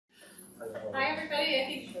Hi everybody, I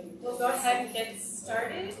think we'll go ahead and get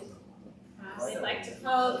started. I'd like to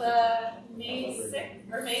call the May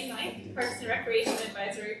 6th or May 9th Parks and Recreation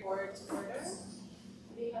Advisory Board to order.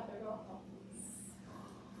 Do you have the roll call, please?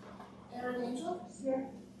 Aaron Angel? Here.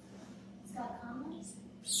 Scott Collins?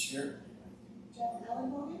 Here. Jeff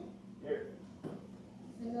Ellenbogen? Here.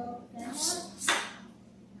 Phil Vanhart?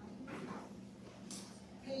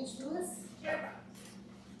 Paige Lewis? Here.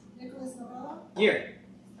 Nicholas Novello? Here.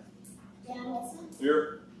 Dan Olson?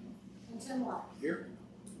 Here. And Tim Watt? Here.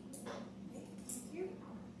 Thank you.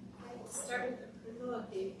 Okay, we'll start with approval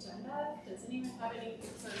of the agenda. Does anyone have any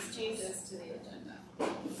proposed changes to the agenda?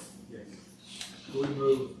 Yes. We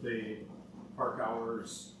move the park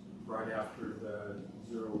hours right after the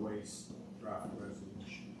zero waste draft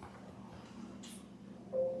resolution.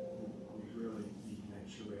 We really need to make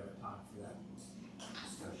sure we have time for that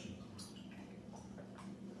discussion.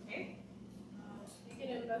 Okay. Can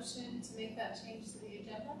I get a motion to make that change to the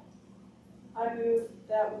agenda? I move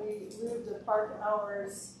that we move the park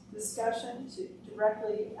hours discussion to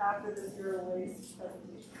directly after the zero waste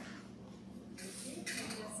presentation. Thank you. Can I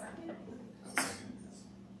get a second?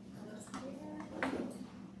 All those in favor?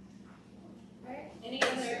 All right. Any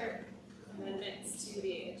other amendments to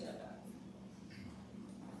the agenda?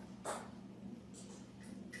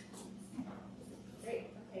 Great.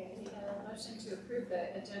 Okay. I need a motion to approve the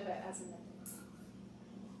agenda as amended.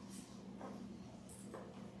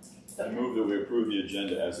 I move that we approve the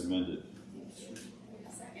agenda as amended. Thank you. Can I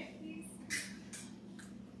get a second, please?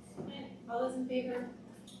 And all those in favor?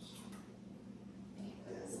 Any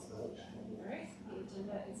opposed? All right. The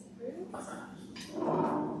agenda is approved.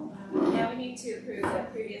 Now we need to approve the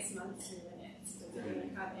previous month's minutes. Does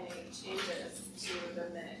anyone have any changes to the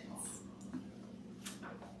minutes?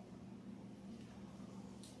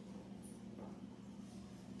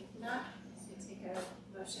 If not, we take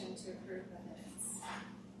a motion to approve the minutes.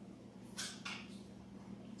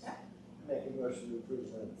 Make a motion to approve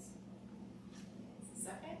minutes.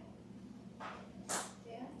 Second?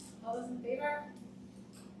 Dan? All those in favor?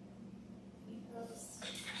 Any opposed?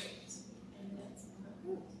 Great. And minutes are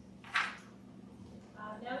approved.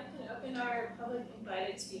 Now we can open our public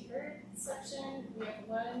invited speaker section. We have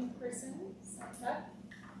one person signed up.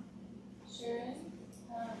 Sharon,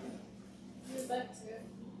 who would like to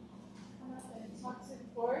come up and talk to the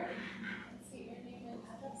board? Let's get your name and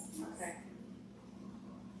address, please. Okay.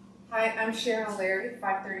 Hi, I'm Sharon O'Leary,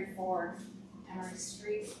 534 Emery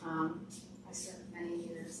Street. I served many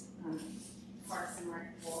years on the Parks and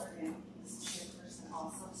Rec Board and was chairperson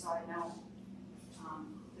also, so I know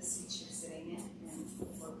the seat you're sitting in and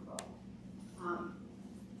workflow.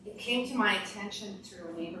 It came to my attention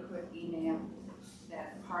through a neighborhood email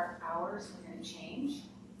that park hours were going to change,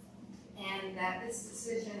 and that this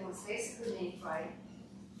decision was basically made by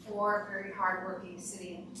 4 very hardworking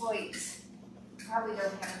city employees. Probably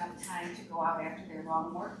don't have enough time to go out after their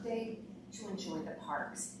long work day to enjoy the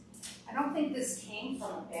parks. I don't think this came from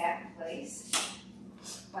a bad place,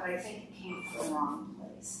 but I think it came from the wrong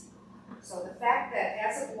place. So the fact that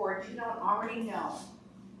as a board you don't already know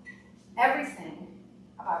everything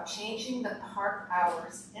about changing the park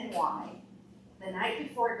hours and why, the night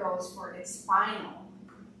before it goes for its final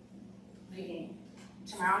meeting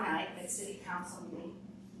tomorrow night at City Council meeting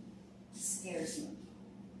scares me.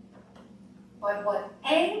 But what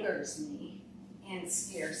angers me and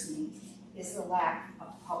scares me is the lack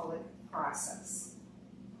of public process.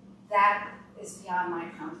 That is beyond my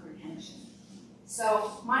comprehension.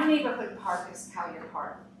 So my neighborhood park is Collier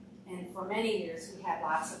Park, and for many years we had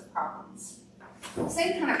lots of problems.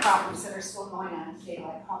 Same kind of problems that are still going on today,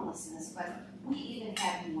 like homelessness, but we even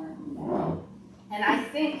had more than that. And I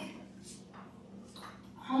think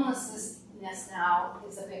homelessness now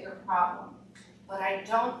is a bigger problem, but I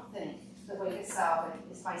don't think the way to solve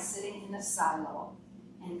it is by sitting in a silo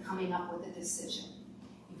and coming up with a decision.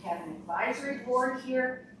 You have an advisory board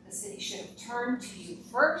here. The city should have turned to you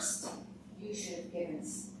first. You should have given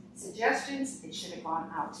suggestions. It should have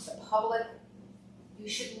gone out to the public. You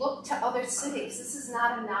should look to other cities. This is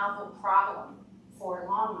not a novel problem for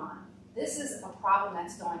Longmont. This is a problem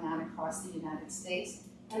that's going on across the United States,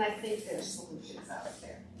 and I think there's solutions out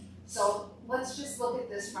there. So let's just look at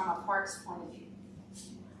this from a parks point of view.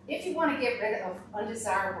 If you want to get rid of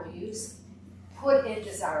undesirable use, put in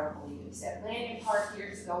desirable use. At Lanyon Park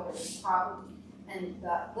years ago, there was a problem, and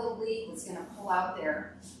the Little League was going to pull out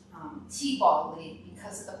their T-ball league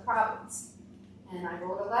because of the problems. And I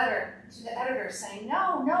wrote a letter to the editor saying,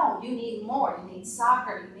 no, you need more. You need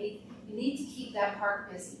soccer. You need to keep that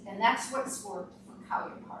park busy. And that's what's worked for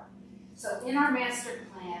Collier Park. So in our master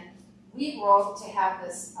plan, we wrote to have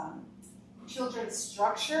this children's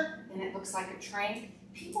structure and it looks like a train,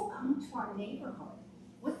 people come to our neighborhood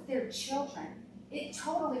with their children. It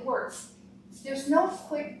totally works. There's no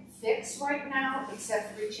quick fix right now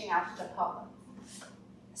except reaching out to the public.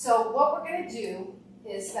 So what we're going to do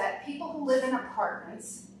is that people who live in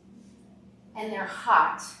apartments and they're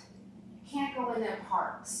hot can't go in their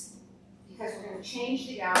parks because we're going to change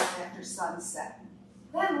the hours after sunset.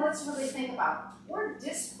 Then let's really think about, we're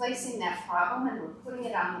displacing that problem and we're putting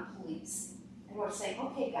it on the police. And we're saying,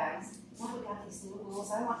 okay guys, now we got these new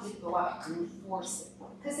rules, I want you to go out and enforce it.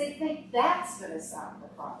 Because they think that's going to solve the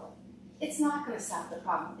problem. It's not going to solve the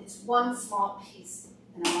problem. It's one small piece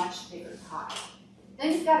in a much bigger pie.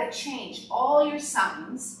 Then you've got to change all your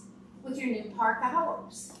signs with your new park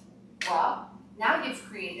hours. Well, now you've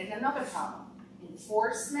created another problem.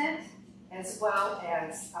 Enforcement as well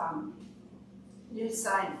as new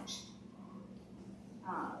signage.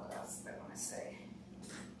 What else did I want to say?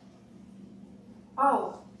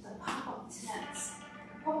 Oh, the pop-up tents.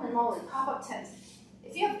 Holy moly, pop-up tents.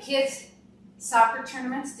 If you have kids' soccer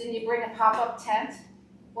tournaments, didn't you bring a pop-up tent?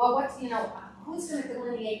 Well, who's going to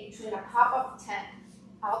delineate between a pop-up tent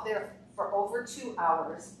out there for over 2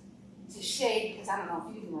 hours to shade, because I don't know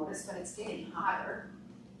if you've noticed, but it's getting hotter,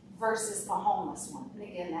 versus a homeless one? And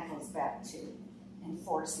again, that goes back to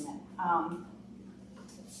enforcement.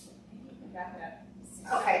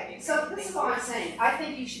 Okay, so this is what I'm saying. I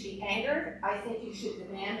think you should be angered. I think you should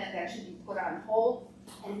demand that should be put on hold.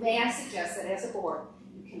 And may I suggest that as a board,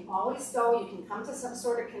 you can always go, you can come to some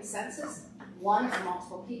sort of consensus. One or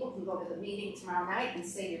multiple people can go to the meeting tomorrow night and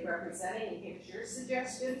say you're representing and here's your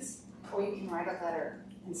suggestions, or you can write a letter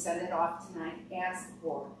and send it off tonight as the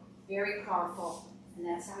board. Very powerful, and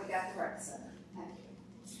that's how we got the rec center. Thank you.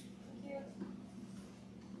 Thank you.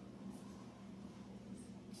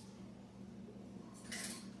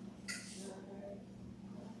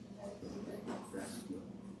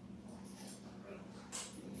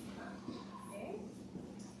 Okay.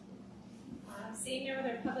 Seeing no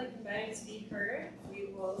other public invited to be heard, we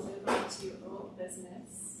will move on to old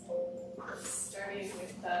business, starting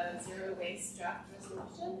with the zero waste draft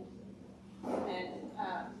resolution. And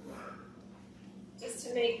just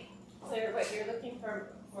to make clear, what you're looking for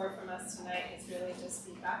from us tonight is really just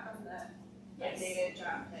feedback on the updated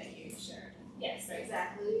draft that you shared. Yes,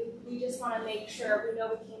 exactly. We just want to make sure, we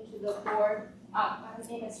know we came to the board. My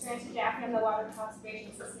name is Francie Jaffrey, I'm the Water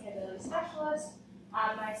Conservation Sustainability Specialist.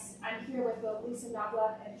 I'm here with both Lisa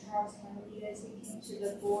Knobloch and Charles Camidides. We came to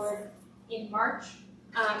the board in March.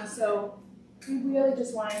 So we really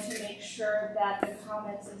just wanted to make sure that the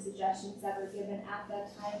comments and suggestions that were given at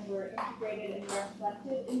that time were integrated and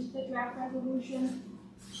reflected into the draft resolution.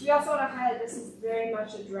 We also want to highlight this is very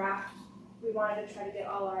much a draft. We wanted to try to get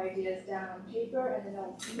all our ideas down on paper and then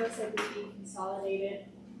it'll most likely be consolidated.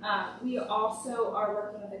 We also are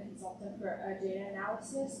working with a consultant for a data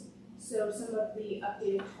analysis. So some of the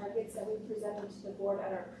updated targets that we presented to the board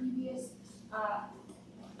at our previous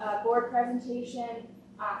board presentation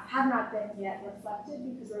have not been yet reflected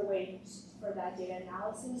because we're waiting for that data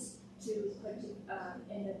analysis to put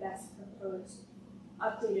in the best proposed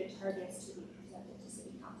updated targets to be presented to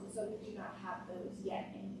City Council. So we do not have those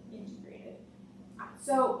yet integrated.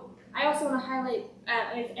 So I also want to highlight,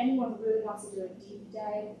 if anyone really wants to do a deep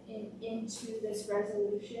dive into this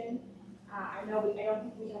resolution, I don't think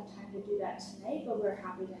we have time to do that tonight, but we're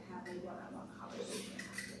happy to have a one-on-one conversation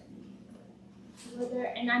after.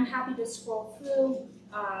 And I'm happy to scroll through.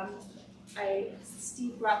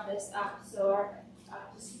 Steve brought this up, so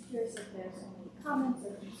I'm just curious if there's any comments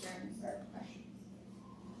or concerns or questions.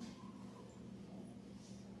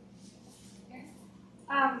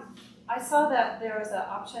 I saw that there was an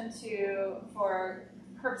option for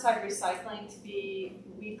curbside recycling to be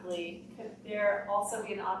weekly. Could there also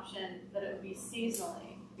be an option that it would be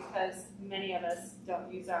seasonally? Because many of us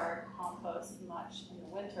don't use our compost much in the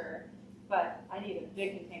winter, but I need a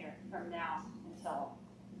big container from now until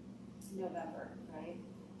November, right?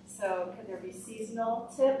 So could there be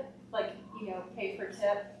seasonal tip, like, pay per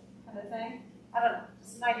tip kind of thing? I don't know,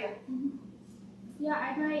 just an idea. Mm-hmm. Yeah,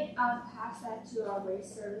 I might pass that to our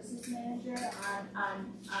waste services manager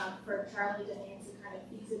for Charlie to answer kind of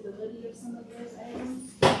feasibility of some of those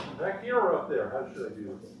items. Back here or up there? How should I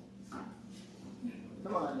do this?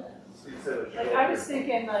 Come on now. Steve said it should Like go I up was here.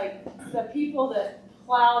 thinking, like the people that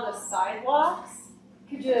plow the sidewalks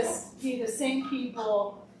could just be the same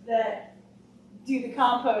people that do the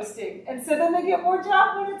composting, and so then they get more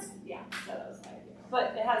job when it's so that was my idea.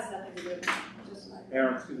 But it has nothing to do with me. Just my idea.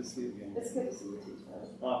 Aaron, it's good to see you again. It's good to see you too,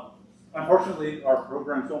 Charlie. Unfortunately, our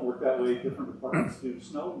programs don't work that way. Different departments do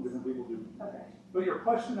snow and different people do. Okay. But your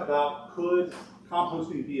question about could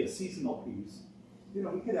composting be a seasonal piece, you know,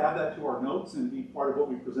 we could add that to our notes and be part of what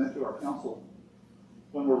we present to our council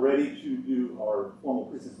when we're ready to do our formal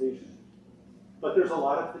presentation. But there's a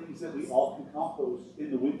lot of things that we all can compost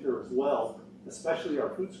in the winter as well, especially our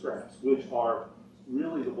food scraps, which are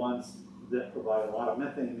really the ones that provide a lot of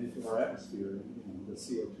methane into our atmosphere, you know, the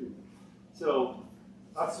CO2. So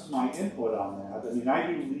that's my input on that. I mean, I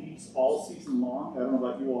do leaves all season long. I don't know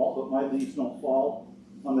about you all, but my leaves don't fall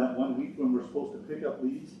on that 1 week when we're supposed to pick up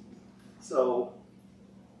leaves. So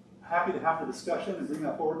happy to have the discussion and bring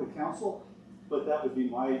that forward to council. But that would be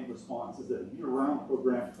my response, is that a year-round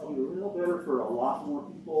program is probably a little better for a lot more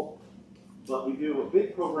people. But we do a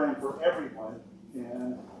big program for everyone,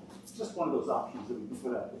 and it's just one of those options that we can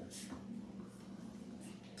put out there.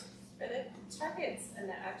 For the targets and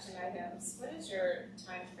the action items, what is your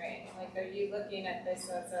time frame? Like, are you looking at this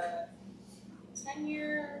as a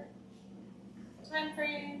 10-year time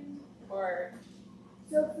frame, or?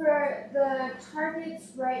 So for the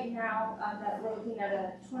targets right now, that we're looking at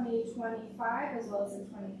a 2025 as well as a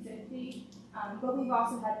 2050, but we've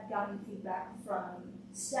also gotten feedback from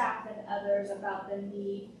staff and others about the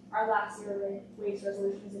need. Our last zero waste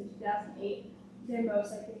resolutions in 2008. There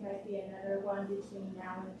most likely might be another one between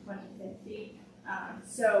now and 2050.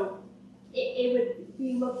 So it would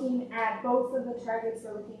be looking at both of the targets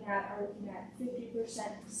are looking at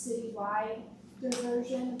 50% citywide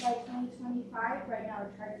diversion by 2025. Right now our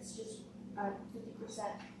target's just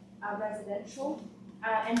 50% residential.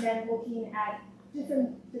 And then looking at the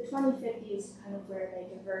 2050 is kind of where they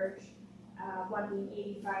diverge. One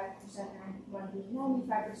being 85% and one being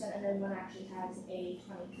 95%, and then one actually has a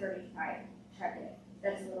 2035 target.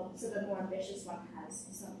 That's a little, so the more ambitious one has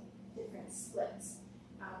some different splits.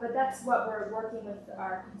 But that's what we're working with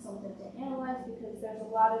our consultant to analyze, because there's a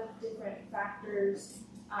lot of different factors,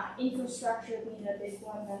 infrastructure being a big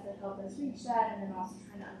one that could help us reach that, and then also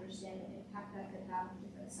trying to understand the impact that could have on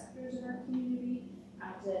different sectors of our community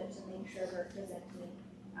to make sure we're presenting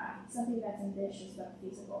something that's ambitious but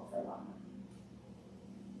feasible for Longmont.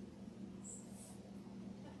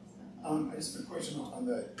 I just have a question on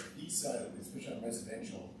the east side, especially on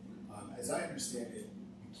residential. As I understand it,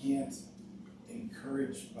 you can't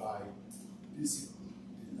encourage by fiscally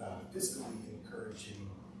encouraging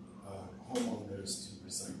homeowners to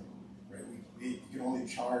recycle, right? We can only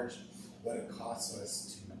charge what it costs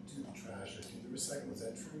us to do the trash or do the recycle. Is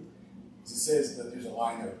that true? It says that there's a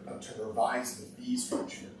line of to revise the fee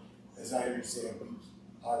structure. As I understand,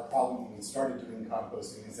 our problem when we started doing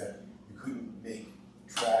composting is that we couldn't make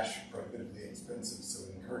trash prohibitively expensive, so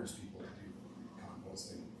we encourage people to do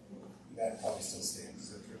composting. That probably still stands. Is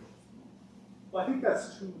that true? Well, I think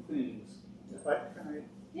that's two things.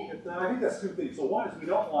 Yeah. I think that's two things. So one is we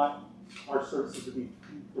don't want our services to be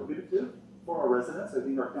too prohibitive for our residents. I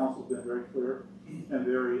think our council's been very clear and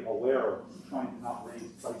very aware of trying to not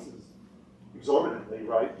raise prices exorbitantly,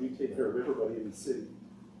 right? We take care of everybody in the city.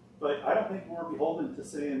 But I don't think we're beholden to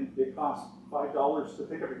saying it costs $5 to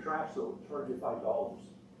pick up your trash, so we'll charge you $5.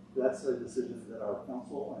 That's a decision that our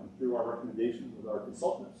council and through our recommendations with our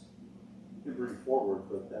consultants can bring forward,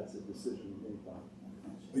 but that's a decision made by our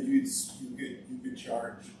council. But you could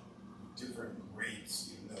charge different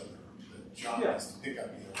rates, even though the job is to pick up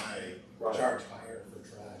either way. Right. Charge higher for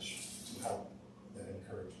trash to help that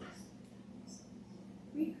encouragement.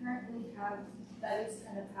 We currently have, that is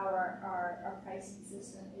kind of how our pricing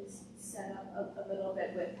system is set up a little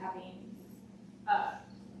bit with having,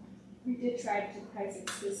 we did try to price it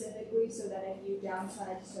specifically so that if you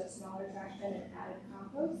downsize to a smaller trash bin and added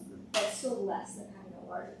compost, that's still less than having a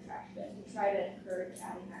larger trash bin. We try to encourage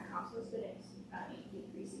adding that compost bin and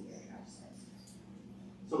decreasing your trash size.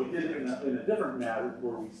 So we did it in a different matter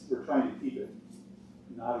where we're trying to keep it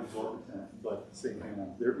not exorbitant, but at the same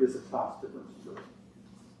time, there is a cost difference to it.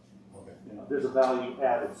 Okay. You know, there's a value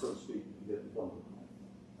added, so to speak, if you get it from it.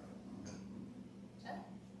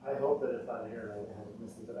 I hope that if I'm here, I haven't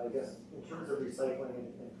missed it, but I guess in terms of recycling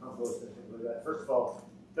and composting and things like that, first of all,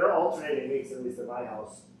 they're alternating weeks, at least at my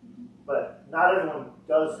house. But not everyone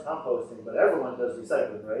does composting, but everyone does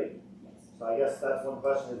recycling, right? So I guess that's one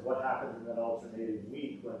question, is what happens in that alternating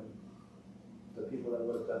week when the people that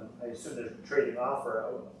would have done, I assume they're trading off,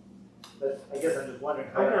 or but I guess I'm just wondering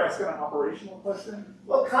how. You're asking an operational question?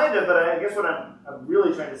 Well, kind of, but I guess what I'm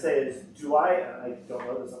really trying to say is, I don't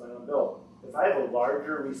know this on my own bill, if I have a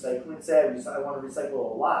larger recycling, say I want to recycle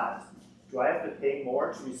a lot, do I have to pay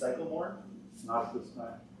more to recycle more? Not at this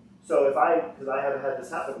time. So because I have had this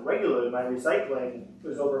happen regularly, my recycling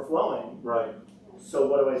is overflowing. Right. So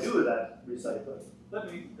what do I do with that recycling?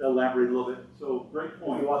 Let me elaborate a little bit. So great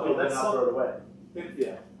point. If you want me to that's not throw it away.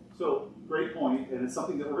 Yeah. So great point, and it's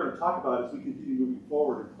something that we're going to talk about as we continue moving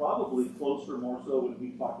forward, and probably closer more so when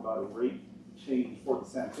we talk about a rate change for the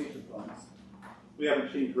sanitation funds. We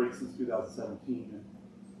haven't changed rates since 2017, and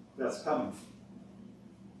that's coming.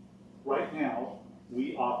 Right now,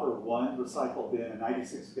 we offer one recycle bin, a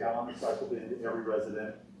 96-gallon recycle bin to every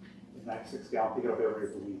resident, a 96-gallon, pick it up every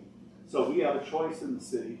other week. So we have a choice in the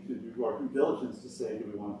city to do our due diligence to say, do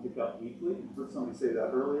we want to pick up weekly? I heard somebody say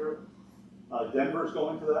that earlier. Denver's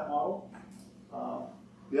going to that model.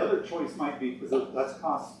 The other choice might be, because that's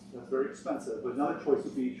very expensive, but another choice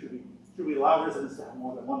would be, should we allow residents to have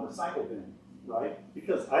more than one recycle bin, right?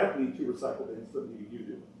 Because I don't need 2 recycle bins, but maybe you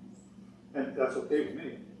do. And that's okay with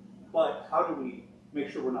me. But how do we make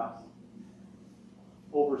sure we're not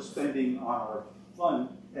overspending on our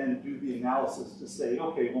fund and do the analysis to say,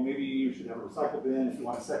 okay, well, maybe you should have a recycle bin. If you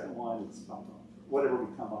want a second one, it's whatever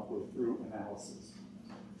we come up with through analysis.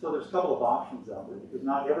 So there's a couple of options out there because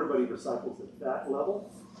not everybody recycles at that level.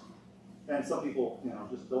 And some people,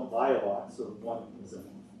 just don't buy a lot, so one is enough.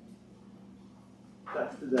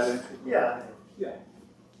 Did that answer? Yeah. Yeah.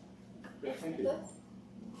 Thank you.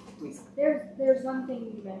 There's one thing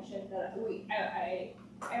you mentioned that I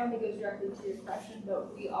don't think it was directly to your question,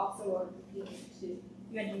 but we also are looking to, you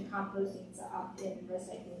mentioned composting to opt-in and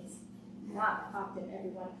recycling. Not often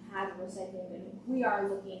everyone has a recycling bin. We are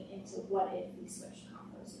looking into what if we switch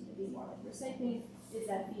composting to be more like recycling. Is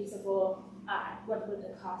that feasible? What would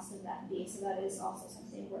the cost of that be? So that is also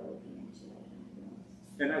something we're looking into.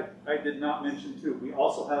 And I did not mention too, we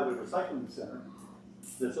also have a recycling center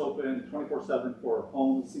that's open 24/7 for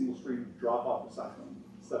home single stream drop-off recycling,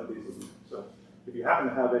 7 days a week. So if you happen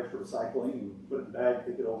to have extra recycling, you put it in a bag,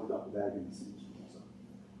 take it over, dump the bag in the single stream.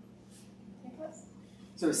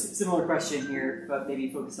 So a similar question here, but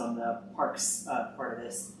maybe focused on the parks part of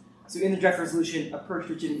this. So in the draft resolution, approach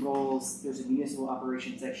to achieving goals, there's a municipal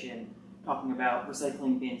operations section talking about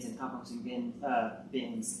recycling bins and composting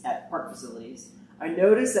bins at park facilities. I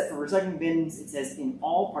noticed that for recycling bins, it says in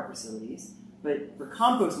all park facilities, but for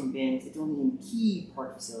composting bins, it's only in key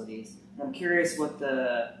park facilities. And I'm curious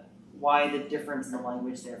why the difference in the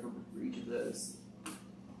language there for each of those.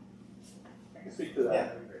 I can speak to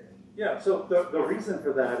that. Yeah, so the reason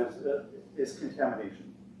for that is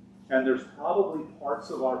contamination. And there's probably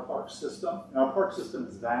parts of our park system, and our park system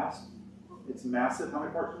is vast. It's massive. How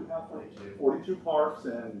many parks do we have? 42 parks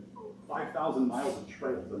and 5,000 miles of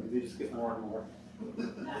trails. I mean, they just get more and more.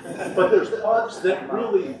 But there's parks that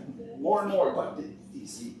really, more and more,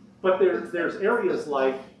 but there's areas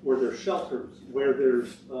like where there's shelters, where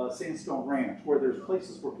there's Sandstone Ranch, where there's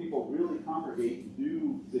places where people really congregate and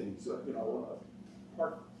do things,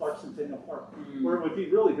 Park Centennial Park, where it would be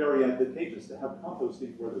really very advantageous to have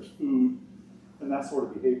composting where there's food and that sort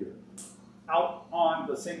of behavior. Out on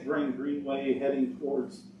the St. Vrain Greenway heading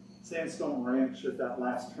towards Sandstone Ranch at that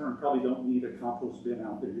last turn, probably don't need a compost bin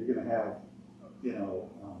out there. You're going to have,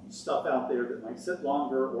 stuff out there that might sit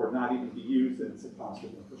longer or not even be used, and it's a cost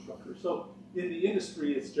of infrastructure. So in the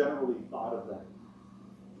industry, it's generally thought of that.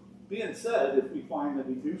 Being said, if we find that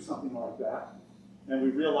we do something like that, and we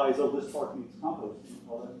realize, oh, this park needs composting,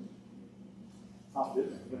 well, then opt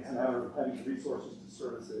in. It's a matter of having the resources to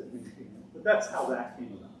service it and maintain it. But that's how that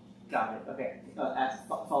came about. Got it. Okay.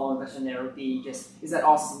 Following question there would be just, is that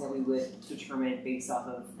also something that we would determine based off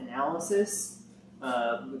of analysis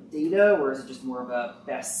with data, or is it just more of a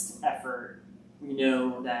best effort? We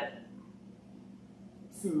know that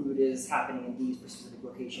food is happening in these specific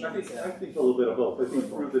locations. I think a little bit of both. I think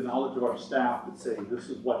through the knowledge of our staff that say this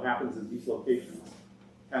is what happens in these locations,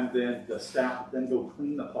 and then the staff then go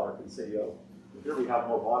clean the park and say, oh, here we have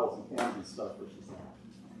more bottles and cans and stuff versus that.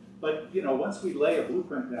 But once we lay a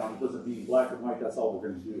blueprint down, it doesn't mean black and white. That's all we're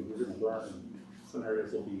going to do. We're going to learn, and some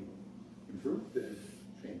areas will be improved and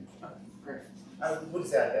changed. Great. I would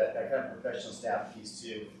just add that kind of professional staff piece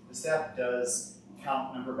too. The staff does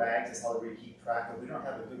count number of bags. That's how we keep track of. We don't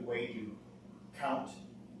have a good way to count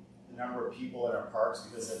the number of people in our parks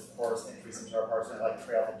because of course entries into our parks are like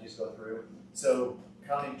trail that you just go through. So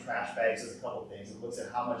counting trash bags does a couple of things. It looks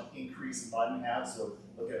at how much increase in fund we have, so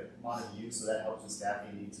look at amount of use, so that helps with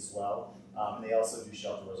staffing needs as well. And they also do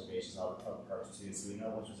shelter reservations on the parks too, so we know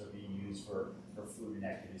which ones are being used for food and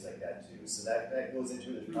activities like that too. So that goes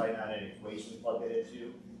into it. There's probably not an equation to plug that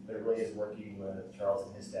into, but it really is working with Charles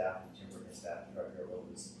and his staff, and Timber and his staff, to try to figure out what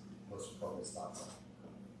those most appropriate spots are.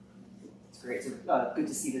 That's great. So good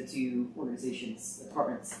to see the two organizations,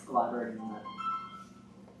 departments collaborating on that.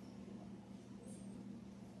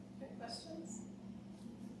 Good questions?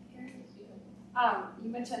 You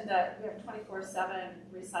mentioned that we have 24/7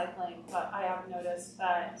 recycling, but I have noticed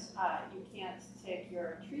that you can't take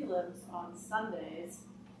your tree limbs on Sundays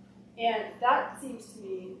And that seems to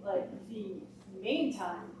me like the main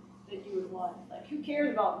time that you would want. Like, who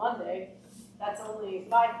cares about Monday? That's only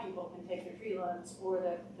 5 people can take their tree limbs or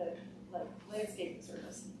the like landscaping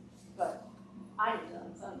service. But I need it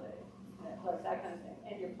on Sunday, like that kind of thing.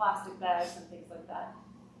 And your plastic bags and things like that.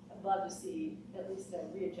 I'd love to see at least a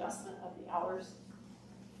readjustment of the hours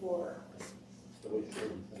for,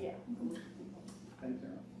 yeah. Thanks,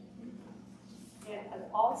 Aaron. And I'm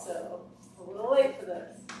also a little late for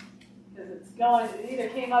this because it either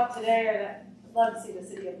came up today or that I'd love to see the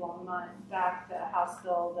city of Longmont back the House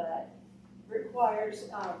bill that requires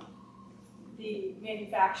the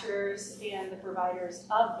manufacturers and the providers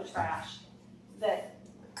of the trash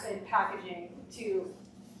and packaging to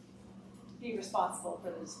be responsible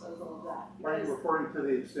for the disposal of that. Are you referring to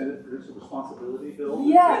the extended producer responsibility bill?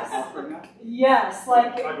 Yes. That Yes,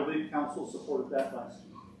 like I believe council supported that last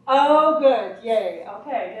year. oh, good, yay.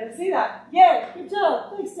 Okay, didn't see that. Yay, good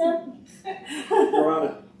job. Thanks, Tim. We're on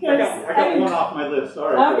it. I got one off my list.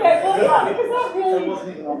 All right. Okay, well, yeah, because that really, That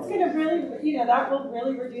wasn't even on it's my going to really, that will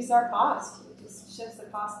really reduce our cost. It just shifts the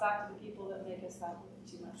cost back to the people that make us have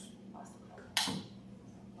too much plastic.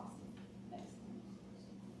 Awesome. Thanks.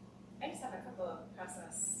 I just have a couple of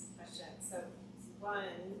process questions. So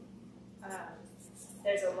one,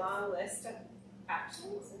 there's a long list of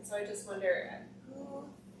actions, and so I just wonder who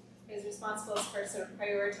is responsible for sort of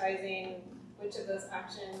prioritizing which of those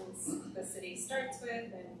actions the city starts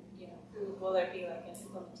with, and who will there be like an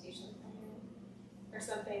implementation plan or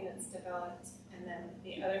something that's developed? And then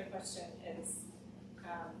the other question is,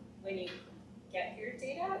 when you get your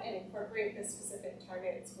data and incorporate the specific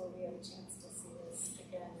targets, will we have a chance to see this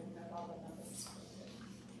again and have all the numbers?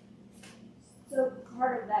 So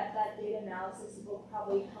part of that data analysis will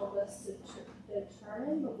probably help us to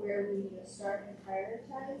determine where we need to start and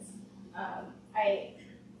prioritize.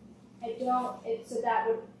 So that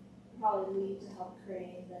would probably lead to help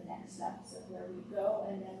creating the next steps of where we go,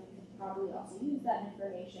 and then we could probably also use that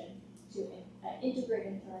information to integrate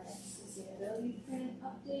into our next sustainability plan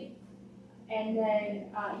update. And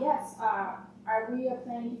then, yes, are we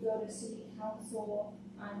planning to go to City Council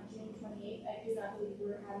on June 28th? I do not believe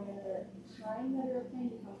we're having another time that we're planning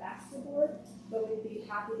to come back to the board, but we'd be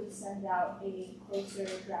happy to send out a closer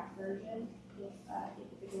draft version if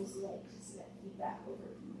it was like to submit feedback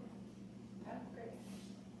over email. Oh, great.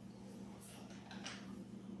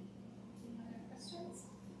 Any other questions?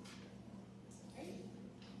 Great.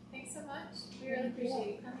 Thanks so much. We really appreciate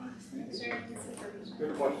you coming and sharing this information.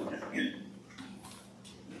 Good question.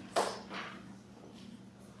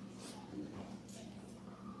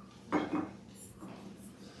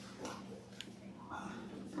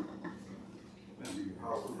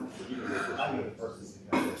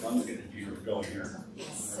 I'm looking at you going here.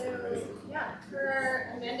 So, yeah, for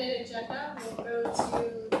our amended agenda, we'll go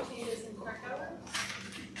to changes in park hours.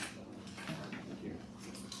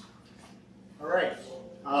 All right.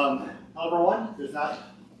 Everyone, there's not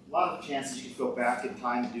a lot of chances you can go back in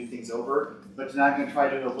time and do things over, but tonight I'm going to try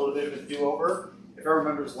to do a little bit of a do-over. If everyone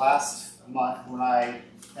remembers last month when I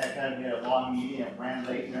had kind of made a long meeting and ran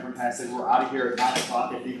late and everyone kind of said we're out of here at 9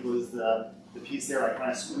 o'clock, I think was the piece there. I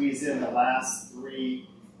kind of squeezed in the last 3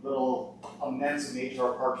 little amendments we made to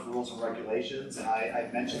our parks rules and regulations, and I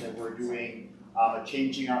mentioned that we're doing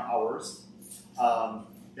changing our hours.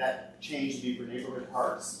 That change will be for neighborhood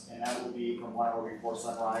parks, and that will be from 1 hour before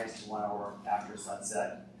sunrise to 1 hour after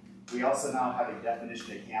sunset. We also now have a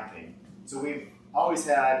definition of camping. So we've always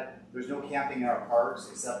had, there's no camping in our parks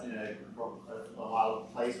except in a allowed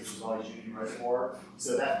place, which is always Union Reservoir.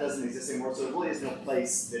 So that doesn't exist anymore. So there really is no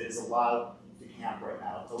place that is allowed to camp right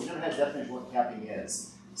now. So we never had a definition of what camping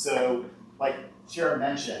is. So like Sharon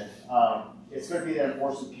mentioned, it's going to be an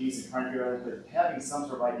enforcement piece and trying to figure out, but having some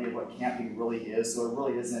sort of idea of what camping really is. So it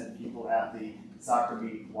really isn't people at the soccer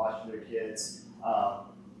meet watching their kids.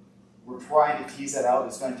 We're trying to tease that out.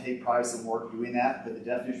 It's going to take probably some work doing that, but the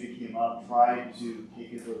definition came up, trying to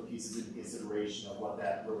take those pieces into consideration of what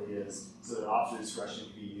that really is, so that officer discretion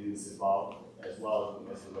can be used as well as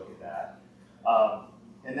we look at that.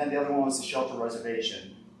 And then the other one was the shelter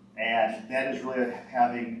reservation. And that is really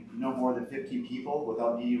having no more than 15 people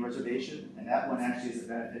without needing a reservation. And that one actually is a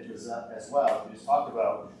benefit to us as well. We just talked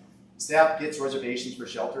about staff gets reservations for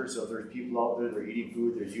shelter, so if there's people out there, they're eating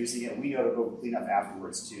food, they're using it, we know to go clean up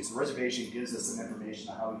afterwards too. So reservation gives us some information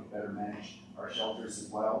on how we can better manage our shelters as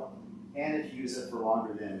well. And if you use it for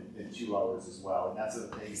longer than 2 hours as well. And that's the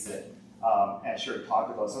things that Ed Sherry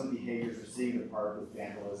talked about. Some of the behaviors we're seeing in the park with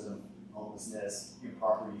vandalism, homelessness,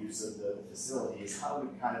 improper use of the facilities, how do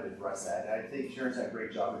we kind of address that? And I think Sharon's done a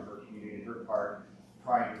great job in her community, in her park,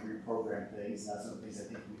 trying to reprogram things. And that's some of the things I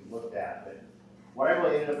think we looked at. But What I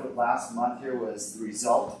really ended up with last month here was the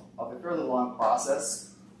result of a fairly long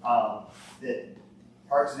process that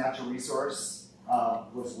Parks and Natural Resource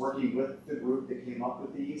was working with the group that came up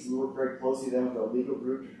with these. We worked very closely then with our legal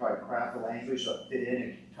group to try to craft the language that fit in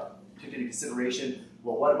and took into consideration,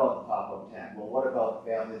 well, what about the pop-up tent? Well, what about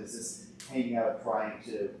the family that's just hanging out trying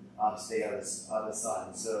to stay out of the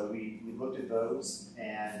sun? So we looked at those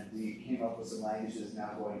and we came up with some language that's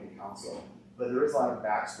now going to council. But there is a lot of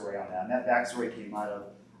backstory on that, and that backstory came out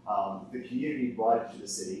of the community brought it to the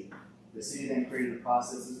city. The city then created a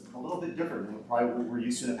process that's a little bit different than probably what we're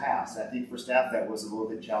used to in the past. I think for staff that was a little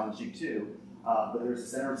bit challenging too. But there's a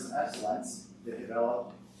Center of Excellence that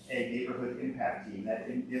developed a neighborhood impact team. That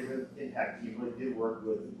neighborhood impact team really did work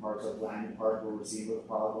with parks like Longmont Park, where we're seeing with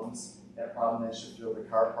problems. That problem then shifted over to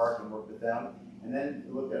Car Park and worked with them. And then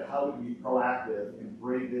we looked at how we could be proactive and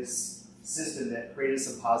bring this system that created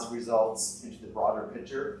some positive results into the broader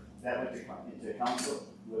picture. That went into council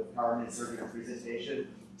with Carmen serving a presentation.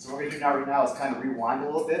 So what we're going to do right now is kind of rewind a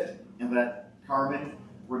little bit and let Carmen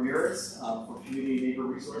Ramirez from Community Neighbor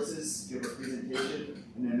Resources give a presentation,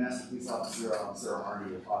 and then Master Police Officer Sarah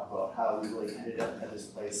Harney will talk about how we really ended up at this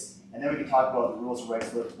place. And then we can talk about the rules and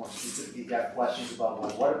regs, but more specifically, got questions about,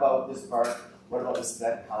 well, what about this park? What about this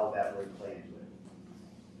event? How that really played into it?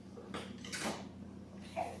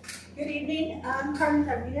 Good evening. I'm Carmen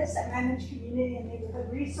Ramirez. I manage Community and Neighborhood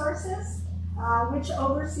Resources, which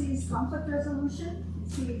oversees conflict resolution,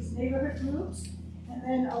 sees neighborhood groups, and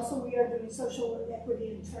then also we are doing social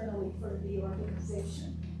equity internally for the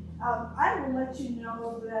organization. I will let you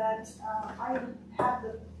know that I have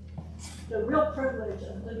the real privilege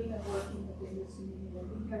of living and working within this community. I've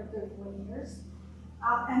been here 31 years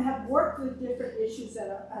and have worked with different issues at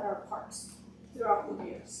our parks throughout the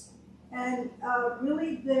years. And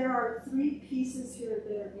really there are three pieces here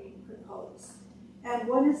that are being proposed. And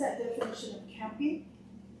one is that definition of camping.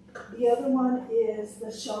 The other one is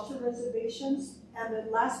the shelter reservations, and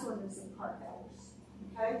the last one is the park hours,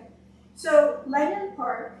 okay? So Langland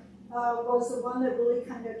Park was the one that really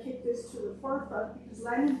kind of kicked this to the forefront, because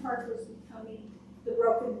Langland Park was becoming the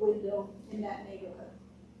broken window in that neighborhood.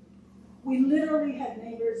 We literally had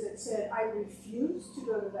neighbors that said, I refuse to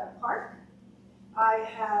go to that park. I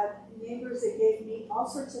had neighbors that gave me all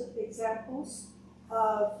sorts of examples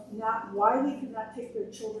of why they could not take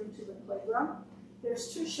their children to the playground.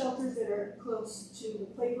 There's two shelters that are close to the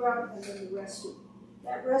playground and then the restroom.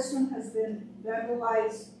 That restroom has been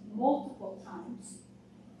vandalized multiple times.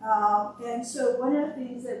 And so one of the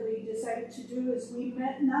things that we decided to do is we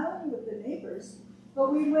met not only with the neighbors,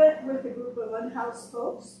 but we went with a group of unhoused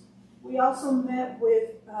folks. We also met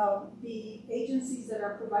with the agencies that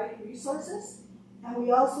are providing resources, and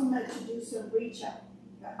we also met to do some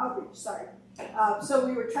outreach. So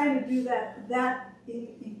we were trying to do that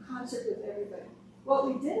in concert with everybody. What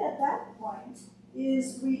we did at that point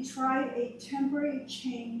is we tried a temporary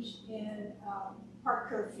change in park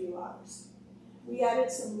curfew hours. We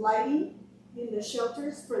added some lighting in the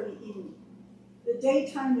shelters for the evening. The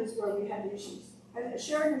daytime is where we had issues. And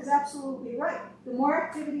Sharon is absolutely right. The more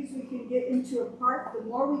activities we can get into a park, the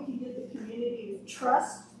more we can get the community to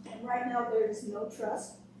trust. And right now there is no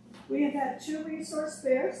trust. We have had 2 resource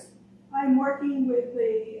fairs. I'm working with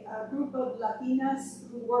a group of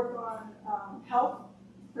Latinas who work on health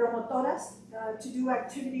promotoras to do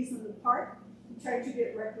activities in the park. We try to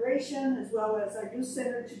get recreation as well as our youth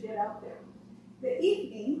center to get out there. The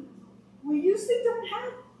evening, we usually don't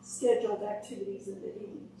have scheduled activities in the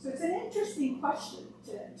evening. So it's an interesting question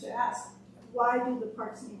to ask. Why do the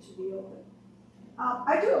parks need to be open?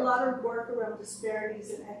 I do a lot of work around disparities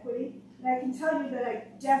and equity, and I can tell you that I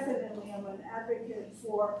definitely am an advocate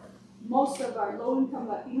for most of our low-income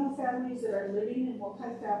Latino families that are living in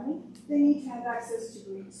multifamily. They need to have access to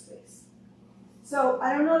green space. So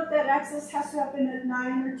I don't know if that access has to happen at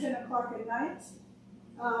 9 or 10 o'clock at night.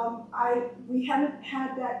 We haven't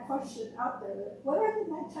had that question out there. What are the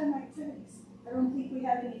nighttime activities? I don't think we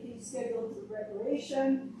have anything scheduled for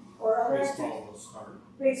recreation or other activities. Baseball will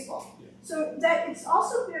start. Baseball. Yeah. So that it's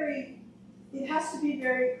also it has to be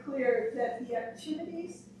very clear that the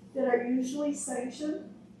activities that are usually sanctioned,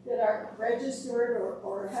 that are registered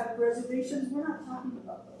or have reservations, we're not talking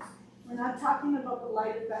about those. We're not talking about the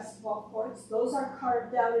lighted basketball courts. Those are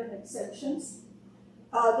carved out in exemptions.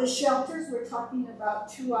 The shelters, we're talking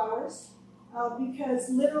about 2 hours. Because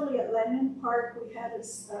literally at Lennon Park, we had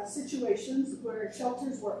situations where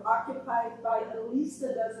shelters were occupied by at least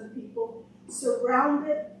a dozen people,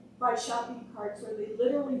 surrounded by shopping carts, where they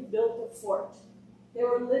literally built a fort. They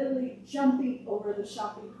were literally jumping over the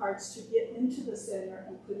shopping carts to get into the center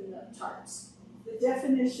and putting up tarps. The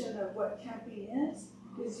definition of what camping is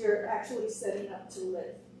is you're actually setting up to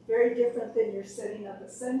live. Very different than you're setting up a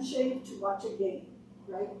sunshade to watch a game,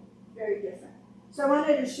 right? Very different. So I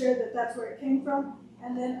wanted to share that that's where it came from.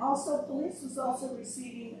 And then also police was also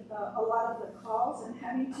receiving a lot of the calls and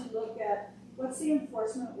having to look at what's the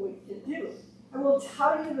enforcement we can do. I will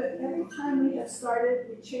tell you that every time we have started,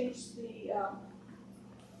 we changed the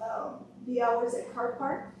hours at Car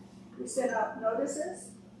Park. We sent out notices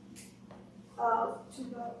to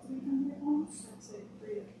about 300 homes. I'd say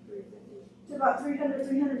 350. To about 300,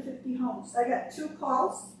 350 homes. I got 2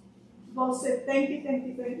 calls. Both said thank you, thank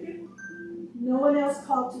you, thank you. No one else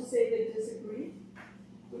called to say they disagreed.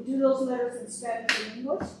 We do those letters in Spanish and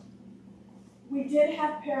English. We did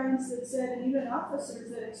have parents that said, and even officers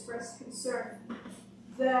that expressed concern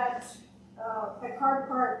that at Car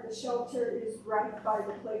Park, the shelter is right by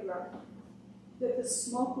the playground, that the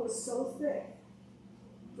smoke was so thick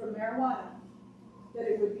from marijuana that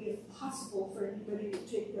it would be impossible for anybody to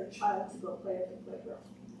take their child to go play at the playground.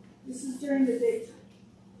 This is during the daytime.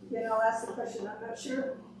 Again, I'll ask the question, I'm not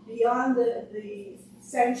sure, beyond the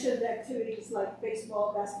sanctioned activities like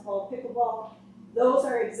baseball, basketball, pickleball, those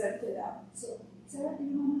are exempted out. So, Sarah, do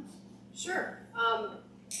you want to? Sure.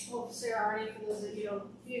 Well, Sarah Arnie, for those of you, a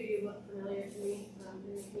few of you look familiar to me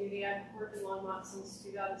in the community. I've worked in Longmont since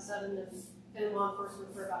 2007 and been in law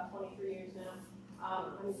enforcement for about 23 years now.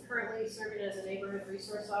 I'm currently serving as a neighborhood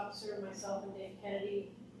resource officer. Myself and Dave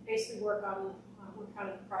Kennedy basically work on, we're kind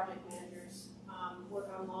of project managers, work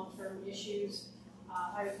on long-term issues.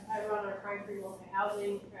 I run our crime-free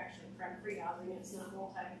multi-housing, actually crime-free housing. It's not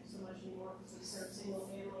multi so much anymore because we serve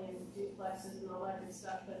single-family and duplexes and all that good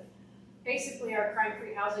stuff. But basically, our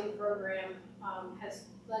crime-free housing program has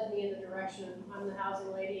led me in the direction of I'm the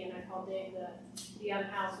housing lady, and I call Dave the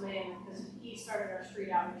unhoused man because he started our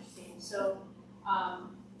street outreach team. So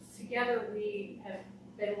together we have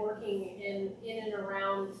been working in and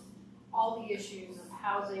around all the issues of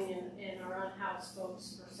housing and our unhoused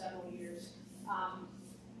folks for several years.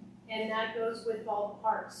 And that goes with all the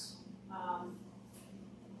parks.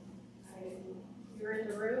 You're in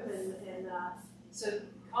the room, and so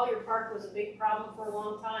Collier Park was a big problem for a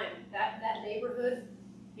long time. That neighborhood,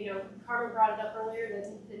 you know, Carmen brought it up earlier,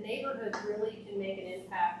 that the neighborhood really can make an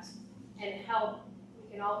impact and help.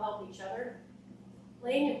 We can all help each other.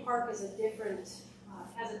 Lanyon Park is a different,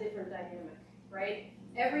 has a different dynamic, right?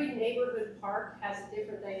 Every neighborhood park has a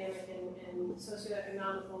different dynamic and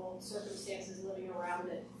socioeconomical circumstances living around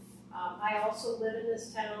it. I also live in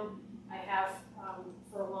this town. I have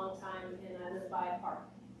for a long time, and I live by a park.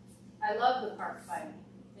 I love the park by me,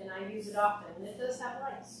 and I use it often, and it does have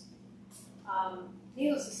lights.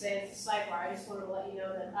 Needless to say, it's a sidebar. I just wanted to let you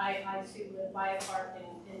know that I too live by a park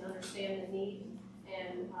and understand the need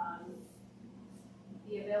and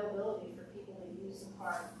the availability for people to use the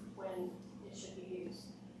park when it should be used.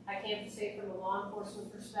 I can't say from a law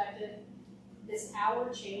enforcement perspective, this hour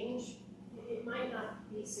change, it might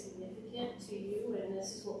not be significant to you, and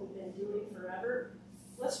this is what we've been doing forever.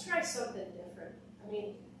 Let's try something different. I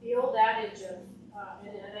mean, the old adage of,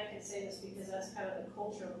 and I can say this because that's kind of the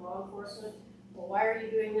culture of law enforcement, well, why are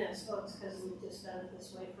you doing this? Oh, it's because we've just done it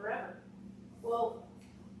this way forever. Well,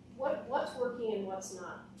 what's working and what's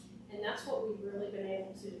not? And that's what we've really been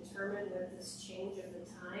able to determine with this change of the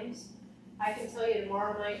times. I can tell you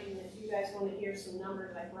tomorrow night, and if you guys want to hear some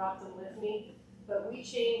numbers, I brought them with me, but we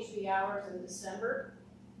changed the hours in December,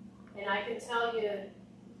 and I can tell you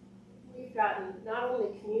we've gotten not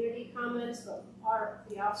only community comments, but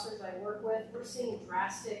the officers I work with, we're seeing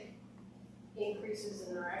drastic increases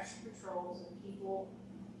in our extra patrols and people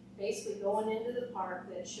basically going into the park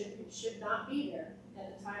that should not be there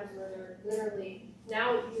at the times where they're literally,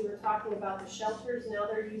 now you were talking about the shelters, now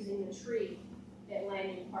they're using the tree at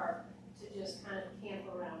Lanyon Park to just kind of camp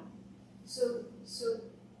around. So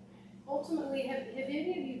ultimately, have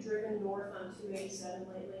any of you driven north on 287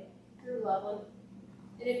 lately through Loveland?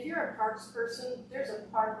 And if you're a parks person, there's a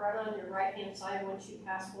park right on your right-hand side once you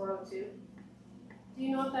pass 402. Do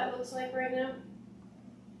you know what that looks like right now?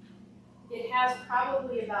 It has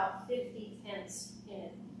probably about 50 tents in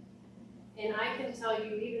it. And I can tell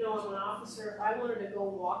you, even though I'm an officer, if I wanted to go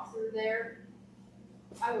walk through there,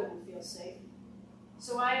 I wouldn't feel safe.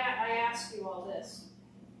 So I ask you all this.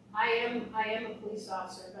 I am a police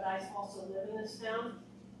officer, but I also live in this town,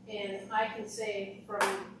 and I can say from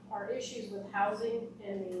our issues with housing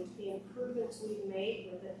and the improvements we've made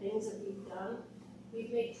with the things that we've done,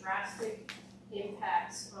 we've made drastic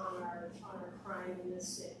impacts on our crime in this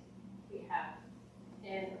city. We have,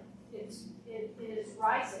 and it is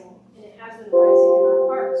rising, and it has been rising in our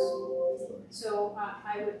parks. So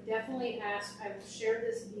I would definitely ask. I will share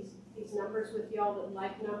these numbers with y'all that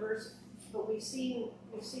like numbers. but we've seen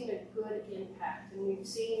a good impact, and we've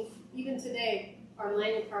seen, even today, our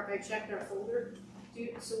Langley Park, I checked our folder,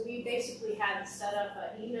 so we basically had set up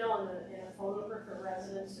an email and a phone number for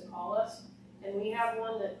residents to call us, and we have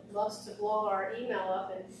one that loves to blow our email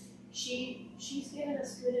up, and she's giving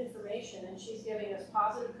us good information, and she's giving us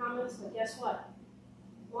positive comments, but guess what?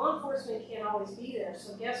 Law enforcement can't always be there,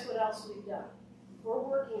 so guess what else we've done? We're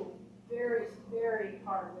working very, very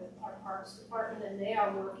hard with our Parks Department, and they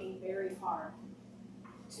are working very hard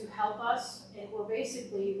to help us, and we're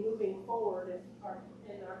basically moving forward.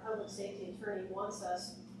 And our public safety attorney wants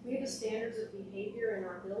us, we have the standards of behavior in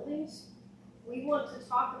our buildings. We want to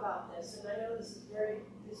talk about this, and I know this is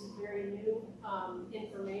very new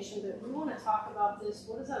information, but we want to talk about this.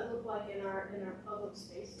 What does that look like in our public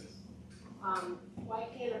spaces? Why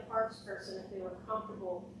can't a parks person, if they were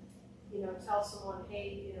comfortable, tell someone,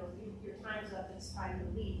 hey, your time's up, it's time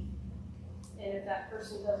to leave. And if that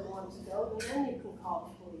person doesn't want to go, then you can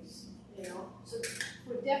call the police, So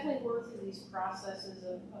we definitely work through these processes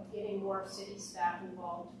of getting more city staff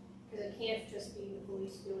involved, because it can't just be the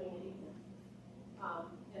police doing it either.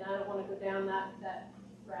 And I don't want to go down that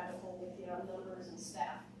rabbit hole with numbers and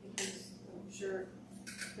staff, because I'm sure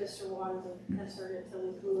Mr. Waters has heard it till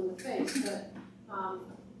he's blue in the face,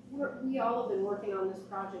 but we all have been working on this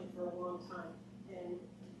project for a long time, and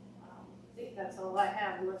I think that's all I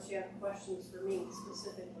have, unless you have questions for me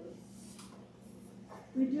specifically.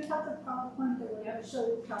 We do have the PowerPoint that we're going to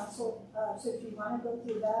show the council, so if you want to go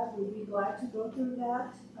through that, we'd be glad to go through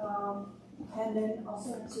that, and then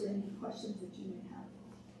also answer any questions that you may have.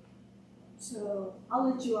 So I'll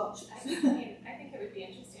let you all choose. I think it would be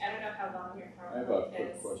interesting. I don't know how long your PowerPoint is. I have a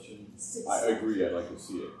quick question. 6 I agree, I'd like to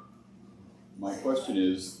see it. My question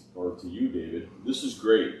is, or to you, David, this is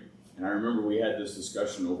great. And I remember we had this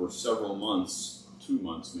discussion over several months, 2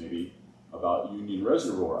 months maybe, about union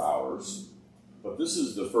reservoir hours. But this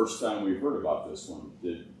is the first time we've heard about this one.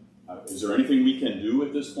 Is there anything we can do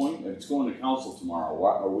at this point? If it's going to council tomorrow,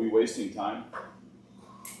 are we wasting time?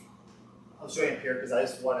 I'll show you up here because I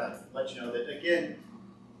just want to let you know that, again,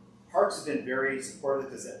 Parks have been very supportive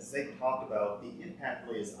because, as they talked about, the impact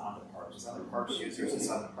really is on the parks. It's on the parks users, it's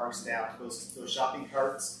on the park staff. Those shopping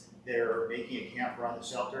carts, they're making a camp around the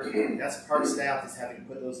shelter. That's park staff that's having to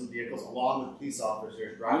put those in vehicles along with police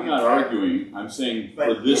officers driving. I'm not arguing. I'm saying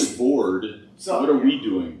for this board, what are we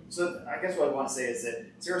doing? So I guess what I want to say is that,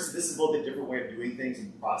 seriously, this is a little bit different way of doing things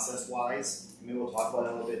process-wise. Maybe we'll talk about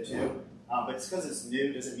it a little bit too. But it's because it's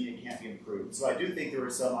new doesn't mean it can't be improved. So I do think there were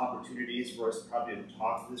some opportunities for us probably to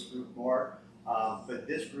talk to this group more. But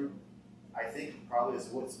this group, I think, probably is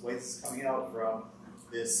what's coming out from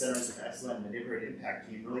this Centers of Excellence and the Neighborhood Impact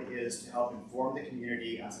Team really is to help inform the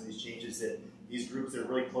community on some of these changes that these groups that are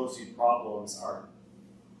really close to these problems are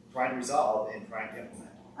trying to resolve and trying to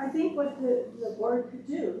implement. I think what the board could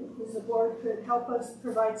do is the board could help us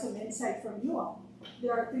provide some insight from you all.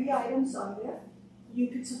 There are 3 items on there. You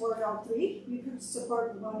could support all 3. You could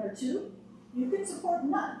support 1 or 2. You could support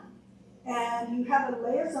none. And you have a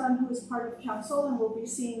liaison who is part of council, and we'll be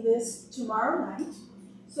seeing this tomorrow night.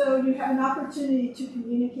 So you have an opportunity to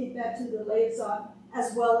communicate that to the liaison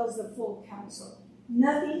as well as the full council.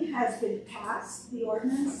 Nothing has been passed. The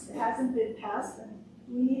ordinance hasn't been passed. And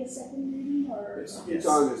do we need a second reading or? It's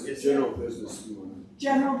on as general business.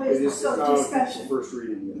 General business, so discussion. First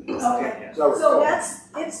reading. Okay, so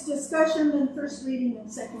it's discussion and first reading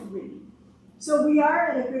and second reading. So we are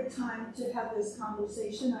at a good time to have this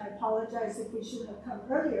conversation. I apologize if we shouldn't have come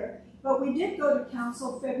earlier, but we did go to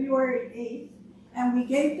council February 8th, and we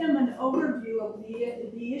gave them an overview of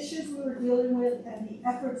the issues we were dealing with and the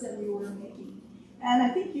efforts that we were making. And I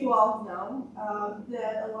think you all know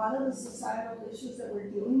that a lot of the societal issues that we're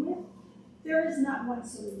dealing with, there is not one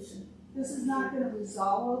solution. This is not going to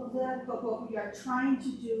resolve all of that, but what we are trying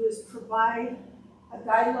to do is provide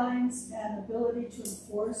guidelines and ability to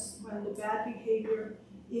enforce when the bad behavior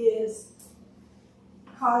is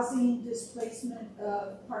causing displacement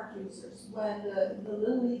of park users. When the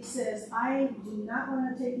Little League says, I do not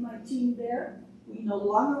want to take my team there, we no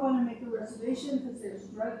longer want to make a reservation because there's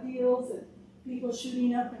drug deals and people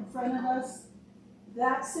shooting up in front of us.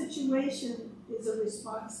 That situation is a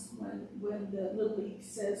response when the Little League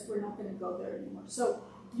says we're not going to go there anymore. So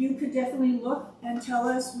you could definitely look and tell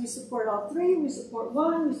us we support all 3, we support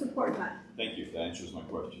 1, we support none. Thank you. That answers my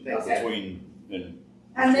question. Okay. Between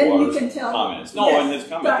and then you can tell comments. Yes, and his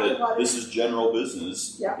comment that this is general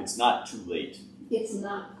business. Yep. It's not too late. It's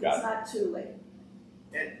not. It's not too late.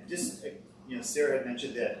 And just, Sarah had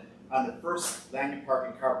mentioned that on the first Langley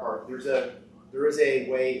Park and car park, there is a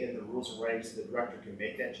way in the rules and regs that the director can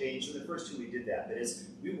make that change. So the first 2 we did that, but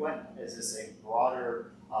we went as a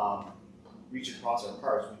broader reach across our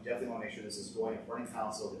parks, we definitely want to make sure this is going in front of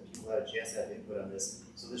council, that people have a chance to have input on this.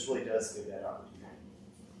 So this really does give that opportunity.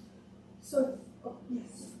 So, oh,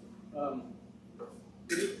 yes.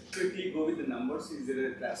 Could you quickly go with the numbers? Is there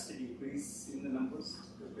a drastic increase in the numbers?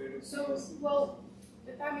 So, well,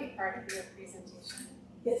 would that be part of your presentation?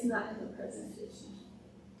 It's not in the presentation.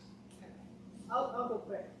 I'll go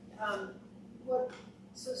quick.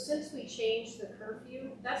 So since we changed the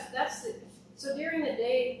curfew, so during the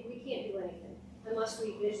day, we can't do anything unless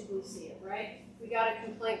we visually see it, right? We got a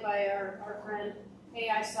complaint by our friend, hey,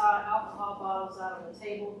 I saw alcohol bottles out on the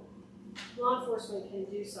table. Law enforcement can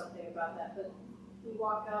do something about that, but we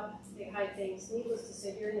walk up, they hide things. Needless to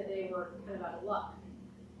say, during the day, we're kind of out of luck.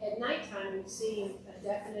 At nighttime, we've seen a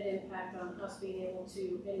definite impact on us being able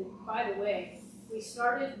to, and by the way, this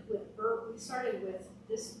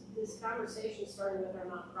conversation started with our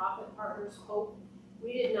nonprofit partners, Hope.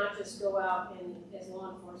 We did not just go out and, as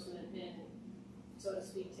law enforcement, and so to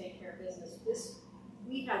speak, take care of business.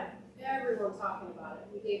 We had everyone talking about it.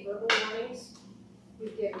 We gave verbal warnings,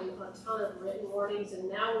 we've given a ton of written warnings, and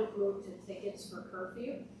now we've moved to tickets for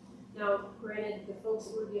curfew. Now, granted, the folks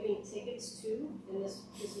that we're giving tickets to, and this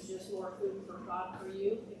is just more food for thought for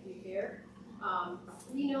you, if you care.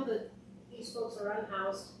 We know that these folks are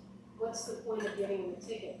unhoused. What's the point of giving them a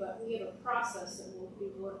ticket? But we have a process that will be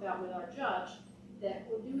worked out with our judge that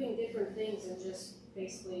we're doing different things than just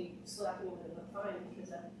basically slapping them with a fine, because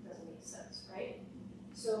that doesn't make sense, right?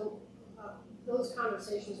 So those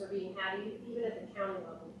conversations are being had even at the county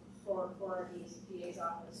level for our DA's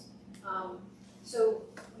office. So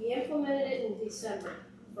we implemented it in December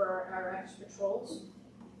for our extra patrols.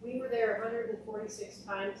 We were there 146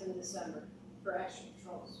 times in December for extra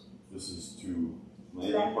patrols. This is to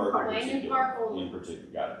Landon Park only. In particular,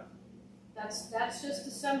 got it. That's just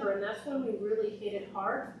December, and that's when we really hit it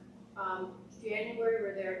hard. January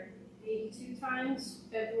we're there 82 times,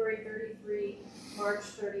 February 33, March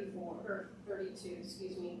 34, or 32,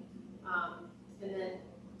 excuse me. And then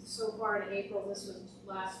so far in April, this was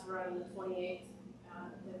last run on the 28th,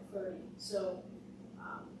 at 30. So,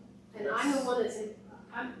 and I'm the one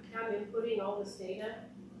I'm inputting all this data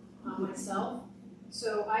myself.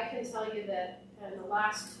 So I can tell you that in the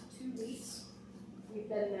last 2 weeks, we've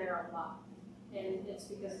been there a lot. And it's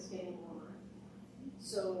because it's getting warmer.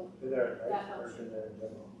 So that helps you.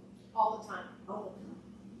 All the time. All the time.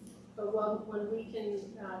 But when we can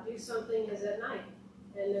do something is at night.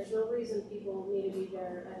 And there's no reason people need to be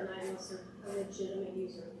there at night unless they're a legitimate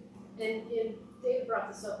user. And David brought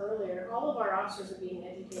this up earlier. All of our officers are being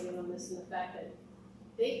educated on this and the fact that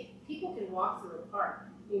people can walk through a park.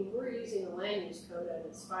 I mean, we're using the land use code at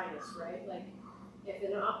its finest, right? Like, if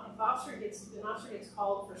an officer gets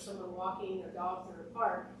called for someone walking their dog through a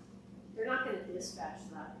park, they're not going to dispatch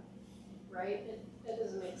that, right? That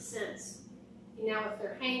doesn't make sense. Now, if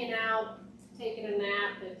they're hanging out, taking a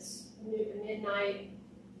nap, it's midnight,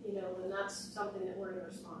 then that's something that we're going to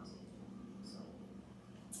respond to. So.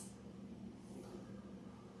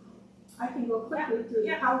 I can go quickly through the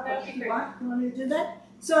PowerPoint that would be if you great. want. You want to do that?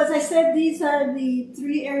 So as I said, these are the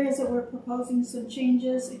 3 areas that we're proposing some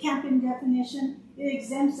changes. A camping definition, it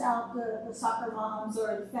exempts out the soccer moms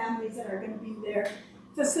or the families that are going to be there.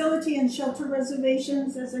 Facility and shelter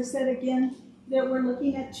reservations, as I said again, that we're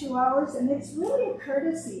looking at 2 hours, and it's really a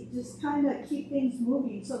courtesy, just kind of keep things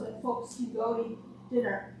moving so that folks can go eat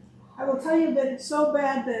dinner. I will tell you that it's so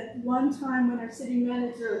bad that one time when our city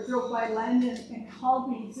manager drove by Landon and called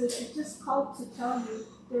me, he said, I just called to tell you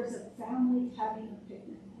there's a family having a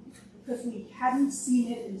picnic, because we hadn't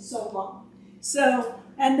seen it in so long. So,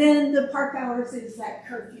 and then the park hours is that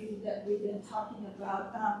curfew that we've been talking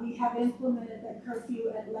about. We have implemented that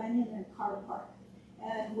curfew at Lanyon and Carr Park.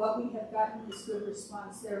 And what we have gotten is good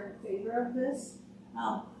response there in favor of this.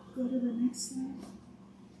 Go to the next slide.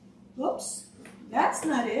 Oops, that's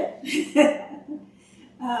not it.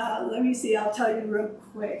 Let me see, I'll tell you real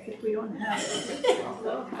quick if we don't have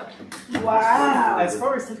it. Wow. As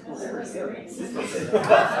far as technical errors go.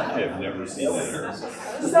 I have never seen that.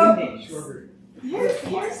 So, here's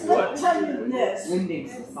let me tell you this.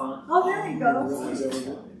 Wingding's the font. Oh, there you go.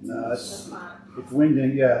 No, it's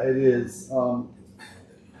Wingding, yeah, it is. Hold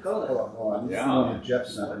on. This is one that Jeff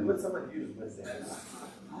sent me. Would someone use Wednesday?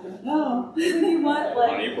 No, you want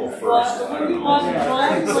like On April 1st, I don't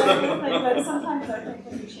know. but sometimes I think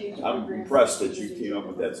when you change I'm impressed that you came up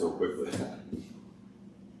with that so quickly.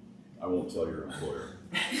 I won't tell your employer.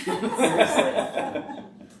 A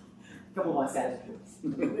couple of my status trips.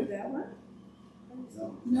 With that one?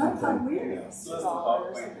 No, it's not weird.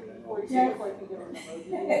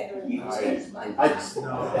 You changed my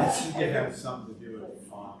No, that should have something to do with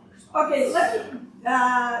font or something. Okay, let me,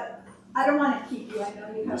 I don't want to keep you, I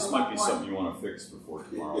know you have This a might lot be more. something you want to fix before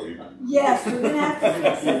tomorrow evening. Yes, we're gonna have to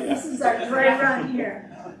fix it. This is our dry run here.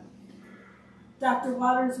 Dr.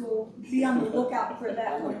 Waters will be on the lookout for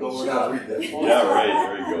that when we show. Yeah, right,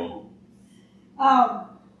 there you go. Yeah,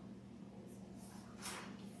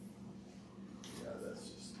 that's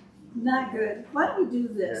just. Not good. Why don't we do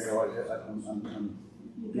this? Yeah, I'm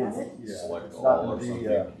You got it? yeah. Select It's all not or gonna be, something.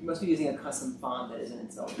 You must be using a custom font that isn't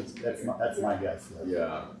installed. that's my guess.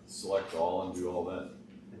 Yeah, select all and do all that.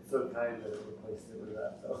 It's so kind that it replaced it with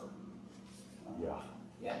that, though. Yeah.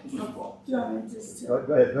 Yeah, it's helpful. Do you want me just to? Go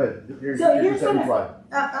ahead. Here's So your here's second slide.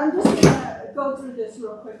 I'm just gonna go through this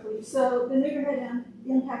real quickly. So the neighborhood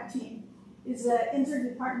impact team is an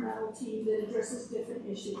interdepartmental team that addresses different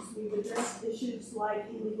issues. We've addressed issues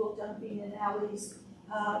like illegal dumping in alleys,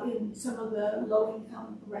 in some of the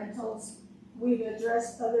low-income rentals. We've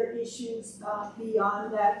addressed other issues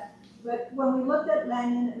beyond that. But when we looked at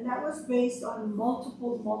Lanyon, and that was based on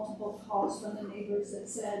multiple calls from the neighbors that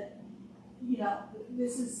said, you know,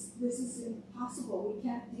 this is impossible. We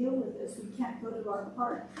can't deal with this. We can't go to our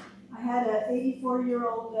park. I had an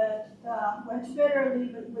 84-year-old that went to bed early,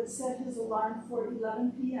 but would set his alarm for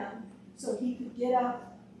 11 p.m. so he could get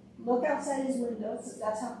up, look outside his window, so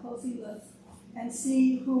that's how close he lives, and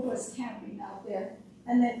see who was camping out there,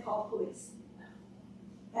 and then call police.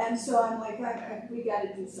 And so I'm like, we got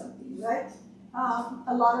to do something, right?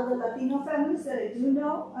 A lot of the Latino families that I do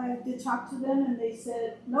know, I did talk to them, and they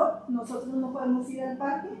said, nope, nosotros no podemos ir al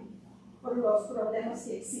parque por los problemas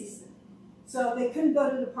que existen. So they couldn't go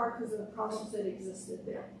to the park because of the problems that existed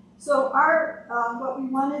there. So what we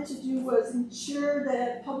wanted to do was ensure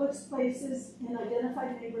that public places in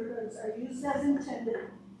identified neighborhoods are used as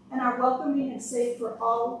intended and are welcoming and safe for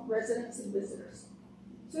all residents and visitors.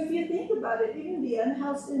 So if you think about it, even the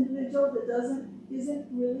unhoused individual that isn't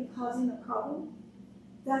really causing a problem,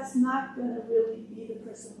 that's not going to really be the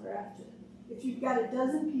person we're after. If you've got a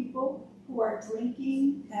dozen people who are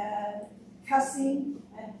drinking and cussing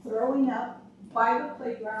and throwing up by the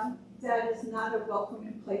playground, that is not a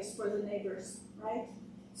welcoming place for the neighbors, right?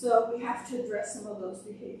 So we have to address some of those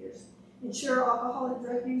behaviors. Ensure alcoholic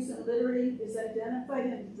drug use and littering is identified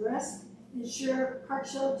and addressed. Ensure park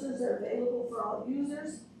shelters are available for all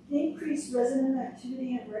users. Increase resident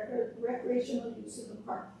activity and recreational use of the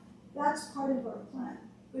park. That's part of our plan,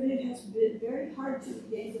 but it has been very hard to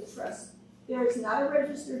gain the trust. There is not a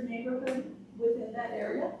registered neighborhood within that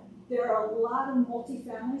area. There are a lot of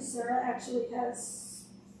multifamilies. Sarah actually has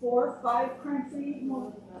 4 or 5 crime-free,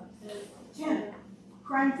 10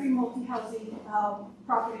 crime-free multi-housing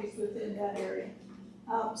properties within that area.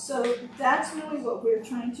 So that's really what we're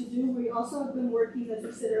trying to do. We also have been working, as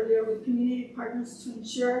I said earlier, with community partners to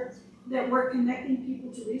ensure that we're connecting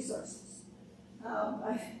people to resources.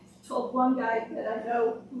 I told one guy that I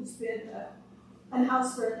know who's been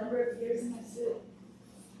unhoused for a number of years, and I said,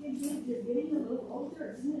 hey dude, you're getting a little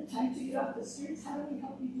older. Isn't it time to get off the streets? How do we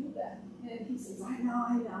help you do that? And he says, I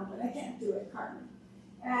know, but I can't do it, Carmen.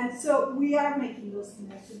 And so we are making those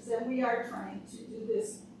connections, and we are trying to do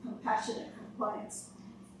this compassionate compliance.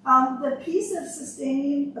 The piece of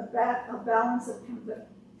sustaining a balance of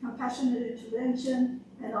compassionate intervention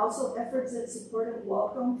and also efforts that support and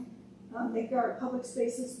welcome, make our public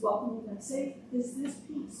spaces welcoming and safe is this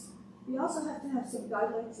piece. We also have to have some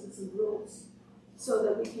guidelines and some rules so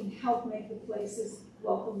that we can help make the places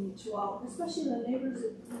welcoming to all, especially the neighbors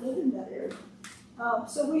that live in that area.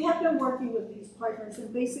 So we have been working with these partners,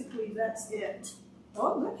 and basically that's it.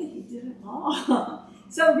 Oh, look, he did it all.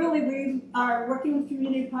 So really, we are working with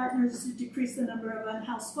community partners to decrease the number of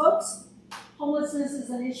unhoused folks. Homelessness is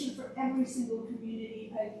an issue for every single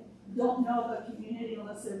community. I don't know of a community,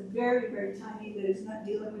 unless they're very, very tiny, that is not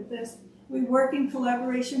dealing with this. We work in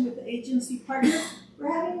collaboration with the agency partners.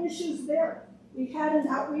 We're having issues there. We had an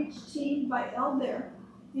outreach team by there.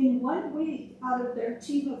 In 1 week, out of their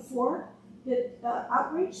team of 4 that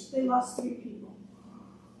outreach, they lost 3 people.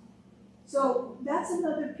 So that's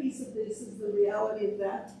another piece of this, is the reality of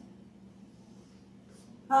that.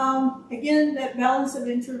 Again, that balance of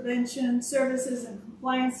intervention, services, and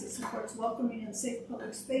compliance that supports welcoming and safe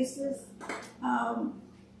public spaces.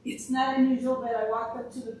 It's not unusual that I walk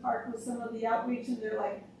up to the park with some of the outreach and they're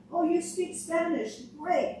like, oh, you speak Spanish,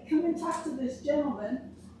 great, come and talk to this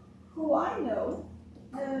gentleman who I know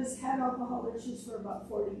has had alcohol issues for about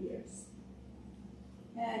 40 years.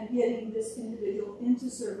 And getting this individual into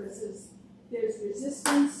services, there's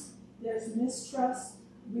resistance, there's mistrust.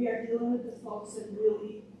 We are dealing with the folks that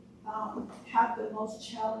really have the most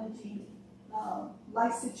challenging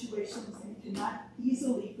life situations and cannot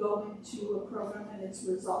easily go into a program and its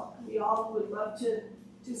result. We all would love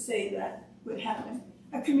to say that would happen.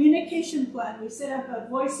 a communication plan. We set up a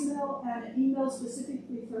voicemail and an email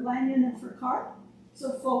specifically for Lanyon and for Carr,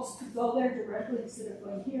 so folks could go there directly instead of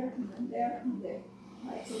going here and then there and there.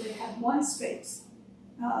 Right, so they have one space.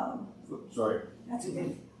 Sorry. That's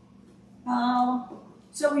okay.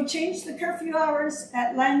 So we changed the curfew hours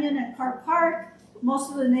at Lanyon and Carr Park.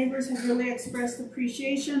 Most of the neighbors have really expressed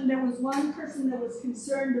appreciation. There was one person that was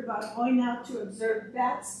concerned about going out to observe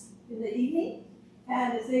bats in the evening.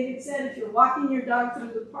 And as David said, if you're walking your dog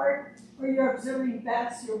through the park or you're observing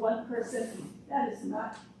bats, you're one person. That is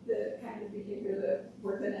not the kind of behavior that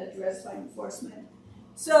we're going to address by enforcement.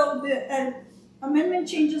 So the amendment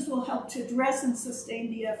changes will help to address and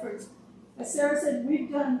sustain the efforts. As Sarah said,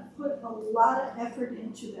 we've put a lot of effort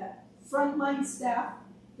into that. Frontline staff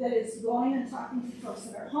that is going and talking to folks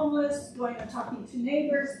that are homeless, going and talking to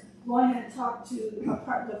neighbors, going and talk to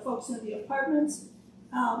the folks in the apartments.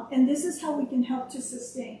 And this is how we can help to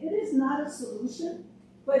sustain. It is not a solution,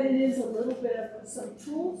 but it is a little bit of some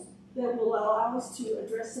tools that will allow us to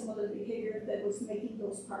address some of the behavior that was making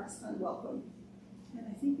those parks unwelcome. And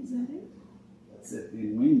I think, is that it? That's it.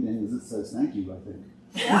 In Wingdings, it says thank you, I think.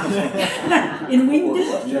 Yeah. In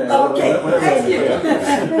Wingdings? Yeah, okay, thank you.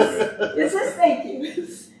 Yeah. It says thank you.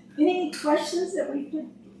 Any questions that we could?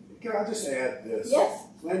 Can I just add this? Yes.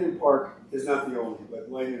 Lanyon Park is not the only,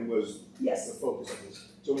 but Lanyon was yes. the focus of this.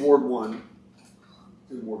 So Ward 1,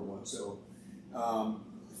 in Ward 1. So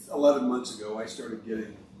 11 months ago, I started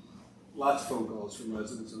getting lots of phone calls from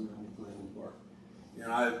residents around Lanyon Park.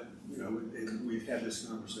 And we've had this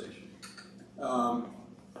conversation.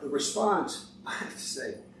 The response, I have to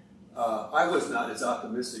say, I was not as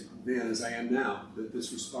optimistic then as I am now that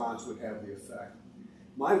this response would have the effect.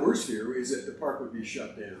 My worst fear is that the park would be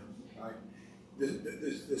shut down. Right?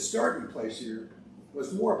 The starting place here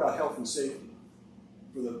was more about health and safety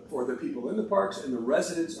for the people in the parks and the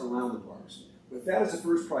residents around the parks. With that as the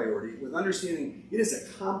first priority, with understanding it is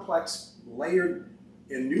a complex, layered,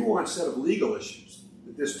 and nuanced set of legal issues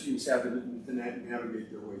that this team's having to navigate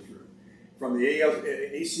their way through. From the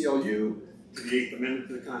ACLU to the 8th Amendment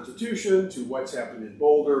to the Constitution to what's happened in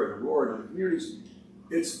Boulder and Aurora and other communities,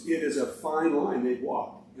 it is a fine line they've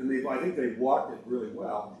walked. And I think they've walked it really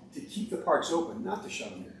well to keep the parks open, not to shut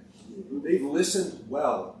them down. They've listened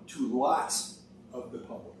well to lots of the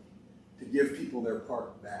public to give people their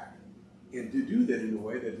park back and to do that in a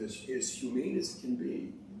way that is as humane as it can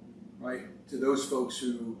be, right, to those folks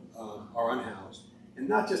who are unhoused. And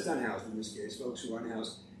not just unhoused in this case, folks who are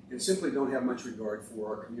unhoused and simply don't have much regard for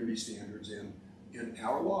our community standards and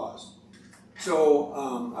our laws. So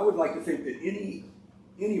I would like to think that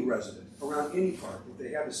any resident around any park, if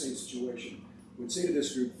they have the same situation, would say to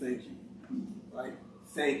this group, thank you, right?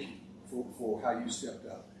 Thank you for how you stepped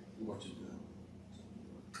up and what you've done.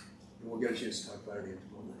 And we'll get a chance to talk about it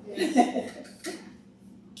tomorrow.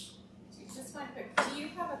 Just one quick, do you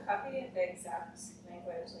have a copy of the exact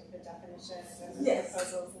language, like the definitions and yes. the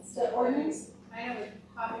proposals and stuff? The ordinance? I have a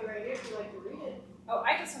copy right here if you'd like to read it. Oh,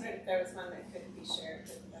 I just wondered if there was one that could be shared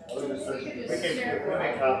with We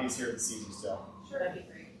make copies here at the CZ still. Sure, that'd be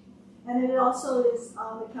great. And it also is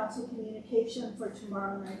on the council communication for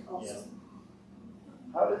tomorrow night also.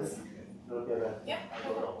 Yeah. How does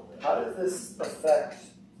how does this affect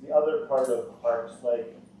the other part of parks,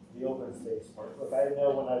 like the open space part? Look, I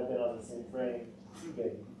know when I've been on the same frame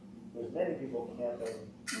shooting, there's many people camping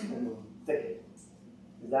in the thicket.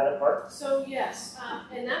 Is that a park? So yes,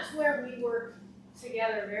 and that's where we work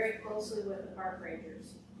together very closely with the park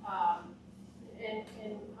rangers. And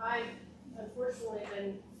I unfortunately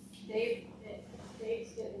been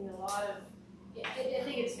Dave's getting a lot of. I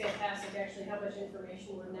think it's fantastic actually how much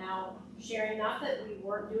information we're now sharing. Not that we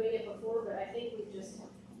weren't doing it before, but I think we've just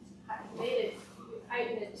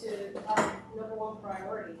heightened it to our #1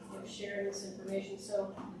 priority of sharing this information.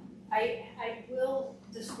 So I will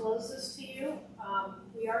disclose this to you.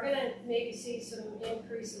 We are going to maybe see some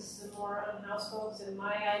increases, some more unhoused folks, and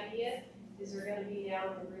my idea is they're going to be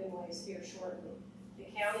down in the greenways here shortly. The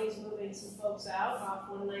county is moving some folks out off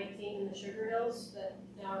 119 in the Sugar Hills that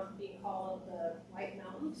now are being called the White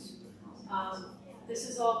Mountains. This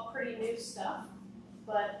is all pretty new stuff,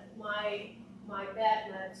 but my bet,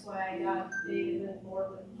 and that's why I got David on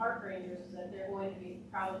board with park rangers, is that they're going to be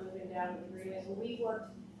probably moving down to the greenways. And we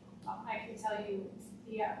worked, I can tell you,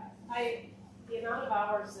 the amount of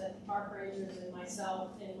hours that park rangers and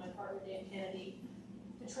myself and my partner Dan Kennedy,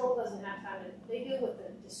 Patrol doesn't have time to, they deal with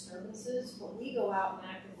the disturbances, but we go out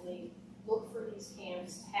and actively look for these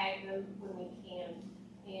camps, tag them when we can,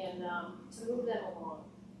 and to move them along.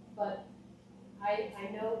 But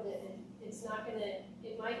I know that it's not gonna,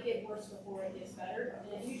 it might get worse before it gets better,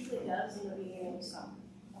 and it usually does in the beginning of summer.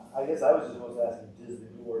 I guess I was just supposed to ask, does the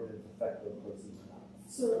new ordinance affect those places or not?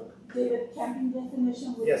 So, David, camping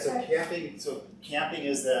definition would Yeah, so affect- camping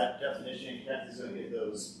is that definition, Kathy's gonna get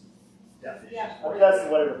those definitions. Yeah. I'm just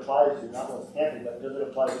asking what it applies to, not what's camping, but does it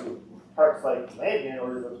apply to parks like Lanyon,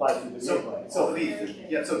 or does it apply to the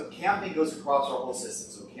Greenway? So camping goes across our whole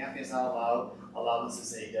system. So camping is not allowed this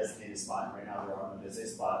is a designated spot. Right now there are no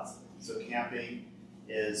designated spots. So camping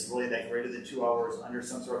is really that greater than 2 hours under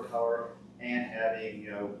some sort of cover and having,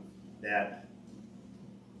 that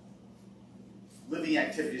living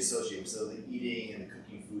activity associated, so the eating and the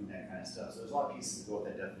cooking food and that kind of stuff. So there's a lot of pieces that go with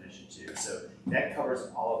that definition too. So that covers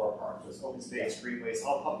all of our parks. So it's open space, greenways,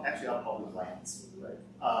 actually all public lands. Right.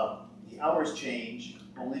 The hours change,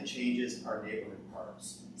 only changes our neighborhood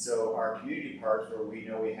parks. So our community parks where we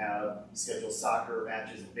know we have scheduled soccer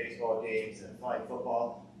matches and baseball games and flag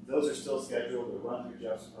football, those are still scheduled to run through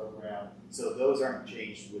Jeff's program. So those aren't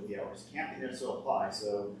changed with the hours. Camping there still apply.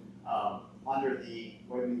 So under the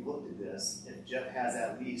way we looked at this, if Jeff has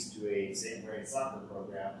at least to a St. Mary's soccer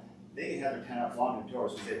program, they can have their 10 hours long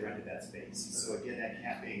indoors because they rented that space. So again, that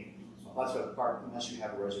camping applies to the park unless you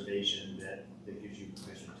have a reservation that gives you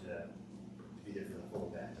permission to be there for the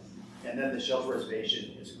full event. And then the shelter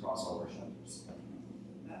reservation is across all our shelters.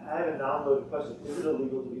 I have a non-loaded question. Is it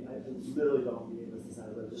illegal to be, I literally don't mean this to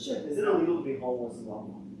sound like this. Sure. Is it illegal to be homeless in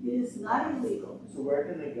Longmont? It is not illegal. So where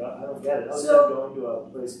can they go? I don't get it. Other So- than going to a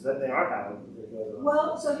place that they are having. They go to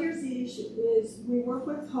Well, so here's the issue, is we work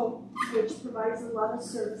with Hope, which provides a lot of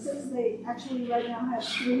services. They actually right now have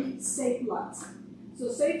 3 safe lots. So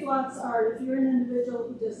safe lots are if you're an individual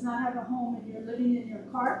who does not have a home and you're living in your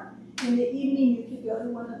car, in the evening you could go to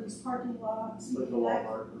one of these parking lots. like the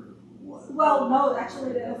Walmart or Well, no,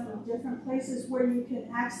 actually they have them in different places where you can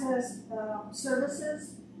access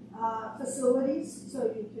services, facilities, so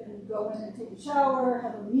you can go in and take a shower,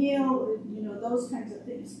 have a meal, those kinds of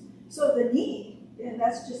things. So the need, and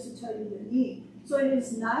that's just to tell you the need. So it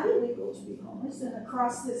is not illegal to be homeless, and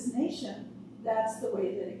across this nation, that's the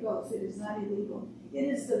way that it goes. It is not illegal. It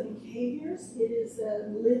is the behaviors, it is the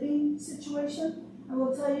living situation. I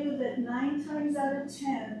will tell you that 9 times out of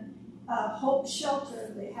 10, Hope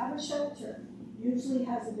Shelter, they have a shelter, usually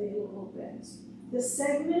has available beds. The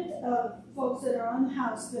segment of folks that are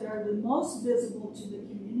unhoused that are the most visible to the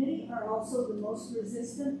community are also the most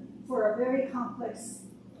resistant for a very complex,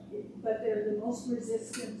 but they're the most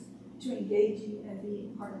resistant to engaging and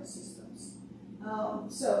being part of systems.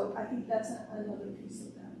 So I think that's another piece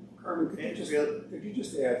of that. Carmen, could you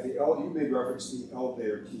just add, you made reference to the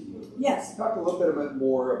elevator team. Yes. Talk a little bit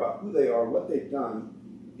more about who they are, what they've done,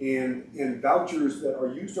 and vouchers that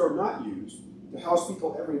are used or not used to house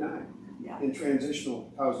people every night in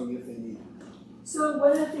transitional housing if they need it. So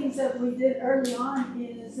one of the things that we did early on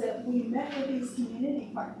is that we met with these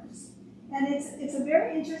community partners. And it's a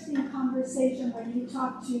very interesting conversation when you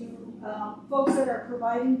talk to folks that are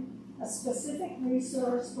providing a specific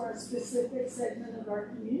resource for a specific segment of our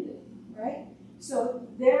community, right? So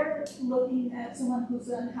they're looking at someone who's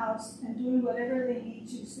unhoused and doing whatever they need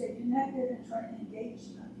to stay connected and try to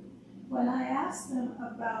engage them. When I asked them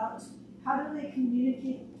about how do they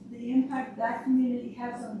communicate the impact that community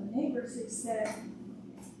has on the neighbors, they said,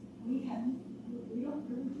 we don't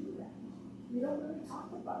really do that. We don't really talk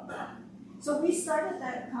about that. So we started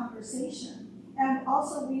that conversation. And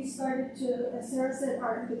also we started to, as Sarah said,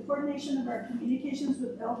 the coordination of our communications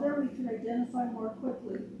with Elder, we could identify more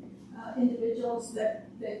quickly individuals that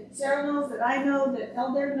Sarah knows, that I know, that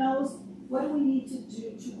Elder knows. What do we need to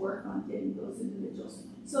do to work on getting those individuals?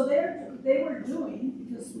 So they were doing,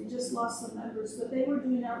 because we just lost some members, but they were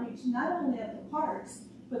doing outreach not only at the parks,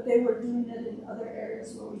 but they were doing it in other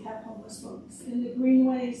areas where we have homeless folks. In the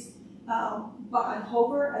greenways, but on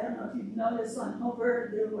Hover, I don't know if you've noticed on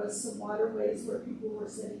Hover, there was some waterways where people were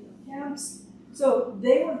setting up camps. So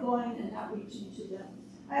they were going and outreaching to them.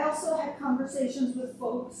 I also had conversations with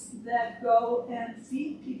folks that go and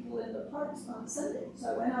feed people in the parks on Sunday.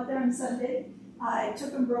 So I went out there on Sunday. I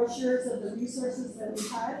took them brochures of the resources that we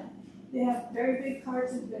had. They have very big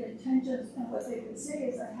cards and good intentions, and what they would say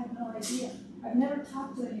is, I have no idea. I've never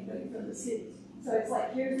talked to anybody from the city. So it's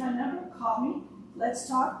like, here's my number, call me, let's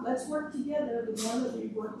talk, let's work together. The more that we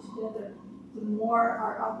work together, the more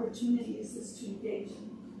our opportunities is to engage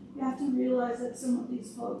them. You have to realize that some of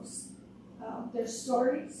these folks, their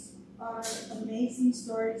stories are amazing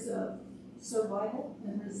stories of survival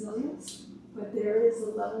and resilience, but there is a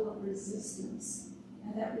level of resistance.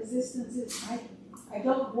 And that resistance is, I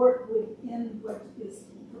don't work within what is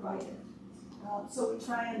provided. So we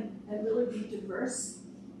try and really be diverse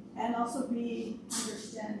and also be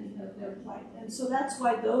understanding of their plight. And so that's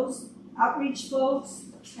why those outreach folks,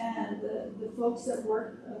 and the folks that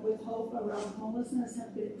work with Hope around homelessness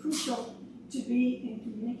have been crucial to be in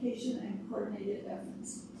communication and coordinated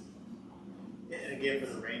efforts. And again, for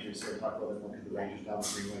the Rangers, so talk about the Rangers down the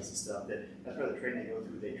greenways and stuff, that's part of the training they go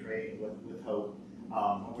through. They train with Hope.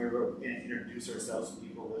 When we were introduce ourselves to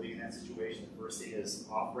people living in that situation, the first thing is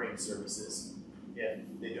offering services. If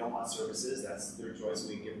they don't want services, that's their choice.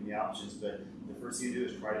 We give them the options, but the first thing you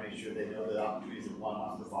do is try to make sure they know the opportunities that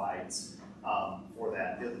Longmont provides for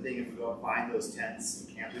that. The other thing, if we go and find those tents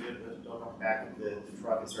and can't don't come back with the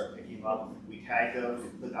truck and start picking them up, we tag those, we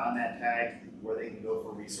put on that tag where they can go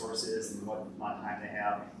for resources and what amount of time they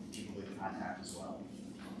have, people they can contact as well.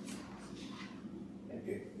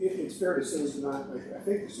 It's fair to say, I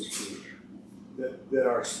think this is true, that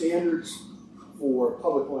our standards for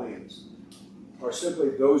public lands are simply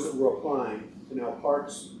those that we're applying to now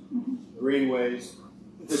parks, greenways.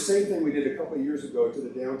 The same thing we did a couple of years ago to the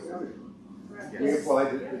downtown. Yes. We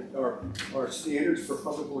applied our standards for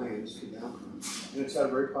public lands to downtown, and it's had a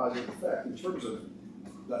very positive effect in terms of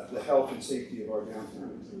the health and safety of our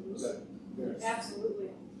downtown. Is that fair? Absolutely.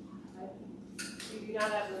 We do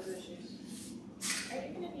not have those issues. Are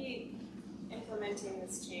you going to be implementing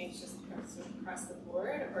this change just across the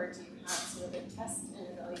board, or do you have sort of a test and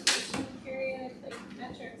evaluation period, like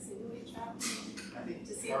metrics and weight tracking,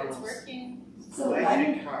 to see if it's working? So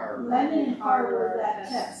Lennon and Carr were that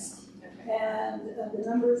test. Okay. And the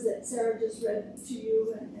numbers that Sarah just read to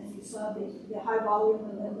you, and you saw the high volume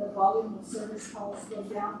and then the volume of service calls go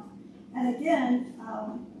down. And again,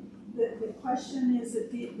 the question is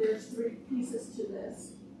that there's three pieces to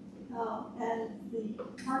this. And the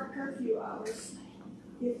park curfew hours,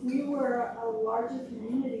 if we were a larger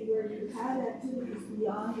community where you had activities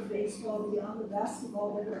beyond the baseball, beyond the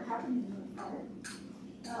basketball that are happening in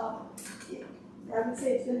the park, I would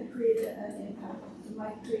say it's going to create an impact. It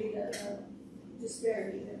might create a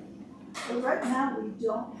disparity there. But right now we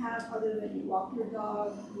don't have, other than you walk your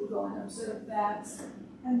dog, you go and observe bats,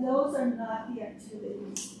 and those are not the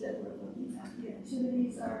activities that we're looking at. The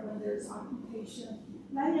activities are when there's occupation.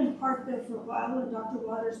 Lanyon Park there for a while, and Dr.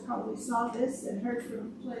 Waters probably saw this and heard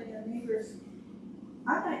from plenty of neighbors.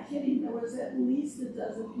 I'm not kidding, there was at least a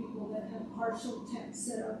dozen people that had partial tents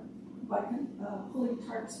set up by pulling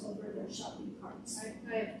tarps over their shopping carts.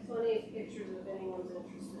 I have plenty of pictures if anyone's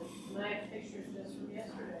interested, and I have pictures just from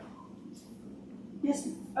yesterday. Yes.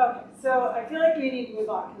 Okay, so I feel like we need to move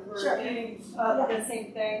on because we're Sure. getting the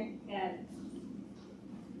same thing, and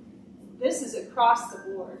this is across the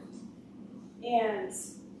board. And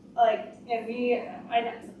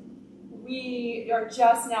we are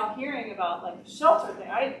just now hearing about like the shelter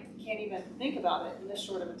thing. I can't even think about it in this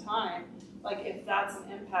short of a time, like if that's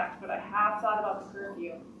an impact, but I have thought about the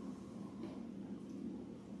curfew.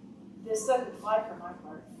 This doesn't fly for my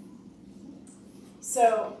park.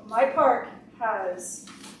 So my park has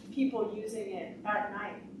people using it at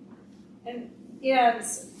night. And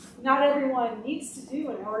not everyone needs to do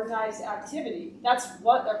an organized activity. That's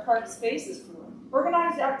what our park space is for.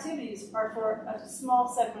 Organized activities are for a small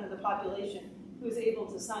segment of the population who is able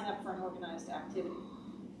to sign up for an organized activity.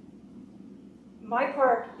 My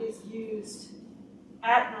park is used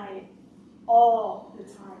at night all the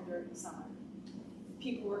time during the summer.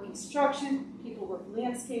 People work construction, people work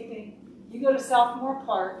landscaping. You go to Southmore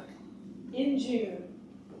Park in June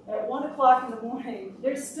at 1 o'clock in the morning,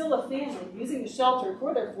 there's still a family using the shelter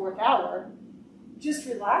for their 4th hour, just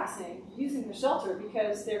relaxing, using the shelter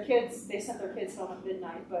because they sent their kids home at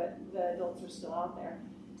midnight, but the adults are still out there.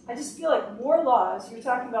 I just feel like more laws, you're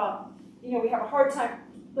talking about, we have a hard time,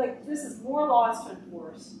 like this is more laws to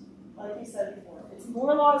enforce, like you said before. It's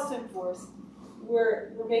more laws to enforce.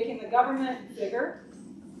 We're making the government bigger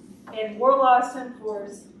and more laws to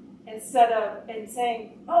enforce instead of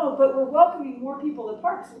saying, oh, but we're welcoming more people to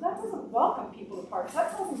parks. Well, that doesn't welcome people to parks.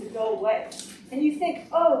 That tells them to go away. And you think,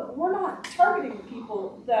 oh, we're not targeting the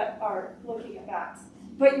people that are looking at bats.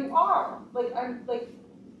 But you are.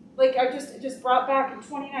 I just brought back in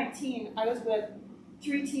 2019, I was with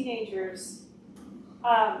 3 teenagers,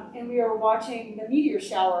 and we were watching the meteor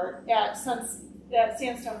shower at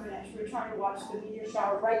Sandstone Ranch. We were trying to watch the meteor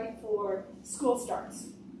shower right before school starts.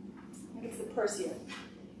 I think it's the Perseid.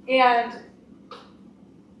 And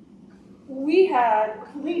we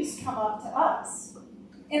had police come up to us.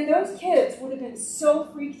 And those kids would have been so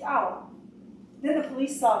freaked out. Then the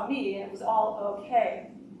police saw me and it was all okay.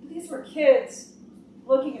 But these were kids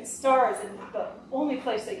looking at stars in the only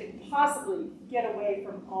place they could possibly get away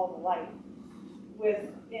from all the light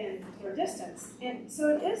within their distance. And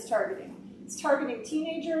so it is targeting. It's targeting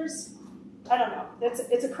teenagers. I don't know.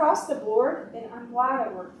 It's across the board, and I'm glad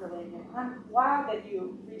I worked for Longmont. I'm glad that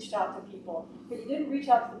you reached out to people, but you didn't reach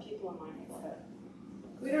out to the people in my neighborhood.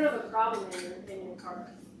 We don't have a problem in your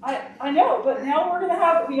car. I know, but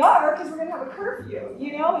now we are because we're gonna have a curfew,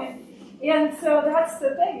 you know, and so that's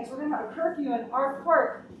the thing is we're gonna have a curfew in our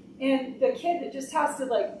park, and the kid that just has to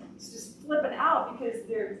like just flipping out because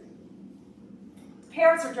their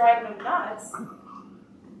parents are driving them nuts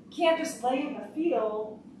can't just lay in the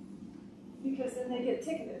field because then they get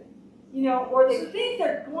ticketed, you know, or they think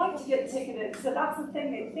they're going to get ticketed. So that's the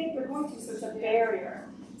thing; they think they're going to. So it's a barrier.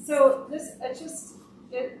 So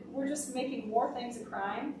we're just making more things a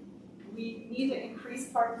crime. We need to increase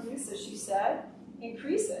park use, as she said.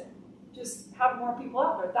 Increase it. Just have more people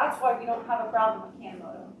out there. That's why we don't have a problem with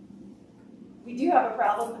Canmoto. We do have a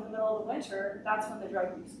problem in the middle of the winter. That's when the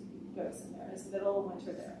drug use goes in there. It's the middle of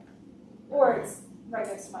winter there. Or it's right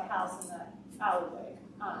next to my house in the alleyway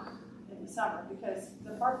in the summer because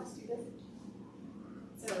the park is too busy.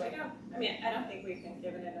 So I don't think we've been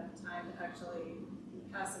given enough time to actually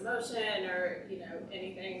pass a motion or, you know,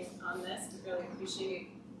 anything on this. We really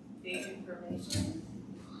appreciate the information.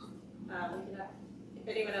 If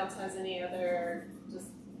anyone else has any other just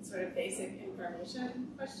sort of basic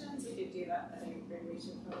information questions, we could do that, but I agree we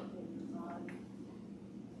should probably move on.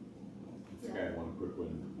 I think I have one quick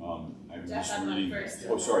one. I'm Jeff, just I'm on reading. first.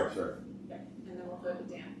 Oh, sorry. Okay, and then we'll go to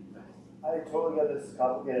Dan. Go ahead. I totally get this is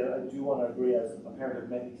complicated. I do want to agree as a parent of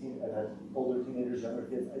many I've had older teenagers, younger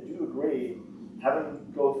kids. I do agree having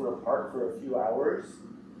them go through a park for a few hours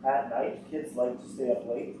at night, kids like to stay up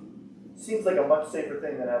late. Seems like a much safer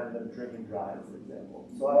thing than having them drink and drive, for example.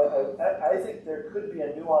 So I think there could be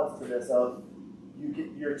a nuance to this of you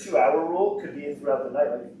get your 2-hour rule could be in throughout the night.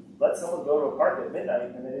 Like let someone go to a park at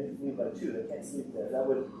midnight and then leave by 2. They can't sleep there. That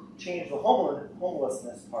would change the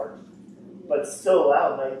homelessness part, but still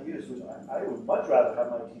allow night use, which I would much rather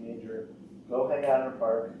have my teenager go hang out in a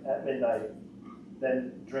park at midnight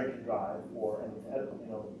than drink and drive or anything.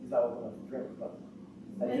 You know, he's not old enough to drink, but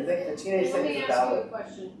I do think the teenage thing is Let me ask valid. you a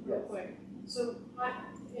question real quick. So,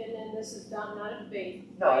 and then this is not a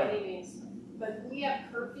debate No, by any means, but we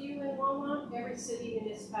have curfew in Longmont. Every city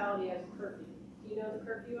municipality has a curfew. Do you know the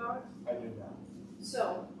curfew hours? I do not.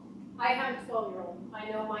 So, I have a 12-year-old. I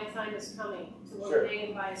know my time is coming to Sure. look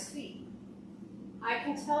hanging by his feet. I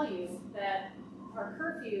can tell you that our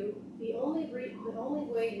curfew, the only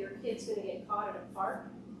way your kid's going to get caught at a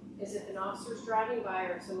park is if an officer's driving by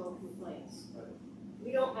or someone complains. Right.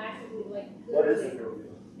 We don't actively What is it for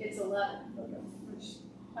you? It's 11. Okay. Which,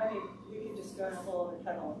 I mean, we could just go in a whole other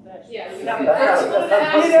kettle of fish. Yeah, you we know could. what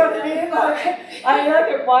I mean?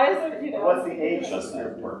 Like, why is it, you know? What's the age? That's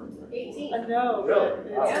their apartment, right? 18. I know, Really? but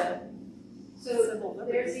it's Yeah. So civil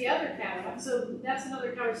liberties. there's the other caveat. So that's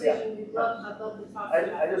another conversation I'd love to talk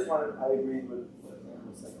about. I just wanted, I agreed with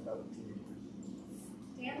Aaron said about teenagers.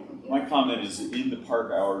 Dan? My comment is in the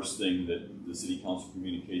park hours thing that the city council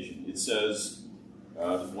communication, it says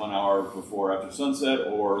 1 hour before after sunset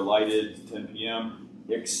or lighted to 10 p.m.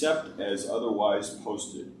 except as otherwise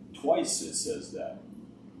posted. Twice it says that.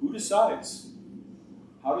 Who decides?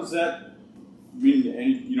 How does that mean?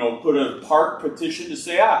 You know, put a park petition to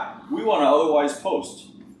say, we want to otherwise post.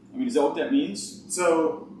 I mean, is that what that means?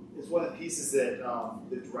 So it's one of the pieces that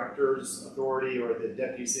the director's authority or the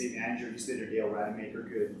deputy city manager, used to be Dale Rademacher,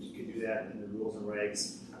 could do that in the rules and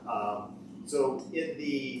regs. So in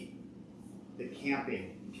the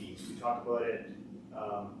camping piece, we talked about it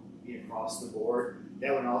being across the board.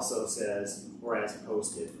 That one also says, or as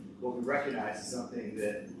posted. What we recognize is something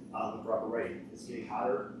that we brought up already. It's getting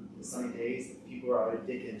hotter, the sunny days. People are out at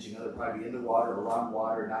Dickens, you know, they're probably in the water, around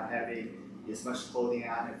water, not having as much clothing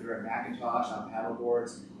on. If they're in Macintosh on paddle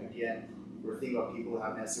boards, again, we're thinking about people who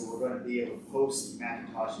have that. So we're going to be able to post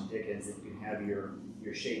Macintosh and Dickens that you can have your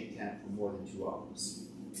shade tent for more than 2 hours.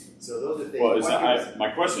 So those are things. Well, my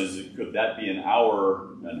question is, could that be an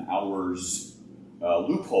hour's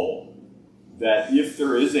loophole? That if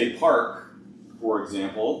there is a park, for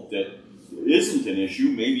example, that isn't an issue,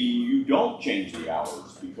 maybe you don't change the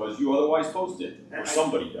hours because you otherwise post it, or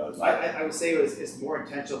somebody does. I would say it's more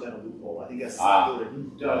intentional than a loophole. I think that's what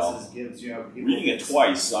it does is gives, you know, people. Reading it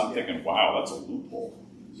twice, I'm thinking, wow, that's a loophole.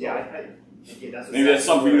 So yeah, again, maybe that's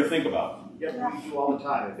something for you to think about. Yeah, we do all the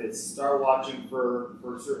time. If it's star watching for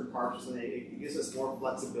certain parks or something, it gives us more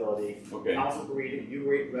flexibility. Okay. Council can read it, you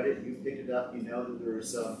read it, you picked it up, you know that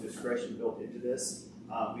there's some discretion built into this.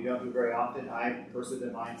 We don't do it very often. I personally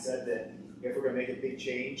the mindset that if we're going to make a big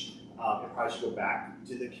change, it probably should go back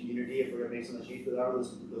to the community if we're going to make some change. But there are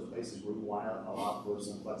those places where we want to allow for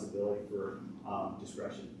some flexibility for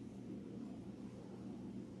discretion.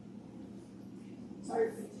 Sorry.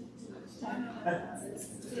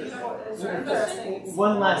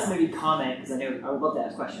 One last maybe comment, because I know I would love to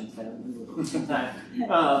ask questions, but I don't really have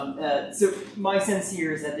time. So my sense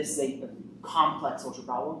here is that this is a complex social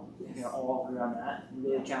problem. I think all agree on that.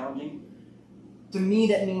 Really challenging. To me,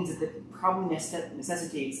 that means that it probably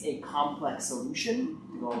necessitates a complex solution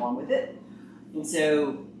to go along with it. And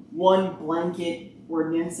so one blanket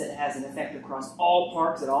ordinance that has an effect across all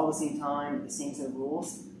parks at all the same time with the same set of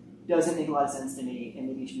rules doesn't make a lot of sense to me, and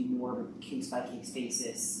maybe it should be more of a case-by-case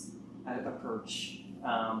basis approach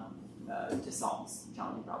to solve this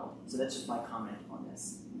challenging problem. So that's just my comment on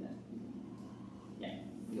this. Yeah,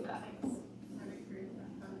 we'll go back.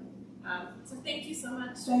 So thank you so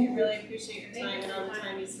much. We really appreciate your time and all the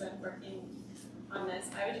time you spent working on this.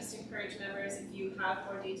 I would just encourage members, if you have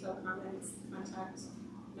more detailed comments, contact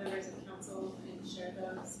members of council and share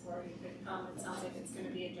those, or you could come. It sounds like it's going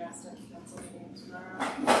to be addressed at the council meeting tomorrow.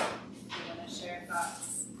 If you want to share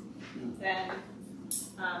thoughts, then.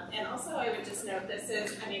 And also, I would just note this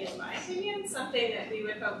is, I mean, in my opinion, something that we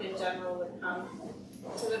would hope in general would come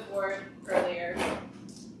to the board earlier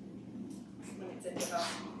when it's in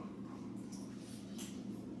development.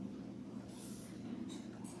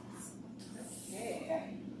 Okay.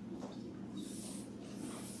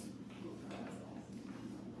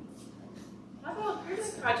 How about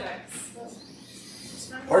improvement projects?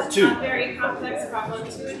 From Part one two. not very complex problem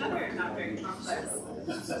to another not very complex. So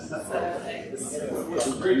It's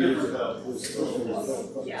very different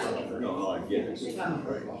though. yeah. No, I get it.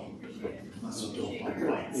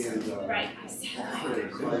 Right. I said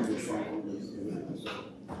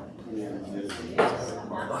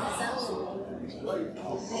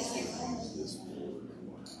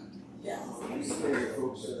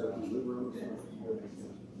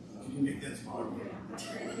Can you make that smaller?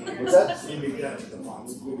 What's that? Can you make that the font?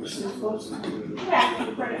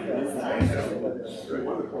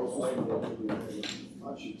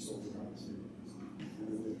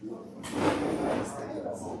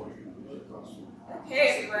 Okay,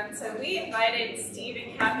 everyone. So we invited Steve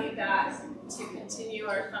and Kathy back to continue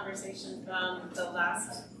our conversation from the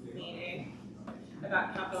last meeting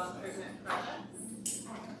about capital improvement projects.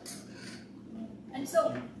 And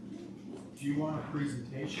so, Do you want a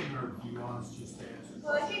presentation or do you want us just to answer?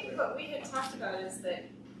 Well, I think what we had talked about is that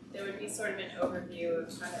there would be sort of an overview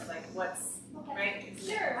of kind of like what's, right?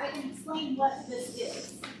 sure, I can explain what this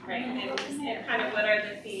is. Right, and kind of what are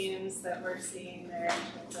the themes that we're seeing there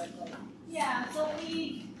in terms of like. Yeah, so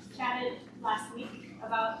we chatted last week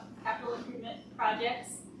about capital improvement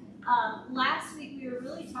projects. Last week we were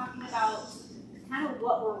really talking about kind of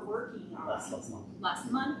what we're working on.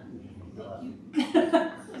 Last month. Thank you.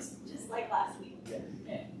 Just like last week.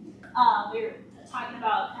 Okay. We were talking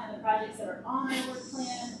about kind of the projects that are on our work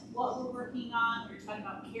plan, what we're working on. We were talking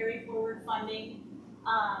about carry forward funding.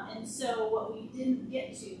 And so what we didn't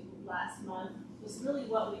get to last month was really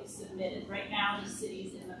what we've submitted. Right now the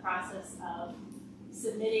city's in the process of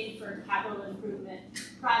submitting for capital improvement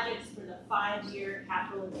projects for the 5-year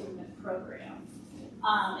capital improvement program.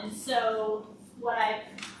 And so what I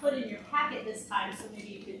put in your packet this time, so maybe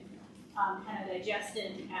you could kind of digest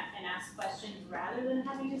it and ask questions rather than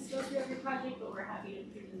having us go through every project, but we're happy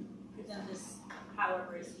to present this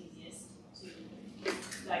however is easiest to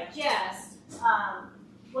digest.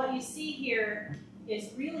 What you see here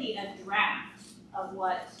is really a draft of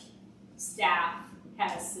what staff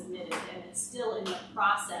has submitted, and it's still in the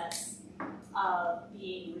process of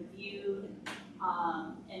being reviewed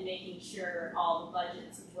and making sure all the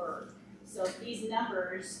budgets work. So these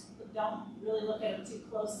numbers, don't really look at them too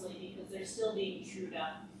closely because they're still being trued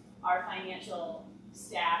up. Our financial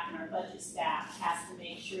staff and our budget staff has to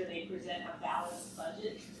make sure they present a balanced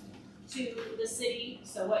budget to the city.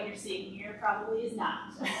 So what you're seeing here probably is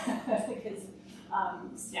not because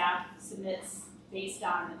staff submits based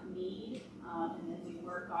on need and then we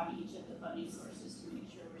work on each of the funding sources to make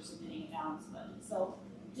sure we're submitting a balanced budget. So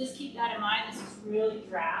just keep that in mind. This is really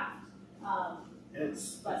draft.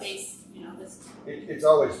 It's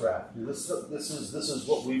always draft. This is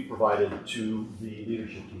what we provided to the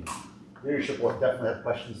leadership team. Leadership will definitely have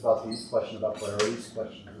questions about these, questions about priorities,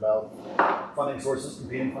 questions about funding sources,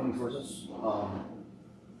 competing funding sources.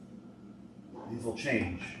 These will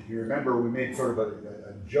change. If you remember, we made sort of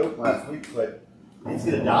a joke last week, but these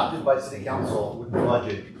get adopted by City Council with the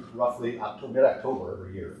budget roughly mid-October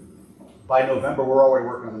every year. By November, we're already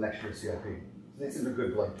working on the next year's CIP. So these things are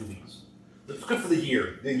good for like 2 weeks. It's good for the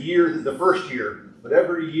year, the first year, but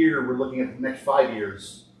every year we're looking at the next 5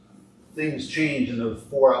 years. Things change in those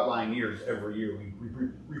 4 outlying years every year. We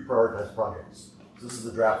reprioritize projects. So this is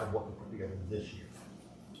the draft of what we put together this year.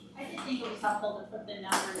 I did think it was helpful to put the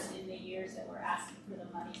numbers in the years that we're asking for the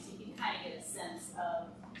money, so you can kind of get a sense of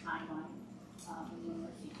timeline when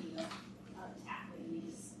we're thinking of tackling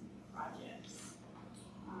these projects.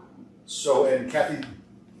 So, and Kathy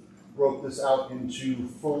broke this out into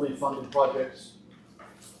fully funded projects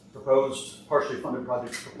proposed, partially funded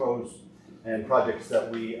projects proposed, and projects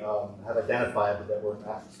that we have identified but that were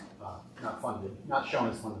not funded, not shown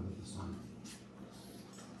as funded at this time.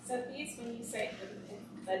 So these, when you say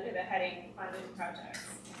under the heading funded projects,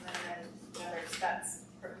 and then the others that's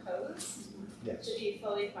proposed, Yes. to be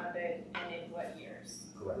fully funded and in what years?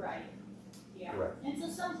 Correct. Right. Yeah. Correct. And so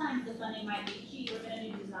sometimes the funding might be, gee, we're going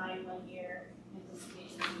to do design one year,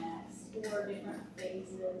 implementation next, or different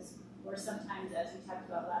phases, or sometimes, as we talked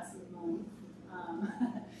about last month,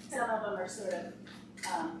 some of them are sort of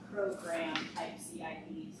program type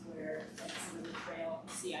CIPs where like some of the trail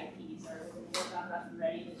CIPs are, we're going to work on rough and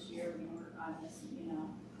ready this year, we're going to work on this,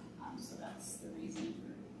 so that's the reason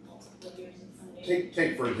for multiple years of funding.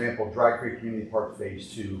 Take for example, Dry Creek Community Park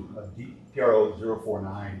Phase 2, PRO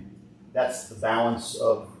 049. That's the balance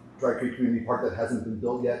of Dry Creek Community Park that hasn't been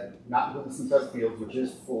built yet, not including some test fields, which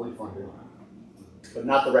is fully funded, but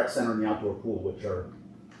not the rec center and the outdoor pool, which are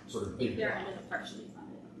sort of big. They're under the partially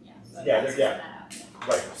funded, yeah. So Yeah.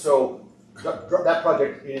 Right. So that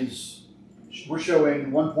project is, we're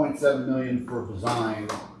showing 1.7 million for design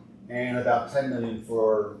and about 10 million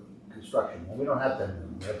for construction. And we don't have 10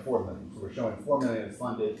 million, we have 4 million. So we're showing 4 million is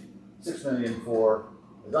funded, 6 million is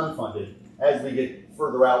unfunded. As we get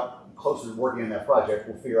further out, closer to working on that project,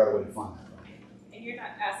 we'll figure out a way to fund that project. And you're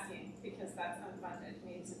not asking, because that's unfunded,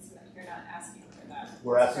 means you're not asking for that.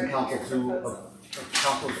 We're asking council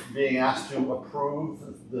council's being asked to approve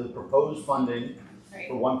the proposed funding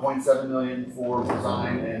for 1.7 million for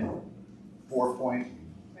design and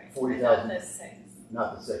 4.40,000. Not the 6.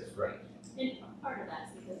 Not the 6, right. And part of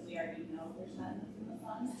that's because we already know there's not enough in the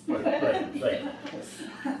fund. Right.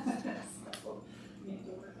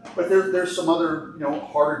 But there's some other,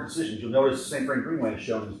 harder decisions. You'll notice St. Frank Greenway is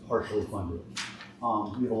shown as partially funded.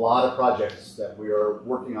 We have a lot of projects that we are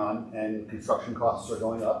working on, and construction costs are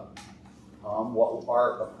going up. What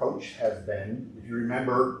our approach has been, if you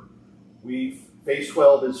remember, Phase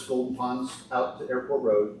 12 is Golden Ponds out to Airport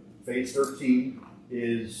Road. Phase 13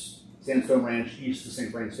 is Sandstone Ranch east to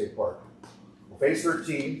St. Frank State Park. Well, Phase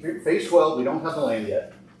 12, we don't have the land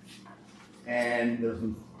yet, and there's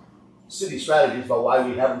city strategies about why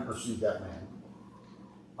we haven't pursued that land.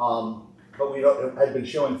 But we had been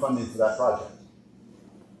showing funding for that project.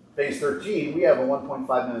 Phase 13, we have a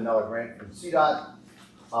 $1.5 million grant from CDOT.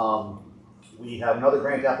 We have another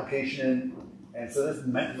grant application in, and so there's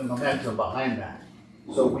the momentum behind that.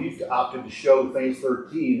 So we've opted to show Phase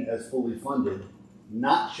 13 as fully funded,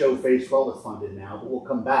 not show Phase 12 as funded now, but we'll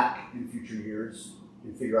come back in future years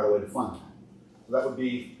and figure out a way to fund that. So that would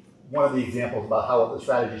be one of the examples about how the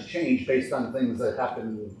strategies change based on things that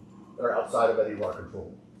happen that are outside of any of our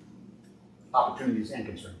control. Opportunities and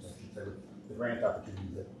constraints, I should say, with the grant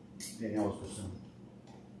opportunities that Danielle was pursuing.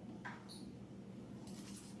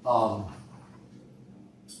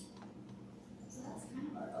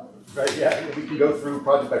 Right, yeah, we can go through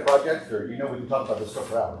project by project, or we can talk about this stuff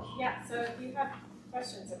for hours. Yeah, so if you have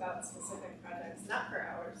questions about specific projects, not for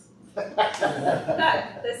hours.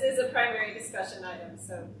 This is a primary discussion item,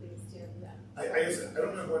 so please do. Yeah. I guess I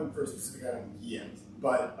don't have one for a specific item yet,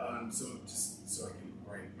 but so just so I can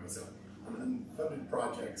orient myself on unfunded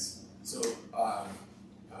projects. So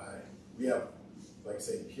we have, like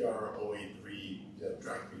say, PR 083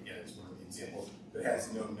 Dry Creek, again, is one of the examples that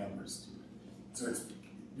has no numbers to it. So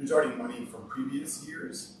there's already money from previous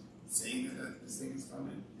years saying that this thing is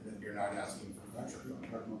funded, and then you're not asking for future funding.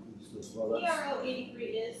 PRO 83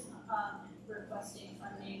 is requesting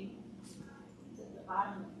funding. It's at the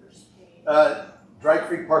bottom of the first page. Dry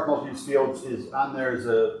Creek Park Multi-Use Fields is on there as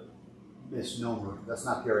a misnomer. That's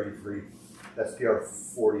not PR 83. That's PR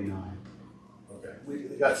 49. Okay.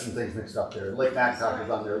 We got some things mixed up there. Lake Mactock is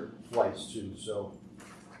on there twice too. So.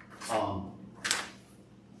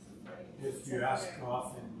 If you ask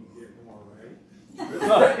often, you get more, right?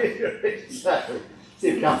 Exactly. See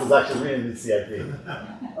if council's actually reading the CIP.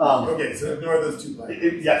 Okay, so ignore those two blank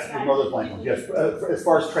ones. Yes, ignore those blank ones. Yes. As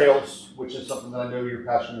far as trails, which is something that I know you're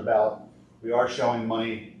passionate about, we are showing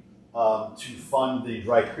money to fund the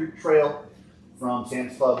Dry Creek Trail from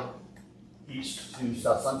Sam's Club east to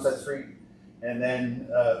South Sunset Street. And then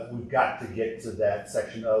we've got to get to that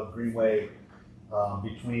section of Greenway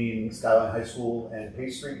between Skyline High School and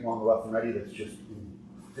Pace Street along the Rough and Ready that's just in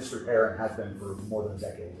disrepair and has been for more than a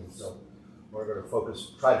decade. And so we're going to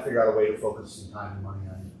try to figure out a way to focus some time and money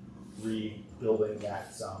on rebuilding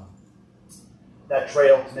that that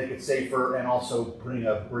trail to make it safer, and also putting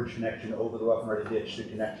a bridge connection over the Rough and Ready ditch to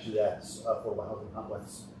connect to that affordable housing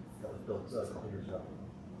complex that was built a couple years ago.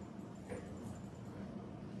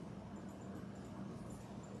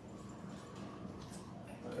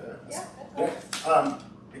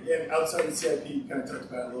 Again, outside the CIP, you kind of talked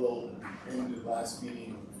about a little in the last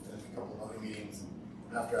meeting, a couple of other meetings,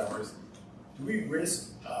 and after hours. Do we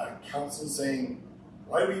risk council saying,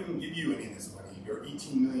 why do we even give you any of this money? You're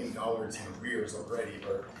 $18 million in arrears already,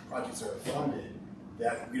 or projects are funded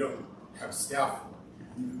that we don't have staff for.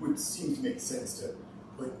 It would seem to make sense to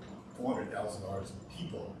put $400,000 in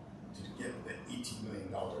people to get that $18 million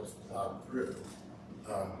plowed through.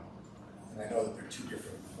 And I know that they're two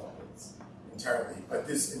different buckets entirely, but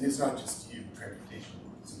this, and it's not just you, transportation,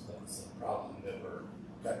 this is a problem that we're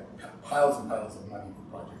got piles and piles of money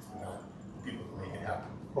for projects, but not people to make it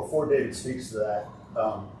happen. Before David speaks to that,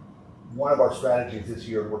 one of our strategies this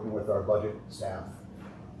year, working with our budget staff,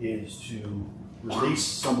 is to release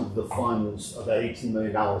some of the funds of that $18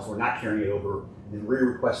 million. We're not carrying it over and then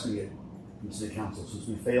re-requesting it from the City Council. Since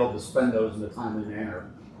we failed to spend those in a timely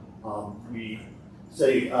manner, we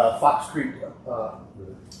say Fox Creek,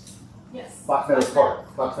 Yes. Fox Meadows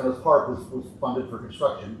Park. Fox Meadows Park was funded for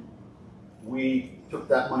construction. We took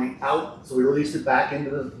that money out, so we released it back into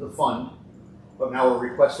the fund, but now we're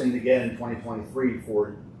requesting it again in 2023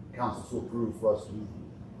 for council to approve for us to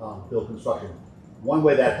build construction. One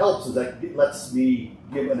way that helps is that it lets me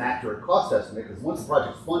give an accurate cost estimate, because once the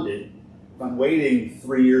project's funded, if I'm waiting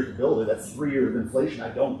 3 years to build it, that's 3 years of inflation I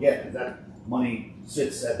don't get, because that money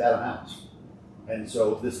sits at that amount. And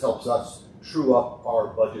so this helps us true up our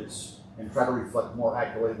budgets and try to reflect more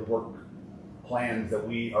accurately the work plans that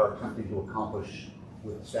we are attempting to accomplish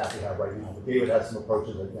with the staff we have right now. But David has some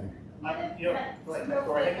approaches, I think. The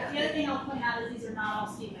other thing I'll point out is these are not all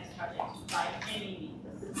CMS projects by any means.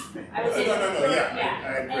 I would say I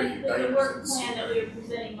and agree. the work plan that we were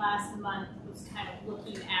presenting last month was kind of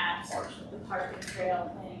looking at the Park and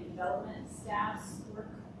Trail Planning Development staff's work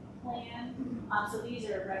plan. So these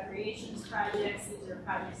are recreations projects. These are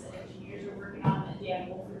projects that engineers are working on, that Dan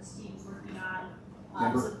Wolford's team's working on.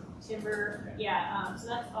 So timber, so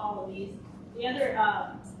that's all of these. The other,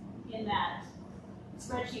 in that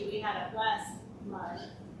spreadsheet we had up last month,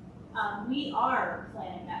 we are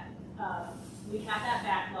planning that. We have that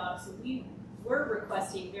backlog, so we're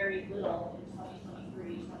requesting very little in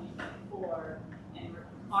 2023, 2024, and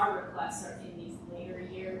our requests are in these later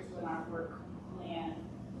years when our work plan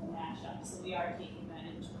will match up. So we are taking that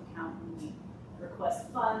into account when we request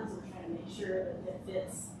funds. We're trying to make sure that it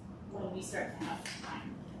fits when we start to have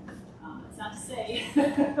time. It's not to say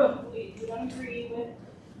we don't agree with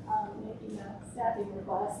making a staffing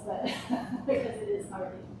request, but because it is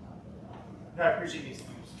hard. No, I appreciate you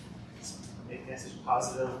making that such a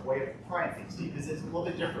positive way of trying things, Steve, because it's a little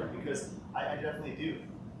bit different, because I definitely do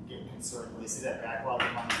get concerned when they see that backlog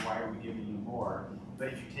of money, why are we giving you more? But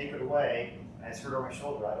if you take it away, and it's hurt over my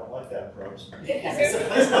shoulder, I don't like that approach. You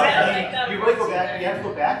really go back, you have to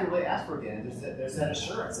go back and really ask for it again. There's that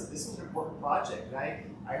assurance that this is an important project. And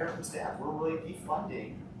I heard from staff, we're really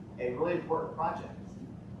defunding a really important project.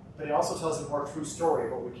 But it also tells a more true story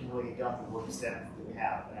of what we can really get done with the work of staff that we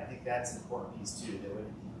have. And I think that's an important piece too, that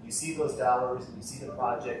when you see those dollars and you see the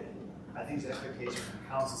project, I think there's an expectation from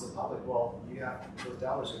councils and public, well, you got those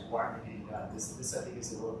dollars required to getting done. This I think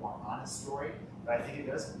is a little more honest story, but I think it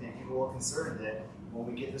does make people a little concerned that when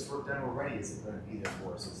we get this work done, we're ready. Is it going to be there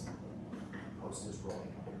for us as opposed to just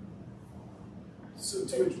rolling? So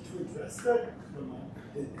to address that,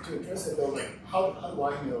 though, like how do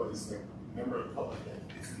I know as like a member of the public that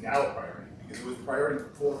it's now a priority? Because it was a priority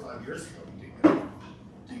 4 or 5 years ago.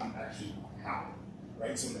 Didn't actually happen,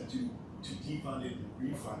 right? So that to defund it and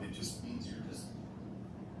refund it just means you're just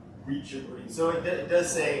reaching. So it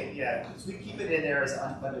does say, because we keep it in there as an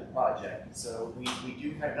unfunded project. So we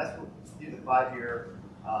do kind of, that's what we do the 5-year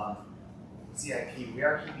CIP. We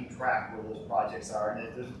are keeping track where those projects are,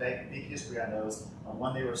 and there's a big history on those, on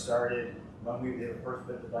when they were started, when they were first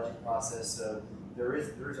put in the budget process. So there is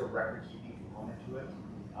a record keeping component to it.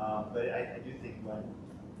 But I do think when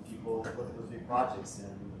people look at those big projects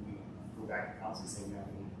and we go back to council and say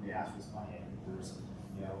we ask for this money, I think there's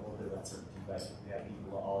a little bit of uncertainty, but we have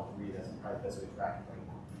people all agree that's probably the best way to track it right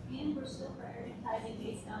now. And we're still prioritizing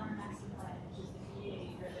based on our master plan, which is the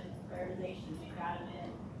community-driven prioritization. We've got them in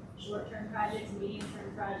short-term projects,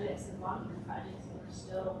 medium-term projects, and long-term projects, and we're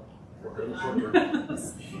still working on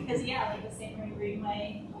those. Because like the St. Marie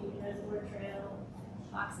Greenway, Union Reservoir Trail,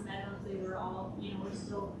 Fox Meadows, they were all, we're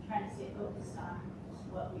still trying to stay focused on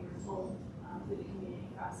what we were told through the community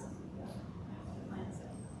process with the master plan. So.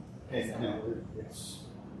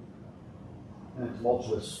 And in a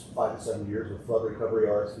tumultuous 5 to 7 years with flood recovery,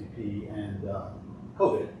 RSVP, and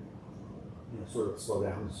COVID, sort of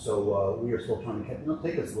slowdowns. So we are still trying to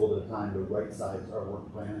take us a little bit of time to right size our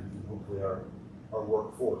work plan and hopefully our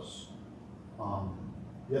workforce.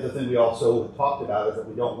 The other thing we also talked about is that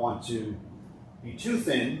we don't want to be too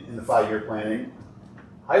thin in the 5-year planning,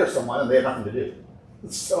 hire someone and they have nothing to do.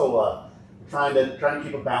 So we're trying to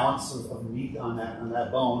keep a balance of meat on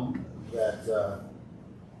that bone that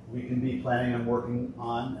we can be planning on working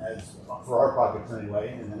on as for our projects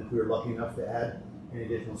anyway. And then if we are lucky enough to add any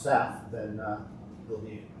additional staff, then there'll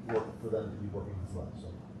be work for them to be working as well. So.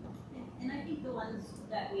 And I think the ones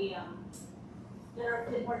that we that are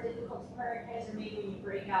a bit more difficult to prioritize are maybe when you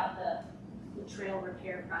break out the trail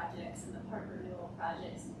repair projects and the park renewal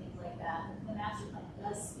projects and things like that. The master plan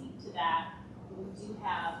does speak to that. We do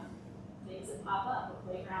have things that pop up.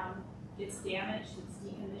 The playground gets damaged, it's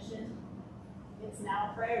decommissioned. It's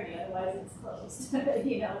now a priority, otherwise it's closed. So those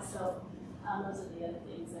are the other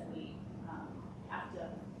things that we have to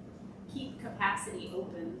keep capacity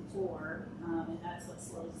open for, and that's what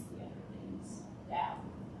slows the other things down,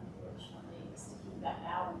 unfortunately, is to keep that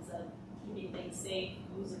balance of keeping things safe,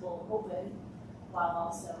 usable, open, while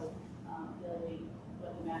also building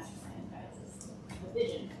what the master plan guides us, the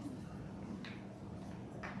vision.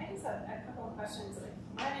 I just have a couple of questions.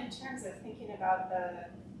 One, in terms of thinking about the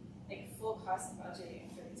full cost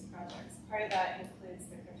budgeting for these projects, part of that includes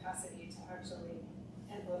the capacity to actually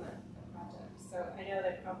implement the project. So I know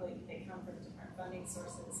that probably they come from different funding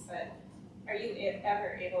sources, but are you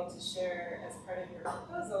ever able to share as part of your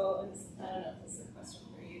proposal, and I don't know if this is a question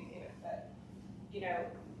for you, David, but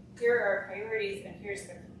here are our priorities and here's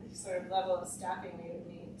the sort of level of staffing we would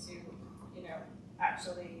need to,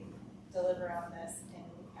 actually deliver on this in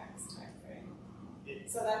X time frame.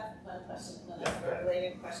 So that's one question, and then a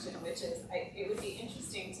related question, which is, it would be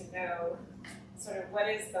interesting to know sort of what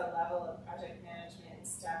is the level of project management and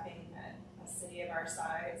staffing that a city of our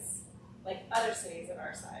size, like other cities of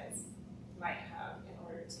our size, might have in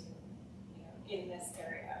order to, in this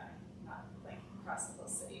area, not like across the whole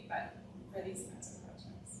city, but for these kinds of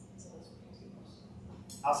projects. So those would be 2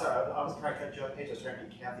 questions. I'm sorry, I was trying to cut you off page. I was trying to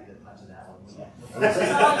get Kathy to punch in that one.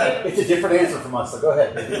 It's a different answer from us, so go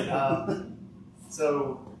ahead.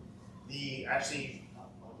 So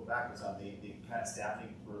I'll go backwards on the kind of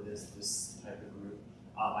staffing for this type of group.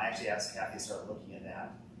 I actually asked Kathy to start looking at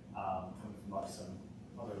that, coming from some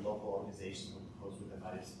other local organizations who proposed with them.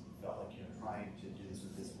 I just felt like trying to do this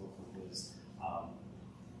with this group was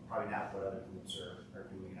probably not what other groups are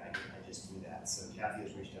doing. I just do that. So Kathy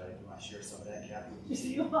has reached out. If you want to share some of that,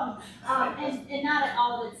 Kathy? And not at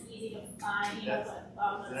all of it's easy to find,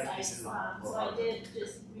 websites. So I did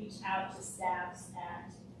just reach out to staffs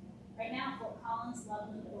at, right now, Fort Collins,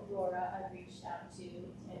 Loveland, Aurora, I've reached out to,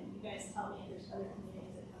 and you guys tell me if there's other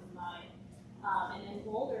communities that come to mind. And then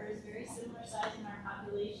Boulder is very similar size in our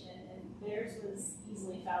population, and theirs was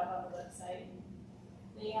easily found on the website.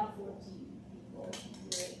 They have 14 people.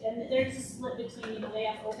 And there's a split between, they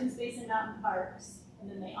have open space and mountain parks, and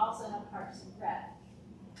then they also have parks and rec.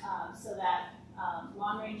 So that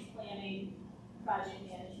long-range planning, project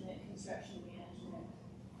management, construction management,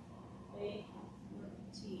 they work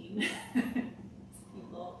a team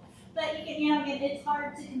people. But it's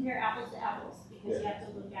hard to compare apples to apples because you have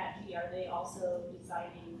to look at, are they also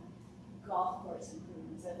designing golf course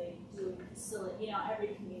improvements? Are they doing facility?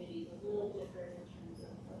 Every community is a little different in terms of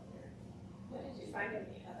what they're. What did you find in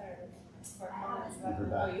the other?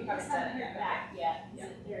 You haven't done it back yet.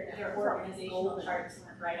 Their organizational charts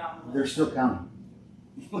weren't right on the They're still counting.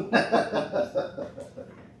 Well,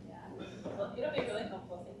 it'll be really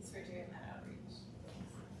helpful. Thanks for doing that outreach.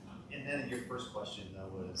 And then your first question, though,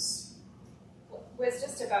 was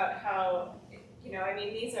just about how,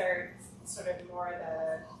 these are sort of more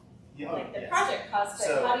the project costs,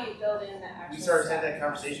 but how do you build in the actual we started having that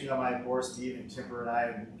conversation on my board, Steve and Timber and I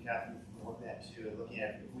and Kathy were looking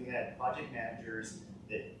at if we had project managers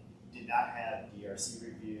that did not have DRC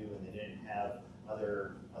review and they didn't have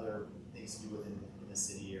other things to do within the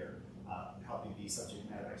city or helping be subject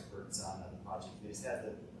matter experts on the project. They just had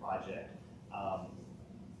the project. I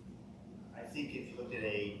think if you looked at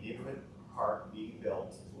a neighborhood park being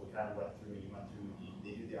built, what we kind of went through,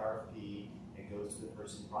 they do the RFP, it goes to the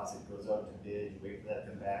person, project goes out to bid, you wait for that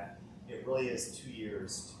to come back. It really is 2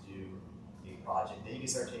 years to do a project. Then you can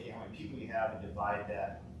start taking how many people you have and divide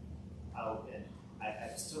that out. And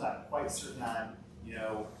I'm still not quite certain on,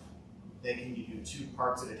 then can you do 2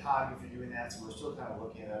 parks at a time if you're doing that? So we're still kind of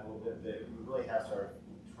looking at that a little bit, but we really have to start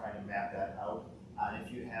trying to map that out. And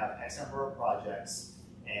if you have X number of projects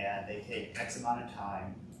and they take X amount of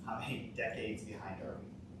time, how many decades behind are we?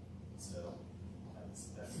 So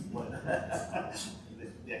That's one of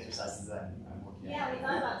the exercises that I'm working on. Yeah, we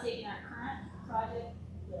thought about taking our current project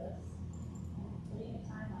list and putting a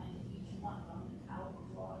timeline to each one of them and how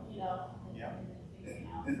long, you know, and then figuring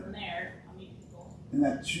out from there how many people. And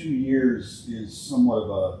that 2 years is somewhat of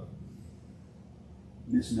a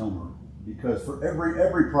misnomer, because for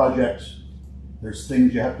every project, there's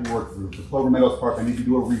things you have to work through. For Clover Meadows Park, I need to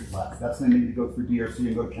do a replat. That's going to need to go through DRC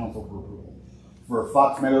and go to council for approval. For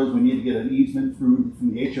Fox Meadows, we need to get an easement through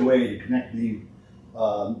from the HOA to connect the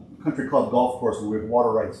Country Club golf course, where we have water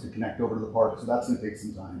rights to connect over to the park. So that's going to take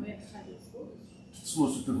some time. We have to try to do schools. School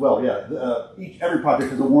district as well, yeah. Every project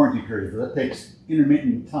has a warranty period, so that takes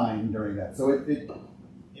intermittent time during that. So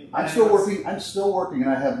I'm still working, and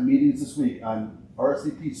I have meetings this week on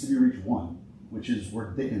RSVP City Reach 1, which is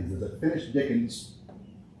where Dickens is. I finished Dickens.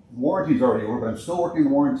 Warranty's already over, but I'm still working the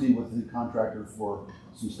warranty with the contractor for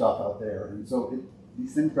some stuff out there. And so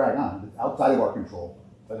these things drag on. It's outside of our control,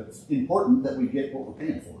 but it's important that we get what we're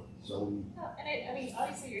paying for. So we. And I mean,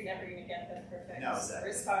 obviously, you're never going to get the perfect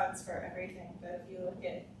response for everything. But if you look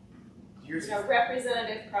at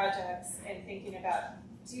representative projects and thinking about,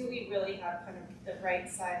 do we really have kind of the right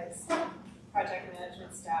size project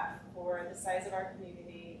management staff for the size of our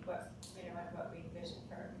community? What and what we envision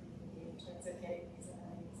for our community in terms of getting these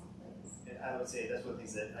amenities in place. And I would say that's one of the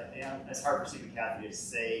things that it's hard for Stephen Cathy to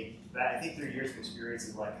say, but I think 30 years of experience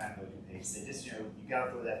is what I kind of go to pace. They just, you got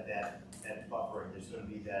to throw that buffering. There's going to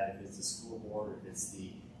be that if it's the school board, if it's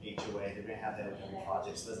the HOA, they're going to have that with every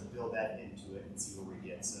project. So let's build that into it and see where we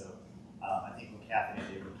get. So I think when Cathy and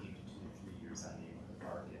David came to 2 to 3 years on Neighborhood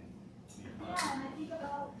Park, and I think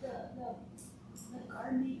about the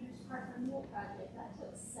Garden Acres Park Renewal Project. That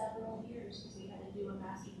took several years because we had to do a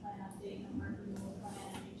master plan update and a park renewal plan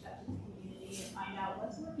and reach out to the community and find out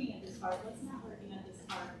what's working at this park, what's not working at this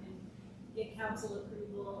park, and get council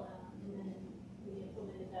approval. And then we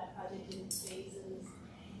implemented that project in phases.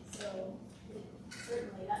 So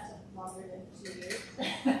certainly that took longer than 2 years.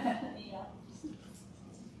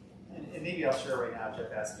 And maybe I'll share right now.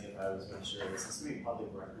 Jeff asked me if I was going to share this. It's going to be public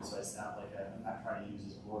record, so it's not like I'm not trying to use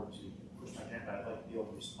this board to push my agenda, but I'd like to be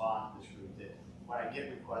able to respond to this group. That when I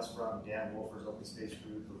get requests from Dan Wolfer's Open Space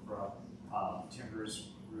group or from Timber's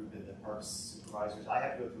group and the Parks supervisors, I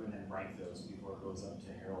have to go through and then rank those before it goes up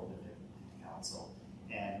to Harold and to council.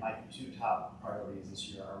 And my 2 top priorities this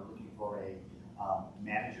year are looking for a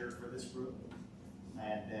manager for this group,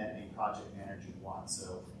 and then a project manager 1.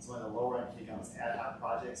 So some of the lower end take on those ad hoc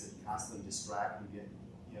projects that constantly distract and get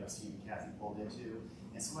Steve and Cathy pulled into,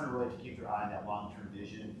 and someone really to keep their eye on that long-term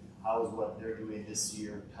vision. How is what they're doing this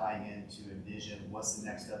year tying into envision? What's the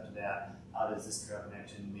next step to that? How does this trail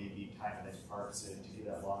connection maybe tie for next parks to get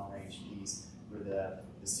that long-range piece where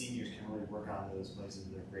the seniors can really work on those places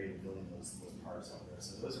that are great at building those parks out there.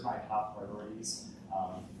 So those are my top priorities.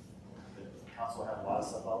 The council will have a lot of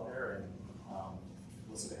stuff out there, and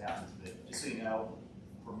we'll see what happens. But just so you know,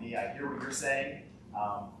 for me, I hear what you're saying.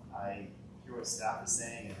 I hear what staff is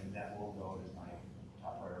saying, and that will go as my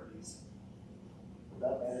top priorities. Would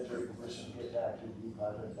that manager position get to actually do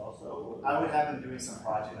projects also? I would have them doing some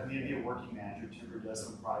projects. I mean, it'd be a working manager. Timber does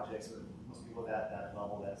some projects, but most people at that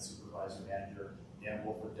level, that supervisor manager, Dan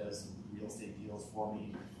Wolford does some real estate deals for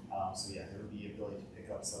me. So yeah, there would be ability to pick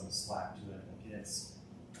up some slack to it. Again, it's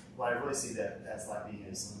what I really see that slack being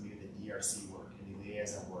is some of the DRC work and the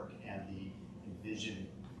liaison work and the envision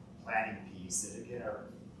planning piece that again are,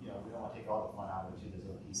 we don't want to take all the fun out of it too. There's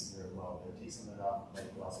other pieces there as well. But take some of it off, but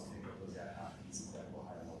we also pick up those ad hoc pieces that go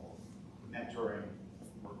higher level. Mentoring,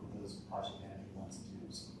 work with those project management 1s and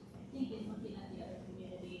 2s. I think in looking at the other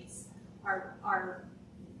communities, our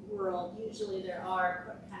world, usually there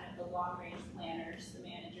are kind of the long-range planners, the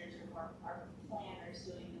managers are more our planners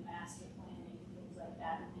doing the master planning and things like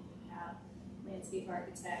that, and then you have landscape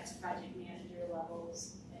architects, project manager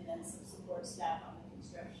levels, and then some support staff on the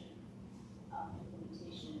construction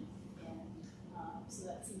implementation, and so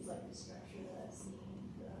that seems like the structure that I've seen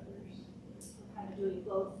for others. We're kind of doing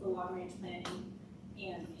both the long-range planning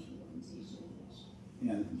and the implementation.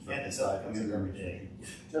 And the construction side, and the every day.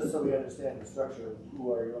 Just so we understand the structure,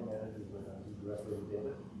 who are your managers right now? Who's directly with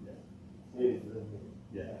David? David.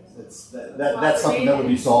 Yeah, that's something that would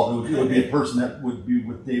be solved. It would be a person that would be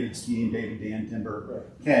with David Skeen, David, Dan, Timber,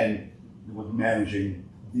 Ken, with managing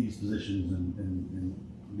these positions and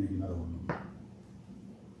maybe another one.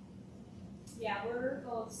 Yeah, we're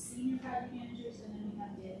both senior project managers, and then we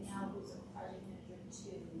have Danielle, who's a project manager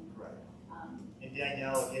too. Right. And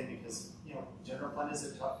Danielle, again, because general fund is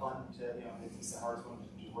a tough fund to, it's the hardest one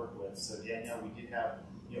to work with. So Danielle, we did have,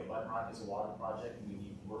 Button Rock is a water project, and we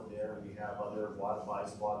need work there. We have other water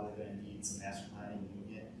bodies of water that are going to need some master planning and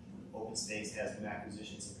union. open space has new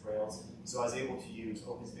acquisitions and trails. So I was able to use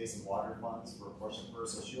open space and water funds for a portion of her,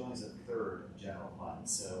 so she only has a third of general fund.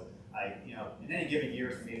 So in any given year,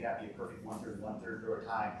 it may not be a perfect one-third through a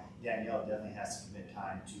time. Danielle definitely has to commit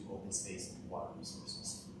time to open space and water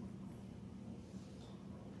resources.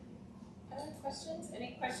 Other questions?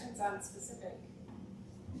 Any questions on specific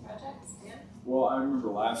projects? Dan? Well, I remember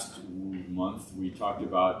last month we talked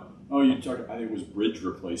about, I think it was bridge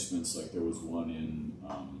replacements, like there was one in,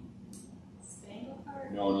 Spangle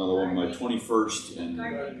Park? no, the one by 21st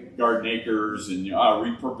and Garden Acres and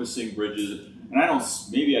repurposing bridges. And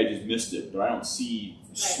maybe I just missed it, but I don't see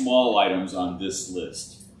small items on this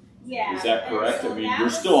list. Yeah. Is that correct? So I mean,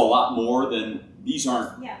 there's still a lot more than, these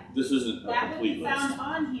aren't, this isn't a that would complete be list. found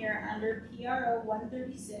on here under PRO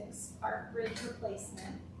 136, Park Bridge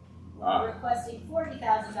Replacement. We're requesting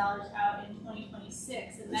 $40,000 out in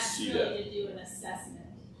 2026, and that's really to do an assessment,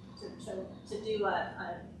 to do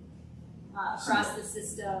across the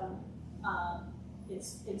system,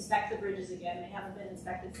 inspect the bridges again. They haven't been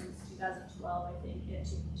inspected since 2012, I think, and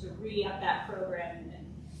to re-up that program and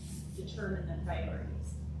determine the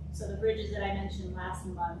priorities. So the bridges that I mentioned last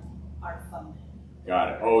month are funded. Got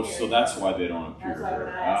it. Oh, so that's why they don't appear That's why we're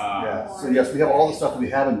here. not asking Yeah, for so yes, we have all the stuff that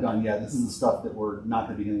we haven't done yet. This is the stuff that we're not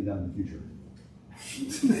going to be getting done in the future.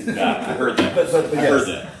 Yeah, I heard that. But I heard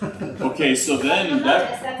that. Okay, so then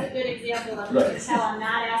that's a good example of you can tell I'm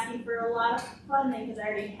not asking for a lot of funding because I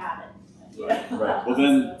already have it. Right. Well, So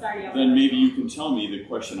it's then maybe you can tell me the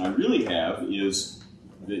question I really have is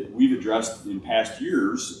that we've addressed in past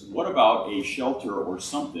years. What about a shelter or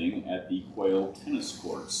something at the Quail tennis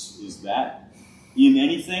courts? Is that in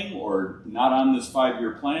anything or not on this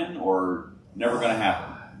 5-year plan or never going to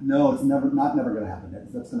happen? No, it's never going to happen.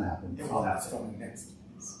 That's going to happen. That's coming next.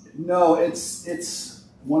 No, it's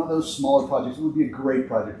one of those smaller projects. It would be a great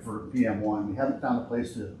project for PM1. We haven't found a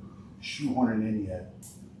place to shoehorn it in yet.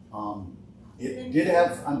 It did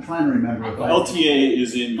have, I'm trying to remember. LTA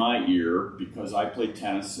is in my ear because I play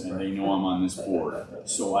tennis and they know I'm on this board.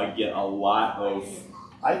 So I get a lot of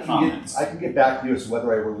comments. I can get back to you as to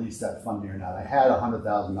whether I released that funding or not. I had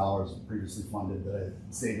 $100,000 previously funded that I had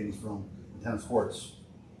savings from the tennis courts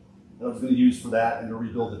that I was going to use for that and to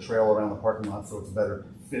rebuild the trail around the parking lot so it's a better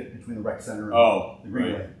fit between the rec center and the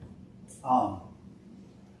greenway.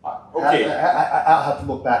 Okay. I'll have to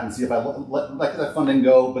look back and see if I let that funding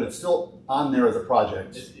go, but it's still on there as a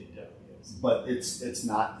project. But it's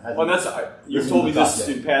not. Well, you've told me this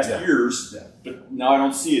in past years, but now I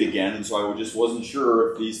don't see it again, and so I just wasn't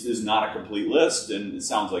sure if this is not a complete list, and it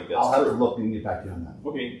sounds like that's I'll true. have to look and get back to you on that.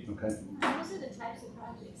 Okay. Those are the types of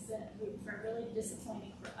projects that are really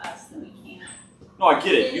disappointing for us that we can't. No, I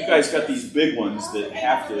get it. You guys got these big ones that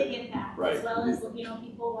have to. They have a big impact, right. as well as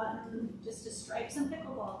people want them just to stripe some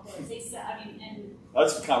pickleball courts. And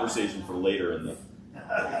That's a conversation for later in the.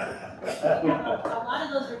 a lot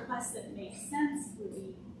of those requests that make sense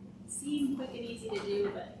would seem quick and easy to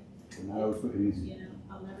do, but not always quick and easy.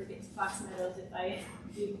 I'll never get to Fox Meadows if I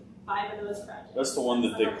do 5 of those projects. That's the one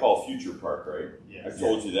that they call Future Park, right? Yeah. I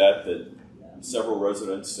told you that several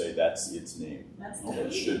residents say that's its name.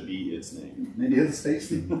 That should be its name. Maybe it's a space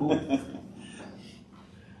thing. Cool.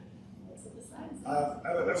 I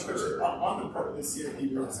have a question on the part of the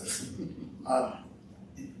CIP process.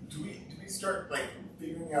 Do we start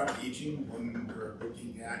figuring out aging when we're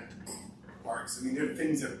looking at parks? I mean, there are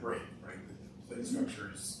things that break, right? The play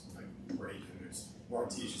structures break, and there's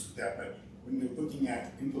warranty issues with that. But when we're looking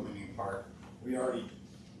at implementing a park, we're already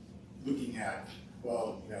looking at,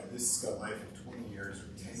 this has got a life of 20 years, or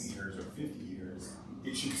 10 years, or 50 years.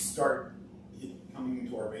 It should start coming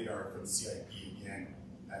into our radar for the CIP again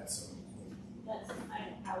at some. That's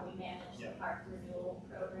how we manage the park renewal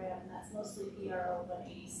program. That's mostly PRO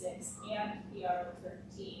 186 and PRO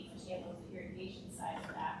 13, which handles the irrigation side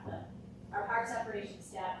of that. But our parks operations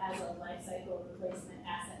staff has a life cycle replacement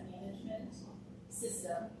asset management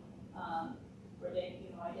system where they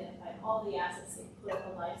identify all the assets, they put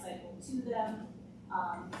a life cycle to them.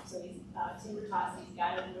 So Timber Tossie's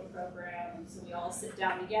got it into a program, and so we all sit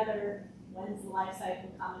down together. When's the life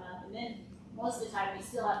cycle coming up? And then most of the time we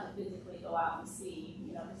still have to physically go out and see,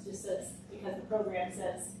 it just says, because the program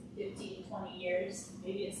says 15, 20 years,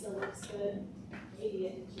 maybe it still looks good, maybe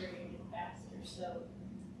it deteriorated faster. So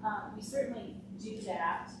we certainly do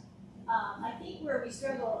that. I think where we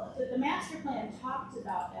struggle, the master plan talked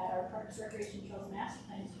about that, our Parks Recreation Trails master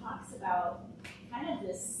plan talks about kind of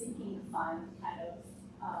this sinking fund kind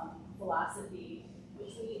of philosophy,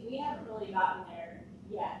 which we haven't really gotten there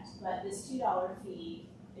yet, but this $2 fee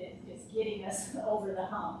is getting us over the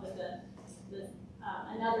hump. But the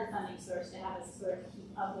another funding source to have us sort of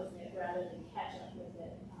keep up with it rather than catch up with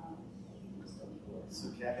it. So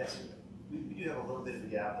we do have a little bit of a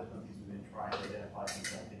gap. That's one of the things we've been trying to identify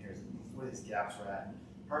since I've been here, is where these gaps are at.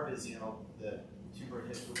 Part of it is, the timber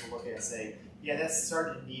history will look at it and say, yeah, that's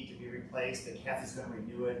starting to need to be replaced, but Kathy's going to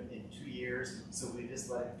renew it in 2 years, so we just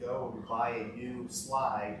let it go, or we buy a new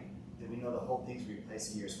slide, then we know the whole thing's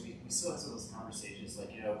replaced in a year. So we still have some of those conversations,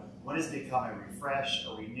 like, when does it become a refresh,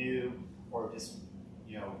 or renew, or just,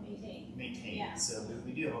 maintain. Yeah. So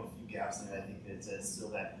we do have a few gaps in it. I think that it's still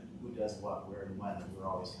that who does what, where, and when, that we're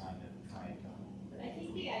always kind of trying to. But I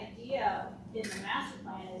think the idea in the master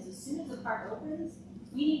plan is as soon as the park opens,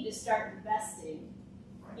 we need to start investing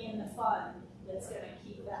in the fund that's going to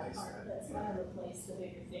keep that park, that's going to replace the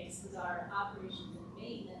bigger things, because our operations and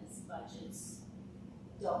maintenance budgets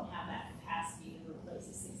don't have that capacity to replace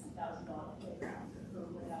a $60,000 playground or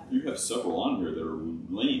whatever. You have several on here that are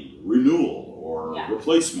renewal or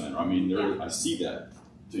replacement. I mean, I see that,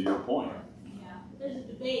 to your point. Yeah, there's a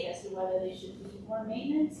debate as to whether they should be more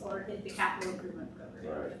maintenance or hit the capital improvement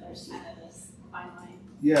program. Right. There's kind of this fine line.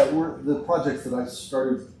 Yeah, the projects that I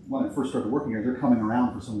started when I first started working here, they're coming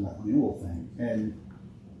around for some of that renewal thing. And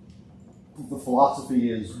the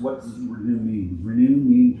philosophy is, what does renew mean? Does renew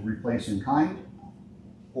mean to replace in kind?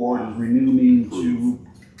 Or does renew mean to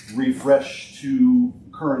refresh to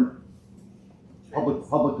current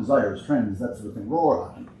public desires, trends, that sort of thing? Roller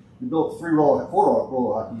hockey. We built 4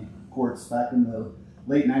 roller hockey courts back in the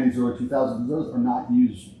late 90s, early 2000s. Those are not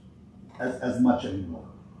used as much anymore.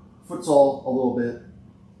 Futsal, a little bit.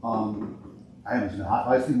 I haven't seen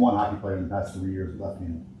I've seen one hockey player in the past 3 years left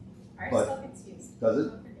handed. Ours still gets used. Does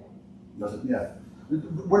it? Does it? Yeah.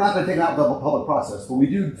 We're not going to take it out of the public process, but we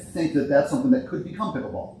do think that that's something that could become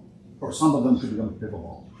pickleball, or some of them could become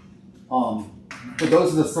pickleball. But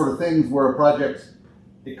those are the sort of things where a project,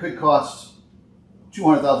 it could cost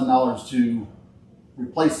 $200,000 to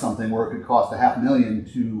replace something, where it could cost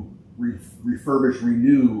 $500,000 to refurbish,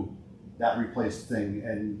 renew that replaced thing,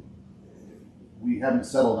 and we haven't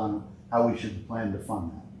settled on how we should plan to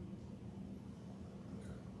fund that.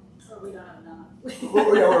 Or we don't have enough.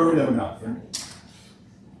 Or we don't have enough. Any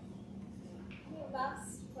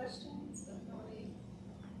last questions before we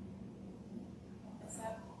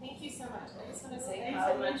thank you so much. I just want to say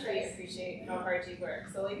how much we appreciate how hard you work.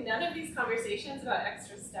 So none of these conversations about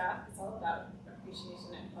extra staff, it's all about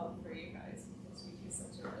appreciation and help for you guys, because you do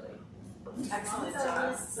such a really excellent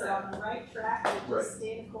job. So on the right track, we just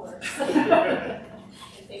stay the course. And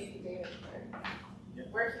thank you, David,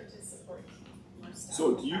 for working to support more staff.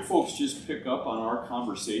 So do you folks just pick up on our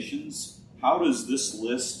conversations? How does this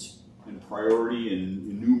list and priority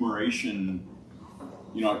and enumeration,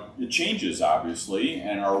 it changes obviously,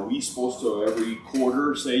 and are we supposed to every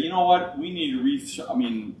quarter say, you know what, we need to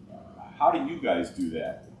how do you guys do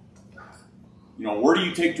that? Where do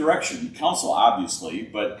you take direction? Council obviously,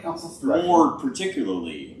 but more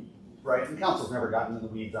particularly. Right, and council's never gotten into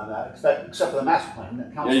the weeds on that, except for the master plan.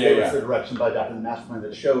 The council gave us the direction by adopting the master plan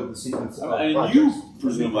that showed the sequence of projects. And you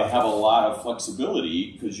presumably have a lot of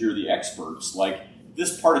flexibility because you're the experts. Like,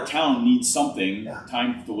 this part of town needs something,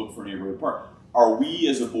 time to look for a neighborhood park. Are we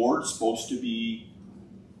as a board supposed to be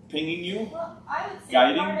pinging you? Well, I would say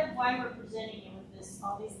guiding? Part of why we're presenting you with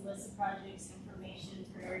all these lists of projects, information,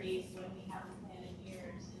 priorities, when we haven't planned in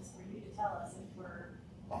years, is for you to tell us if we're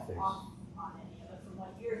off on any of it from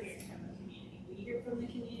what you're hearing from the community. We hear from the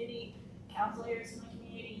community, council hears from the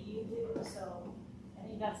community, you do, so I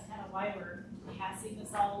think that's kind of why we're passing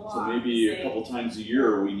this all along. So maybe a couple times a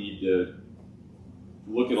year we need to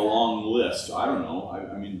look at a long list. I don't know.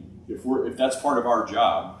 I mean, if that's part of our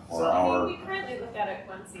job or we currently look at it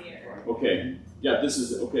once a year. Okay. Yeah, this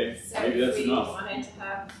is okay. So maybe that's we enough. wanted to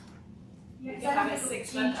have a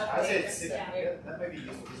 6-month update. I would say that might be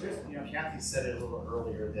useful, because Kathy said it a little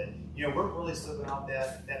earlier that we're really still going out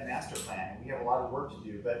that master plan. We have a lot of work to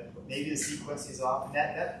do, but maybe the sequence is off. And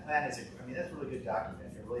that plan is that's a really good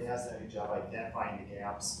document. It really has done a good job identifying the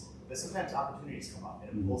gaps. But sometimes opportunities come up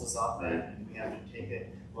and it pulls us off that, and we have to take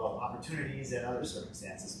it. Well, opportunities and other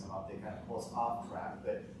circumstances come up, they kind of pull us off track.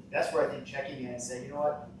 But that's where I think checking in and saying, you know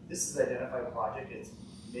what, this is an identified project. It's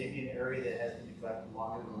maybe an area that has been neglected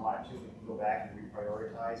longer than we want to. We can go back and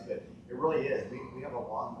reprioritize, but it really is. We have a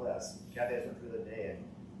long list. Kathy has went through the day, and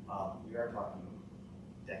we are talking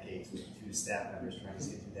decades with 2 staff members trying to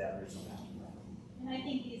get through that original master plan. And I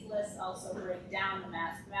think these lists also break down the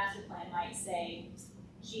master plan might say,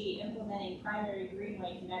 gee, implementing primary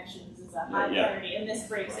greenway connections is a high priority, and this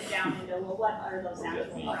breaks it down into, well, what are those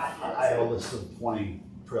actual projects? I have a list of 20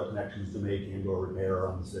 trail connections to make and/or repair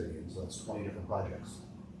around the city, and so that's 20 different projects.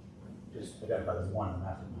 Just identified as one in the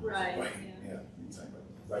master plan. Right. Yeah.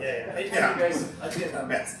 Right? Yeah. Yeah, You guys, that's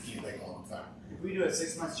the key thing all the time. if we do a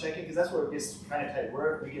 6 months check-in, because that's where it gets kind of tight.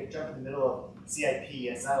 We get jump in the middle of CIP,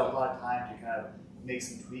 and it's not a lot of time to kind of make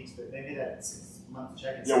some tweaks, but maybe that 6 month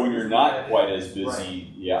check-in. Yeah, when you're not quite as busy. Right.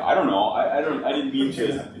 Yeah, I don't know. I didn't mean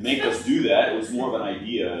to make us do that. It was more of an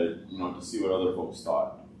idea, to see what other folks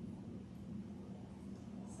thought.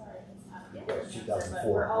 Sorry, it's not Yeah, the it's answer, 2004.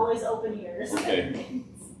 but we're always open ears. Okay.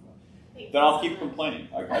 Then I'll keep complaining.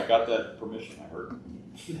 I got that permission, I heard.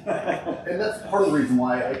 And that's part of the reason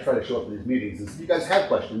why I try to show up to these meetings is you guys have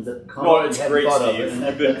questions that come No, up it's you hadn't great, thought of, Steve. and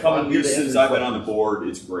You've been that's why I'm coming here here to answer since the I've been on the questions. board.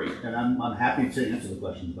 It's great. And I'm happy to answer the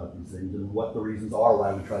questions about these things and what the reasons are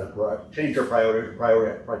why we try to change our prioritize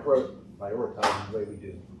the way we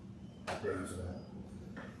do. Happy to answer that.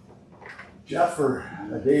 Jeff or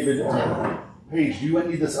David or Paige, do you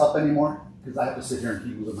need this up anymore? Because I have to sit here and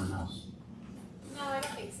keep moving my mouse. No, I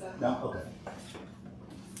don't think so. No? Okay.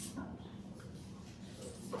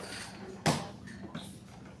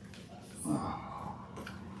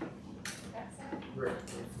 Great.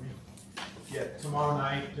 Yeah, tomorrow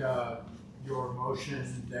night, your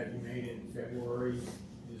motion that you made in February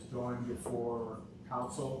is going before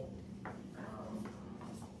council.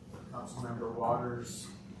 Councilmember Waters,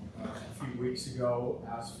 a few weeks ago,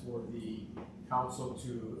 asked for the council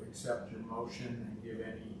to accept your motion and give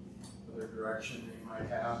any other direction they might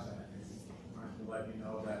have. And I wanted to let you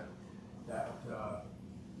know that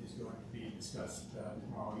is going to be discussed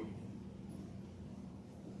tomorrow evening.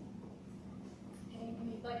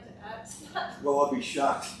 Anything you'd like to add to that? Well, I'll be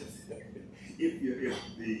shocked if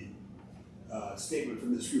the statement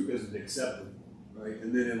from this group isn't accepted, right?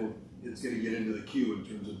 And then it's going to get into the queue in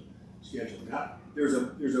terms of scheduling. Now, there's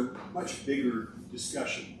a much bigger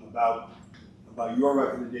discussion about your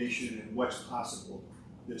recommendation and what's possible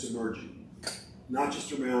that's emerging, not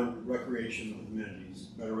just around recreational amenities,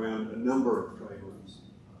 but around a number of priorities.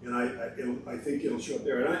 And I think it'll show up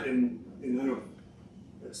there. And I don't.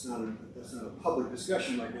 That's not a public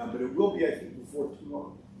discussion right now, but it will be, I think, before too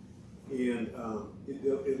long. And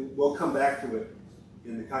we'll come back to it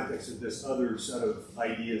in the context of this other set of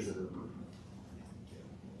ideas that are emerging.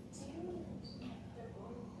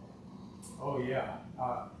 Oh, yeah.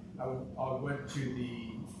 I went to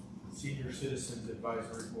the Senior Citizens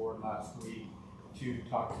Advisory Board last week to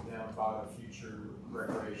talk to them about a future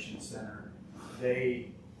recreation center.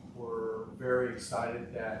 They were very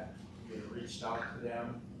excited that we had reached out to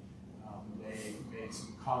them. They made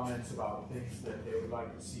some comments about things that they would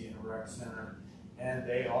like to see in a rec center. And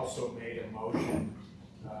they also made a motion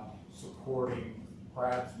supporting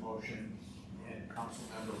Brad's motion, and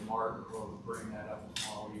Councilmember Martin will bring that up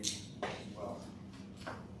tomorrow evening as well.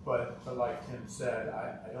 But like Tim said,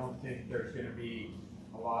 I don't think there's going to be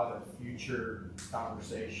a lot of future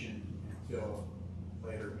conversation until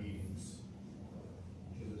later meetings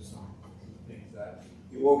because of some things that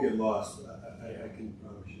it won't get lost. I can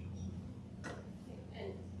promise you.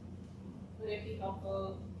 And would it be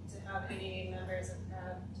helpful to have any members of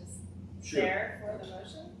CRAB just share for the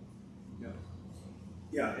motion?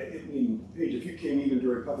 Yeah, I mean, Paige, if you came even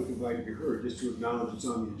during public invite to be heard, just to acknowledge it's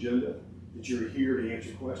on the agenda, that you're here to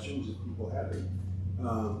answer questions if people have it,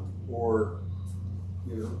 or,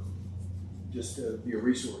 just to be a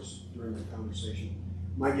resource during the conversation.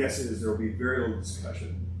 My guess is there will be very little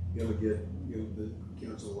discussion. It'll get, the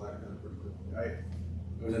council will act on it pretty quickly. I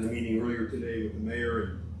was in a meeting earlier today with the mayor,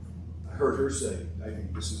 and I heard her say, I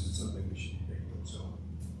think this is something we should take on. So.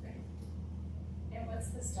 And what's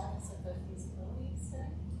the status of the feasibility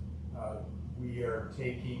study? we are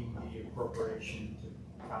taking the appropriation to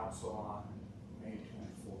council on May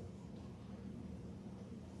 24th.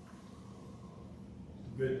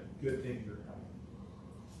 Good things are coming.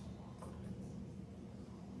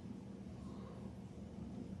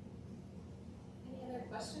 Any other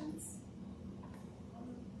questions on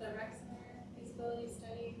the rec center feasibility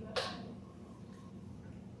study motion?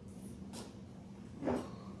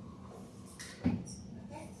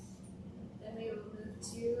 Okay. Then we will move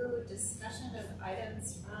to discussion of items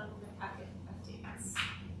from the packet updates.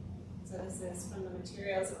 So this is from the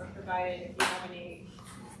materials that were provided if you have any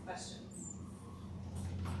questions.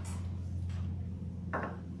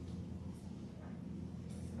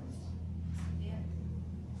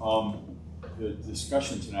 The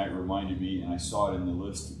discussion tonight reminded me, and I saw it in the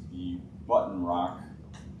list, the Button Rock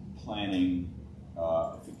planning,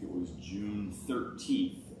 I think it was June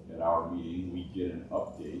 13th at our meeting, we get an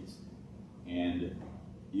update. And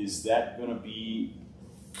is that going to be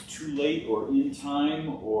too late or in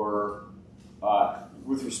time, or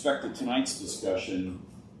with respect to tonight's discussion,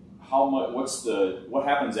 how much, what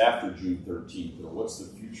happens after June 13th, or what's the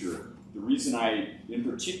future? The reason in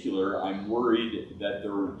particular, I'm worried that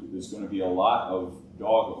there's going to be a lot of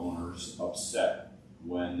dog owners upset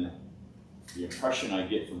when the impression I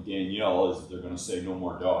get from Danielle is that they're going to say no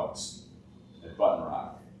more dogs at Button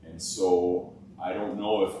Rock. And so I don't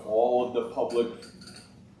know if all of the public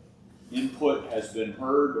input has been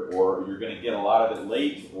heard, or you're going to get a lot of it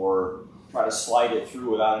late, or try to slide it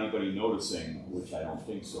through without anybody noticing, which I don't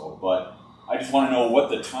think so. But I just want to know what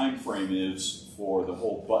the time frame is for the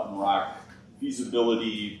whole Button Rock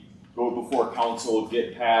feasibility, go before council,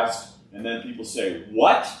 get passed, and then people say,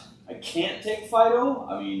 what? I can't take Fido?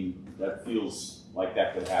 I mean, that feels like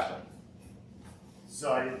that could happen.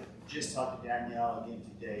 So I just talked to Danielle again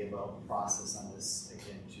today about the process on this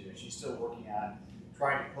again too. She's still working on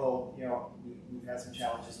trying to pull, we've had some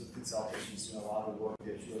challenges with consultants. She's doing a lot of the work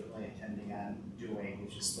that she was really intending on doing,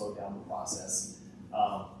 which has slowed down the process.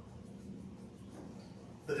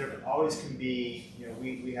 But there always can be,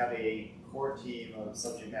 we have a core team of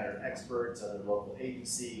subject matter experts, other local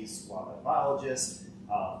agencies, wildlife biologists,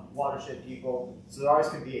 watershed people. So there always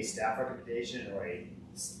can be a staff recommendation or a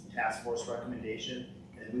task force recommendation,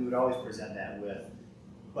 and we would always present that with,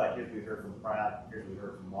 but here's what we heard from Pratt, here's what we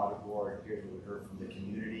heard from Water Board, here's what we heard from the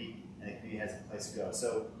community, and the community has a place to go.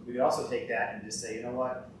 So we could also take that and just say, you know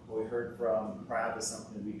what we heard from Pratt is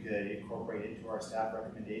something we could incorporate into our staff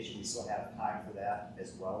recommendation. We still have time for that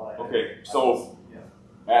as well. Okay, so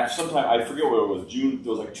after sometime, I forget what it was, June,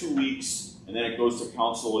 there was like 2 weeks, and then it goes to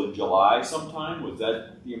council in July sometime? Was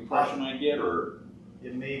that the impression I get, or?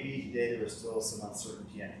 It may be today. There is still some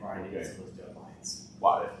uncertainty on trying to get some of those deadlines.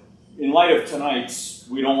 Wow. In light of tonight's,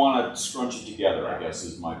 we don't want to scrunch it together, I guess,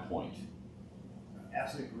 is my point.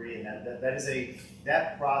 Absolutely agree, and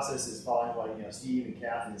that process is following what Steve and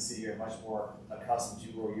Kathy and the city are much more accustomed to,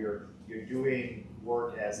 where you're doing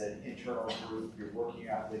work as an internal group, you're working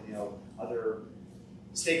out with other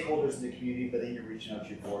stakeholders in the community, but then you're reaching out to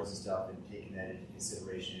your boards and stuff and taking that into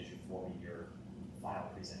consideration as you're forming your final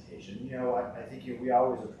presentation. I think we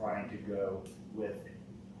always are trying to go with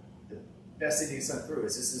the best thing to send through.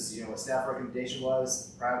 This is what staff recommendation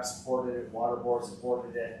was, perhaps supported it, Water Board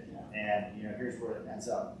supported it, and here's where it ends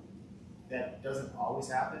up. That doesn't always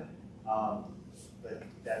happen, but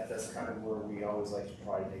that's kind of where we always like to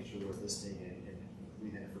try to make sure we're listening and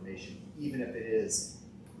reading information, even if it is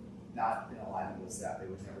not in alignment with staff. They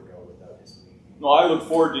would never go without this meeting. No, I look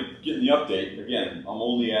forward to getting the update. Again, I'm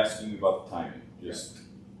only asking about the timing, just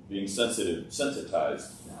being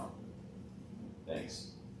sensitized now. Thanks.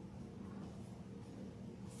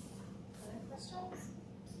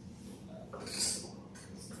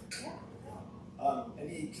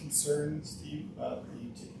 Any concerns, Steve, about the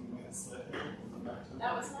taking away the sled hill?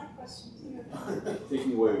 That was my question too.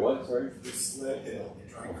 Taking away what, sorry? The sled hill,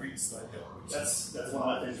 the Dry Creek sled hill. That's one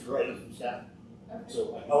of my things for from staff.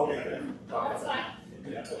 So, okay. That's fine.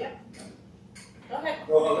 Yep.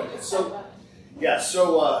 Go ahead. So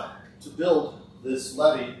to build this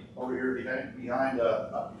levee over here behind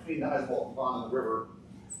between the Asphalt Pond and the river,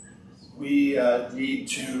 we need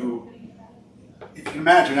to, if you can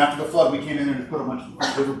imagine, after the flood, we came in and put a bunch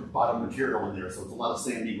of river bottom material in there. So it's a lot of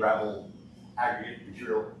sandy, gravel, aggregate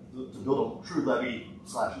material. To build a true levee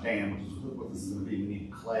 / dam, which is what this is going to be, we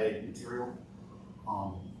need clay material.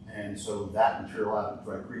 And so that material out of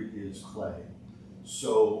Dry Creek is clay.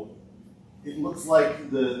 So it looks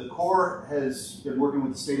like the Corps has been working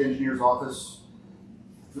with the state engineer's office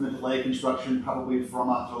for the delay construction probably from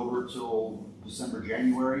October till December,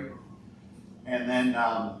 January. And then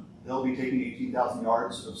they'll be taking 18,000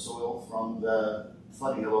 yards of soil from the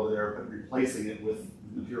flooding hill over there, but replacing it with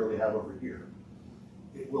the material they have over here.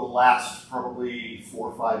 It will last probably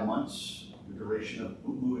 4 or 5 months, the duration of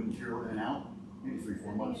moving material in and out, maybe 3 or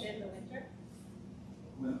 4 months. In the winter?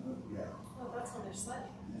 Well, yeah. Well, that's when they're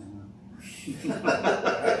sledding.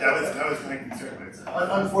 that was my concern.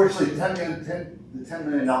 Unfortunately, the $10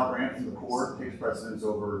 million grant from the Corps takes precedence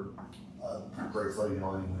over temporary flooding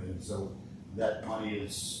hill anyway, and so that money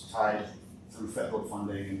is tied through federal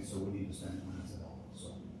funding, and so we need to spend money to help. So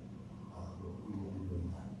we will be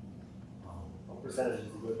doing that. What percentage is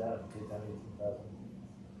it go down? Take down 18,000.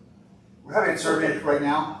 We're having it surveyed right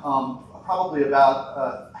now. Probably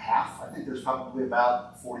about half. I think there's probably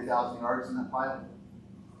about 40,000 yards in that pile.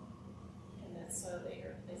 And that's so that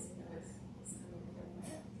you're replacing it with is coming from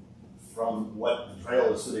where? From what the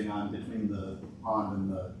trail is sitting on between the pond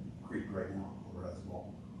and the creek right now, over as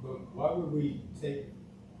well. But why would we take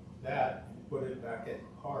that and put it back at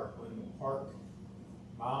the park when the park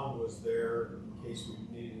mound was there in case we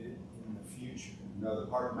needed it in the future? No, the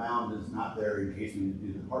park mound is not there in case we need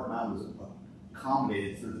to. The park mound was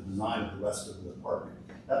accommodated through the design of the rest of the park.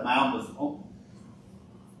 That mound was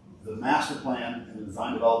the master plan and the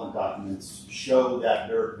design development documents show that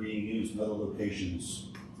dirt being used in other locations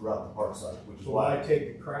throughout the park site, which is So why I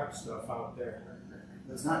take the crap stuff out there.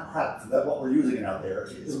 it's not crap. That's what we're using it out there.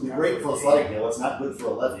 It would be great for a sledding hill. It's not good for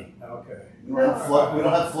a levee. Okay. We don't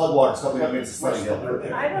have floodwaters coming up against a sledding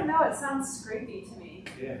hill. I don't know, it sounds scrapey to me.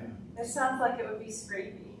 Yeah. It sounds like it would be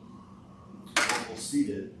scrapey. We'll seed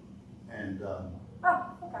it, and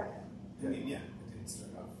Oh, okay. I mean, yeah, it didn't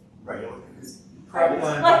start off. right. Cropland,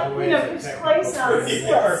 Like, by the way, you know, is a because clay technical sounds term in the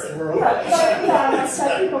slick. art world. Yeah, it's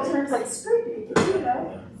technical terms like scrapey, you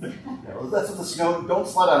know. Yeah, well, that's what the snow. Don't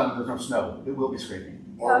slide on it when there's no snow. It will be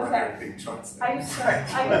scraping. Or when Okay. there are big chunks. I just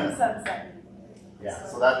sense that. Yeah,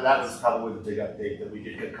 so that was probably the big update, that we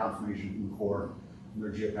did get confirmation from the Corps, from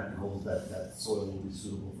their geotechnicals, that soil will be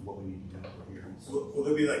suitable for what we need to do over here. So, So will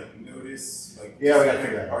there be like notice, like yeah, we gotta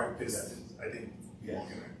figure that out. Because I think Yeah.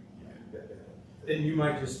 And you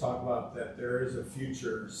might just talk about that there is a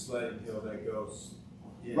future sledding hill that goes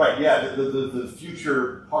in. Right, yeah, the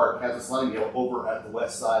future park has a sledding hill over at the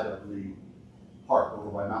west side of the park, over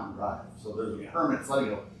by Mountain Drive. So there's a permanent sledding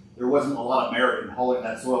hill. There wasn't a lot of merit in hauling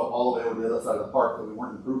that soil all the way over to the other side of the park that we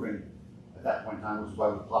weren't improving at that point in time, which is why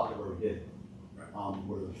we plopped it where we did,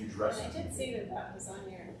 where the future rec And I center. did see that that was on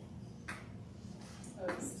your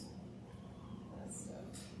post. List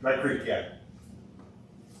of, Dry Creek, yeah,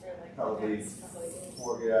 for like the probably next couple of years.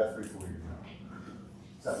 4 years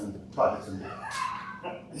now. 7 projects in there.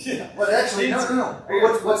 Yeah, but actually, no.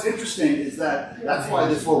 What's interesting is that that's why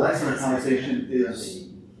this whole rec center conversation is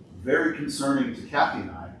very concerning to Kathy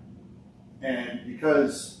and I. And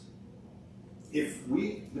because if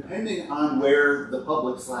we, depending on where the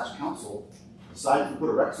public / council decides to put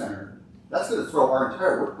a rec center, that's going to throw our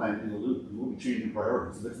entire work plan in the loop, and we'll be changing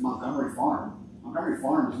priorities. If it's Montgomery Farm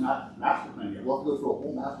is not master plan yet. We'll have to go through a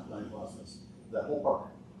whole master plan process for that whole park.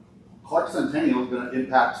 Clark Centennial is going to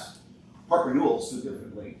impact park renewals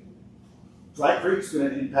significantly. Dry Creek's going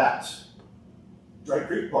to impact Dry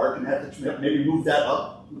Creek Park and have to maybe move that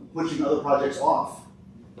up, pushing other projects off.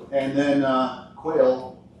 And then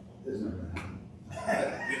Quail isn't going to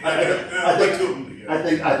happen.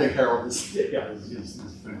 I think Harold is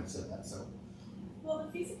pretty much said that. So. Well,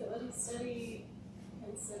 the feasibility study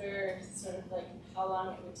considered sort of like how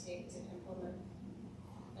long it would take to implement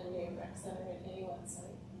a new rec center at any one site.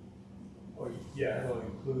 Oh, yeah, it'll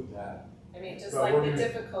include that. I mean, just But like we're the gonna-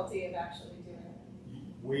 difficulty of actually doing it.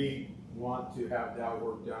 We want to have that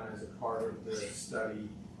work done as a part of the study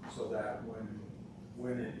so that when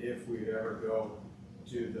and if we ever go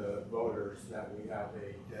to the voters, that we have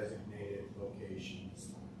a designated location.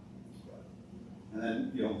 And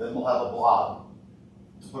then, then we'll have a blob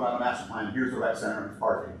to put on a master plan. Here's the rec center and its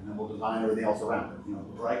parking, and then we'll design everything else around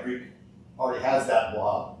it. Dry Creek already has that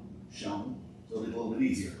blob shown, so it'll be a little bit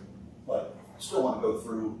easier. But I still want to go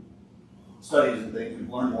through studies and things. We've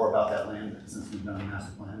learned more about that land since we've done a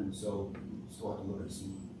master plan, and so we still have to look at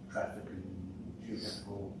some traffic and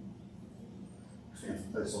geotechnical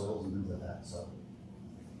expansive clay soils and things like that. So,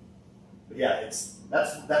 but yeah,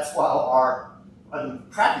 that's why I've been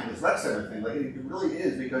tracking this rec center thing. Like it really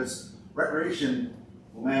is, because recreation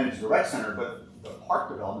will manage the rec center, but the park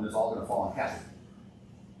development is all going to fall on Kathy.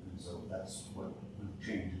 And so that's what will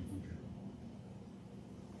change in the future.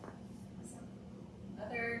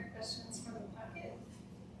 Other questions from the packet?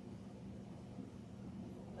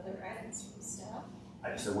 Other items from staff?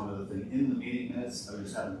 I just said one other thing. In the meeting minutes, I was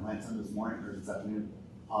just having a glance on this morning or this afternoon.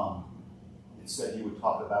 It said you would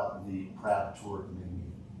talk about the crab tour at the main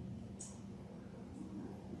meeting.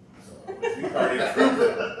 So, we already approved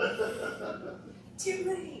it. Too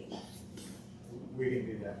late. We can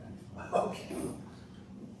do that. Okay.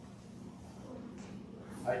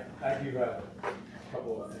 I do have a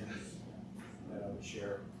couple of things that I would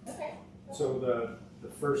share. Okay. So the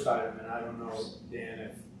first item, and I don't know, Dan,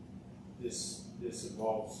 if this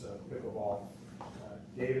involves pickleball.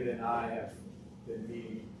 David and I have been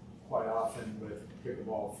meeting quite often with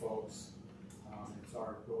pickleball folks. It's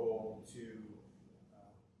our goal to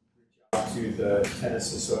reach out to the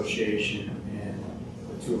tennis association,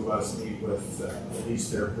 and the two of us meet with at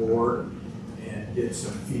least their board and get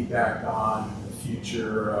some feedback on the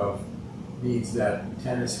future of needs that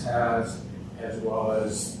tennis has, as well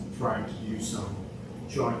as trying to do some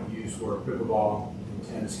joint use where pickleball and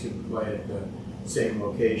tennis can play at the same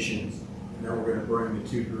locations. And then we're going to bring the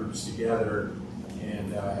two groups together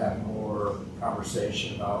and have more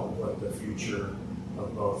conversation about what the future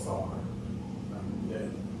of both are.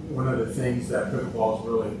 One of the things that pickleball is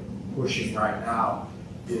really pushing right now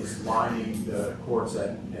is lining the courts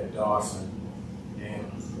at Dawson.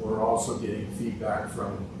 And we're also getting feedback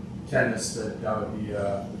from tennis that would be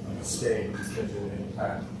a mistake because it would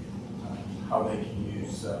impact how they can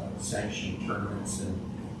use sanctioned tournaments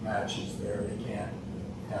and matches there. They can't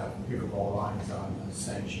have pickleball lines on the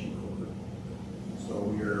sanctioned court. So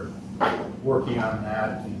we're working on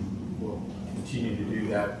that, and we'll continue to do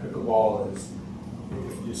that. Pickleball is,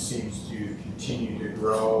 it just seems to continue to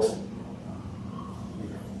grow. We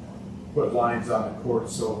put lines on the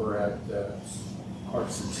courts over at Park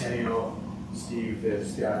Centennial. Steve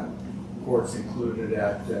has got courts included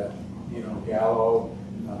at Gallo,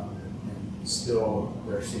 and still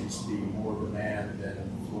there seems to be more demand than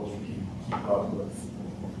what we can keep up with.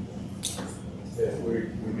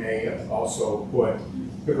 We may also put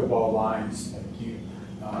pickleball lines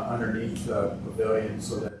underneath the pavilion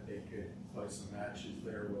so that they could play some matches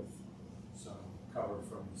there with some cover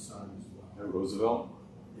from the sun as well. At Roosevelt?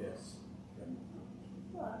 Yes.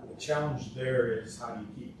 The challenge there is how do you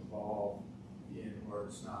keep the ball in where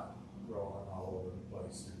it's not rolling all over the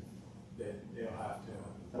place, and they'll have to.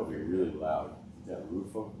 That'll be really loud. That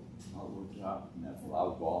roof of rooftop and that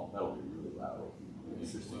loud ball, that'll be really loud. It'll be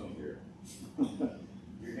interesting to hear.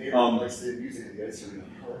 Your neighbor likes the music, you guys are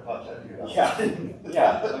watch that.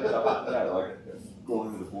 Yeah, like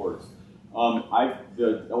going to the boards.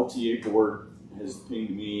 The LTA board has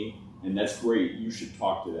pinged me, and that's great. You should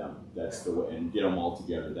talk to them. That's the way, and get them all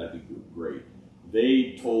together. That'd be great.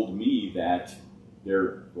 They told me that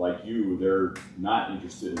they're like you. They're not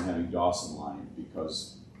interested in having Dawson line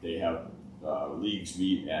because they have leagues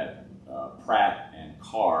meet at Pratt and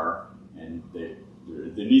Carr, and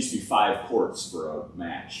there needs to be 5 courts for a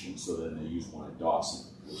match, and so then they use one at Dawson,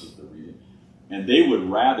 which is the reason. And they would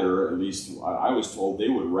rather, at least I was told, they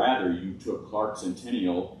would rather you took Clark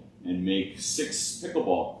Centennial and make 6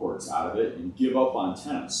 pickleball courts out of it and give up on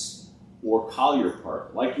tennis, or Collier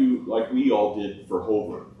Park, like we all did for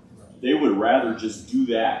Hoover. They would rather just do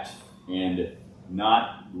that and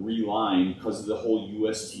not reline because of the whole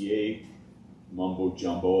USTA mumbo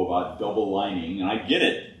jumbo about double lining, and I get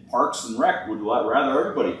it. Parks and Rec would rather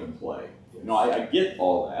everybody can play. You know, I get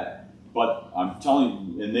all that, but I'm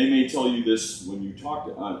telling you, and they may tell you this when you talk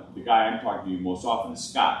to the guy I'm talking to most often is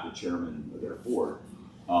Scott, the chairman of their board,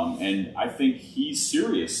 and I think he's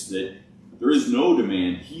serious that there is no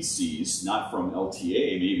demand he sees, not from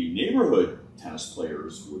LTA. Maybe neighborhood tennis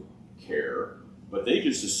players would care, but they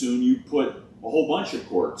just assume you put a whole bunch of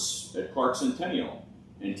courts at Clark Centennial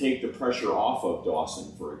and take the pressure off of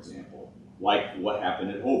Dawson, for example, like what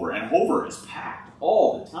happened at Hoover. And Hoover is packed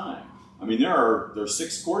all the time. I mean, there's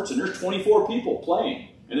 6 courts and there's 24 people playing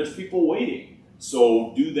and there's people waiting.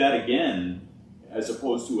 So do that again, as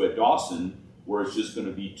opposed to at Dawson, where it's just going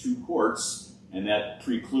to be 2 courts, and that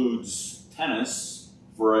precludes tennis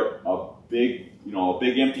for a big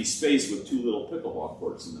empty space with 2 little pickleball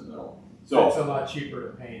courts in the middle. So it's a lot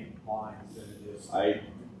cheaper to paint lines than it is to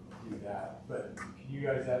do that. But can you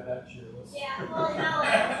guys add that to your list? Yeah, well,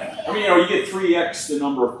 I mean, you get 3x the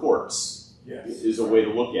number of courts. Yes. Is a way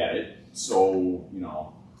to look at it. So,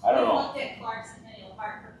 I don't know. I looked at Clark Centennial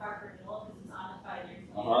Park for Park Renewal because it's on the 5-year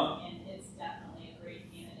plan, and it's definitely a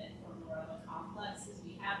great candidate for more of a complex because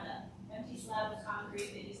we have the empty slab of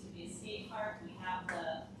concrete that used to be a skate park. We have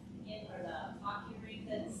the hockey rink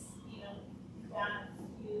that's not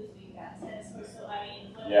used. We've got tennis courts. So I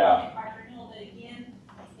mean, when we look at Park Renewal, but again,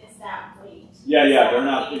 it's that weight. Yeah, they're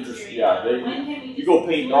not interested. Yeah, you go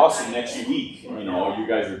paint Dawson next week. You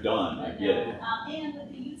guys are done. I get it. And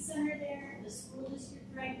with the youth center there, the school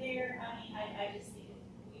district right there, I mean, I just think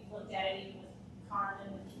we've looked at it even with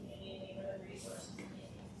Carmen, with community and neighborhood resources.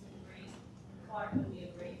 Clark would be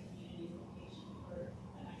a great community location for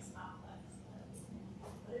a nice complex.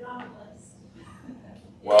 Put it on the list.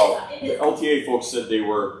 Well, the LTA folks said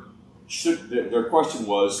their question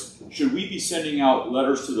was, should we be sending out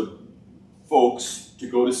letters to the folks to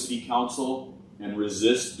go to city council and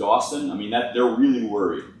resist Dawson? I mean, they're really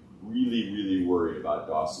worried, really worried about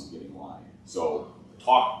Dawson getting lined. So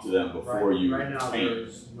talk to them before you paint. Right now,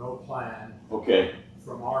 there's no plan. Okay.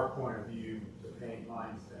 From our point of view, to paint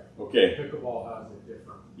lines there. Okay. Pickleball has a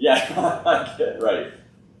different. Yeah, I get it, right.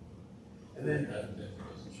 And then.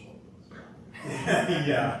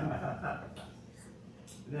 Yeah.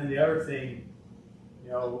 And then the other thing,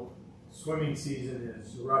 swimming season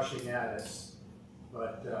is rushing at us,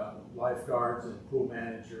 but lifeguards and pool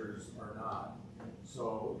managers are not.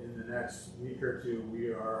 So in the next week or 2, we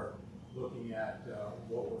are looking at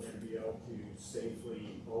what we're going to be able to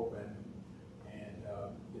safely open, and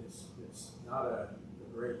it's not a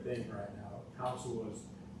great thing right now. Council was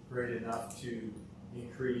great enough to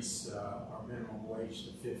increase our minimum wage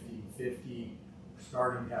to $15.50. We're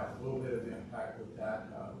starting to have a little bit of impact with that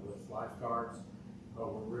with lifeguards,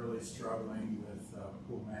 but we're really struggling with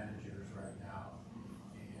pool managers right now.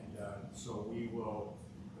 And so we will,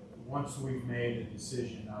 once we've made a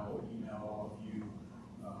decision, I will email all of you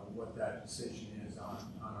what that decision is on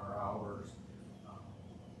our hours.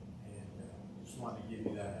 Just wanted to give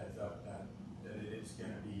you that heads up that it is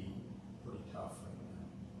going to be pretty tough right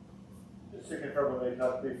now. Just to confirm, when we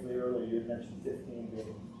talked briefly earlier, you had mentioned 15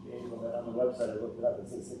 being the age limit. On the website, I looked it up, it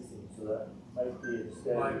says 16, so that might be a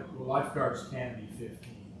standard. Well, lifeguards can be 15.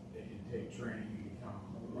 They can take training and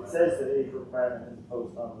become. It says that age requirement in the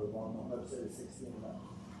post on the Longmont website is 16 now.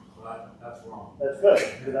 Well, that's wrong. That's good,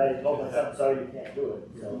 because I told my son, sorry, you can't do it.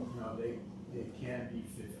 So. No, they can be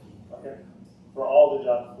 15. Okay. For all the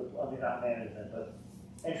jobs, I mean, not management, but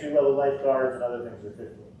entry-level lifeguards and other things are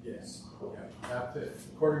 15. Yes. Cool. Yeah. You have to,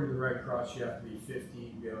 according to the Red Cross, you have to be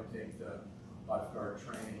 15 to be able to take the lifeguard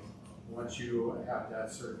training. Once you have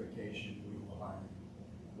that certification, we will hire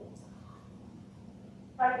you.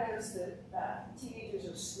 I've noticed that teenagers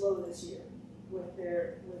are slow this year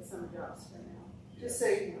with some jobs right now. Just so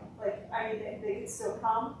you know, like, I mean, they could still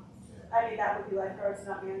come. I mean, that would be lifeguards,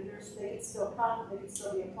 not managers. So they could still come, they could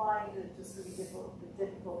still be applying, and it's just going to be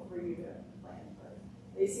difficult for you to plan. But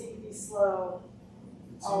they seem to be slow.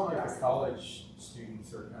 It seems like the college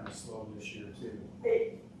students are kind of slow this year too.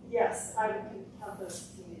 Yes, I would count those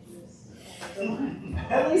teenagers.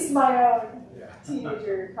 At least my own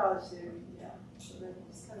teenager college student. Yeah, so they're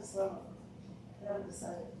just kind of slow. They haven't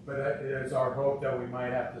decided. But it is our hope that we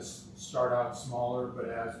might have to start out smaller, but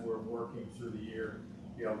as we're working through the year,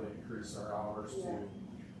 be able to increase our hours to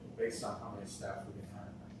based on how many staff we can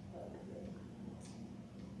hire.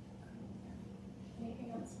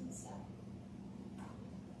 Anything else from the staff?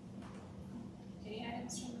 Any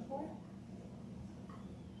items from the board?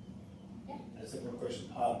 Yeah. I just have one question.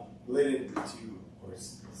 Related to, of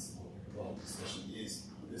course, this whole discussion is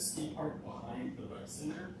the skate park behind the rec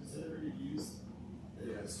center. Is that already used?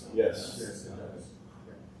 Yes. Yes. Yes, it does.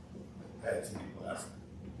 I had some people ask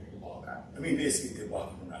pickleball about. I mean, basically, they're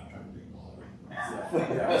walking around trying to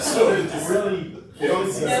pickleball. Yeah. So it's really,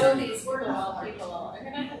 these pickleball people are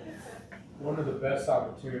gonna have to. one of the best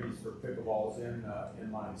opportunities for pickleball is in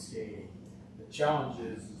inline skating. The challenge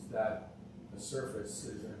is that the surface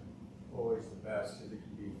isn't always the best because it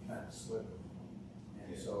can be kind of slippery.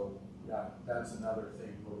 And so that's another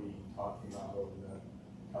thing we'll be talking about over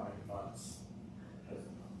the coming months.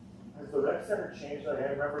 Has the rec center changed? Like, I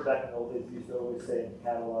remember back in the old days, we used to always say in the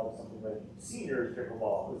catalog something like seniors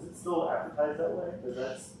pickleball. Is it still advertised that way? Because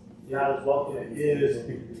that's not as welcome. It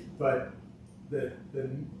is, but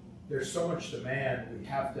there's so much demand, we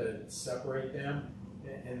have to separate them.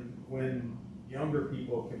 And when younger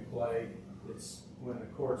people can play, it's when the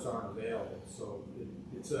courts aren't available. So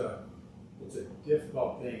it's a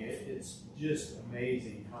difficult thing. It's just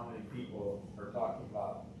amazing how many people are talking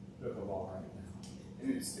about pickleball right now.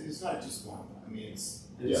 And it's not just one. I mean, it's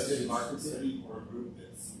Yes. a market study or a group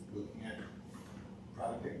that's looking at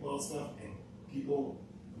private pickleball stuff, and people.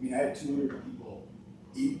 I mean, I had 200 people.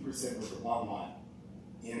 80% was at Longmont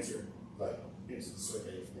answered into the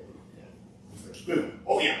survey. Boom.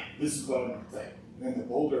 Oh yeah, this is what I'm going to say. And then the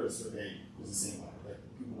Boulder survey was the same way. Like,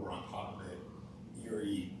 people were on top of it.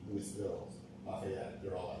 Erie, Louisville, Lafayette,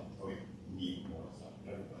 they're all like, oh yeah, we need more stuff.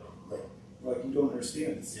 Everybody. Like you don't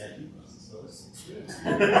understand the CIP process, so it's good.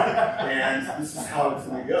 And this is how it's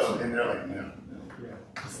going to go. And they're like, no.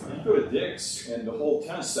 You go to Dick's and the whole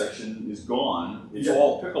tennis section is gone. It's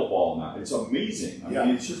all pickleball now. It's amazing. I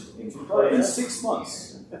mean, it's just incredible. In 6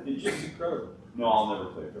 months, it's just incredible. No, I'll never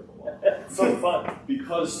play pickleball. It's so fun.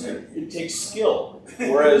 Because it takes skill.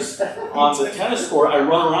 Whereas on the tennis court, I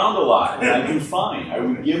run around a lot and I do fine. I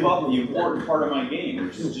would give up the important part of my game,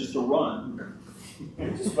 which is just to run.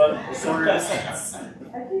 Just run. I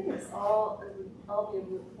think it would all be a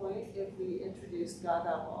moot point if we introduced Gaga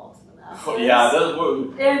Ball to the Masters. Oh, yeah,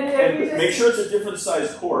 and we just, make sure it's a different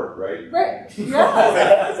size court, right? Right.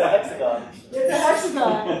 Yeah. It's a hexagon. It's a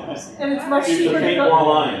hexagon, and it's much You cheaper can to make go. more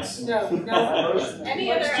lines. No.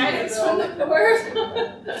 Any other items from the board?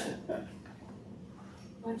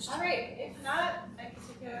 All right, if not, I can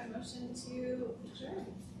take a motion to adjourn.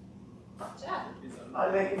 Jeff?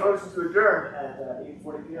 I make a motion to adjourn at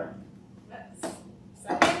 8:40 p.m.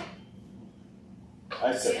 Second? I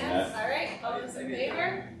second Yes, that. all right, all those in favor?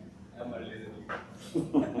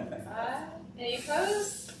 Any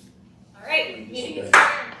opposed? All right, meeting is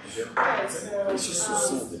adjourned. It's just so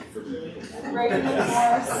simple. Right in the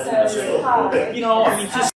morris says hi. You know, I mean, just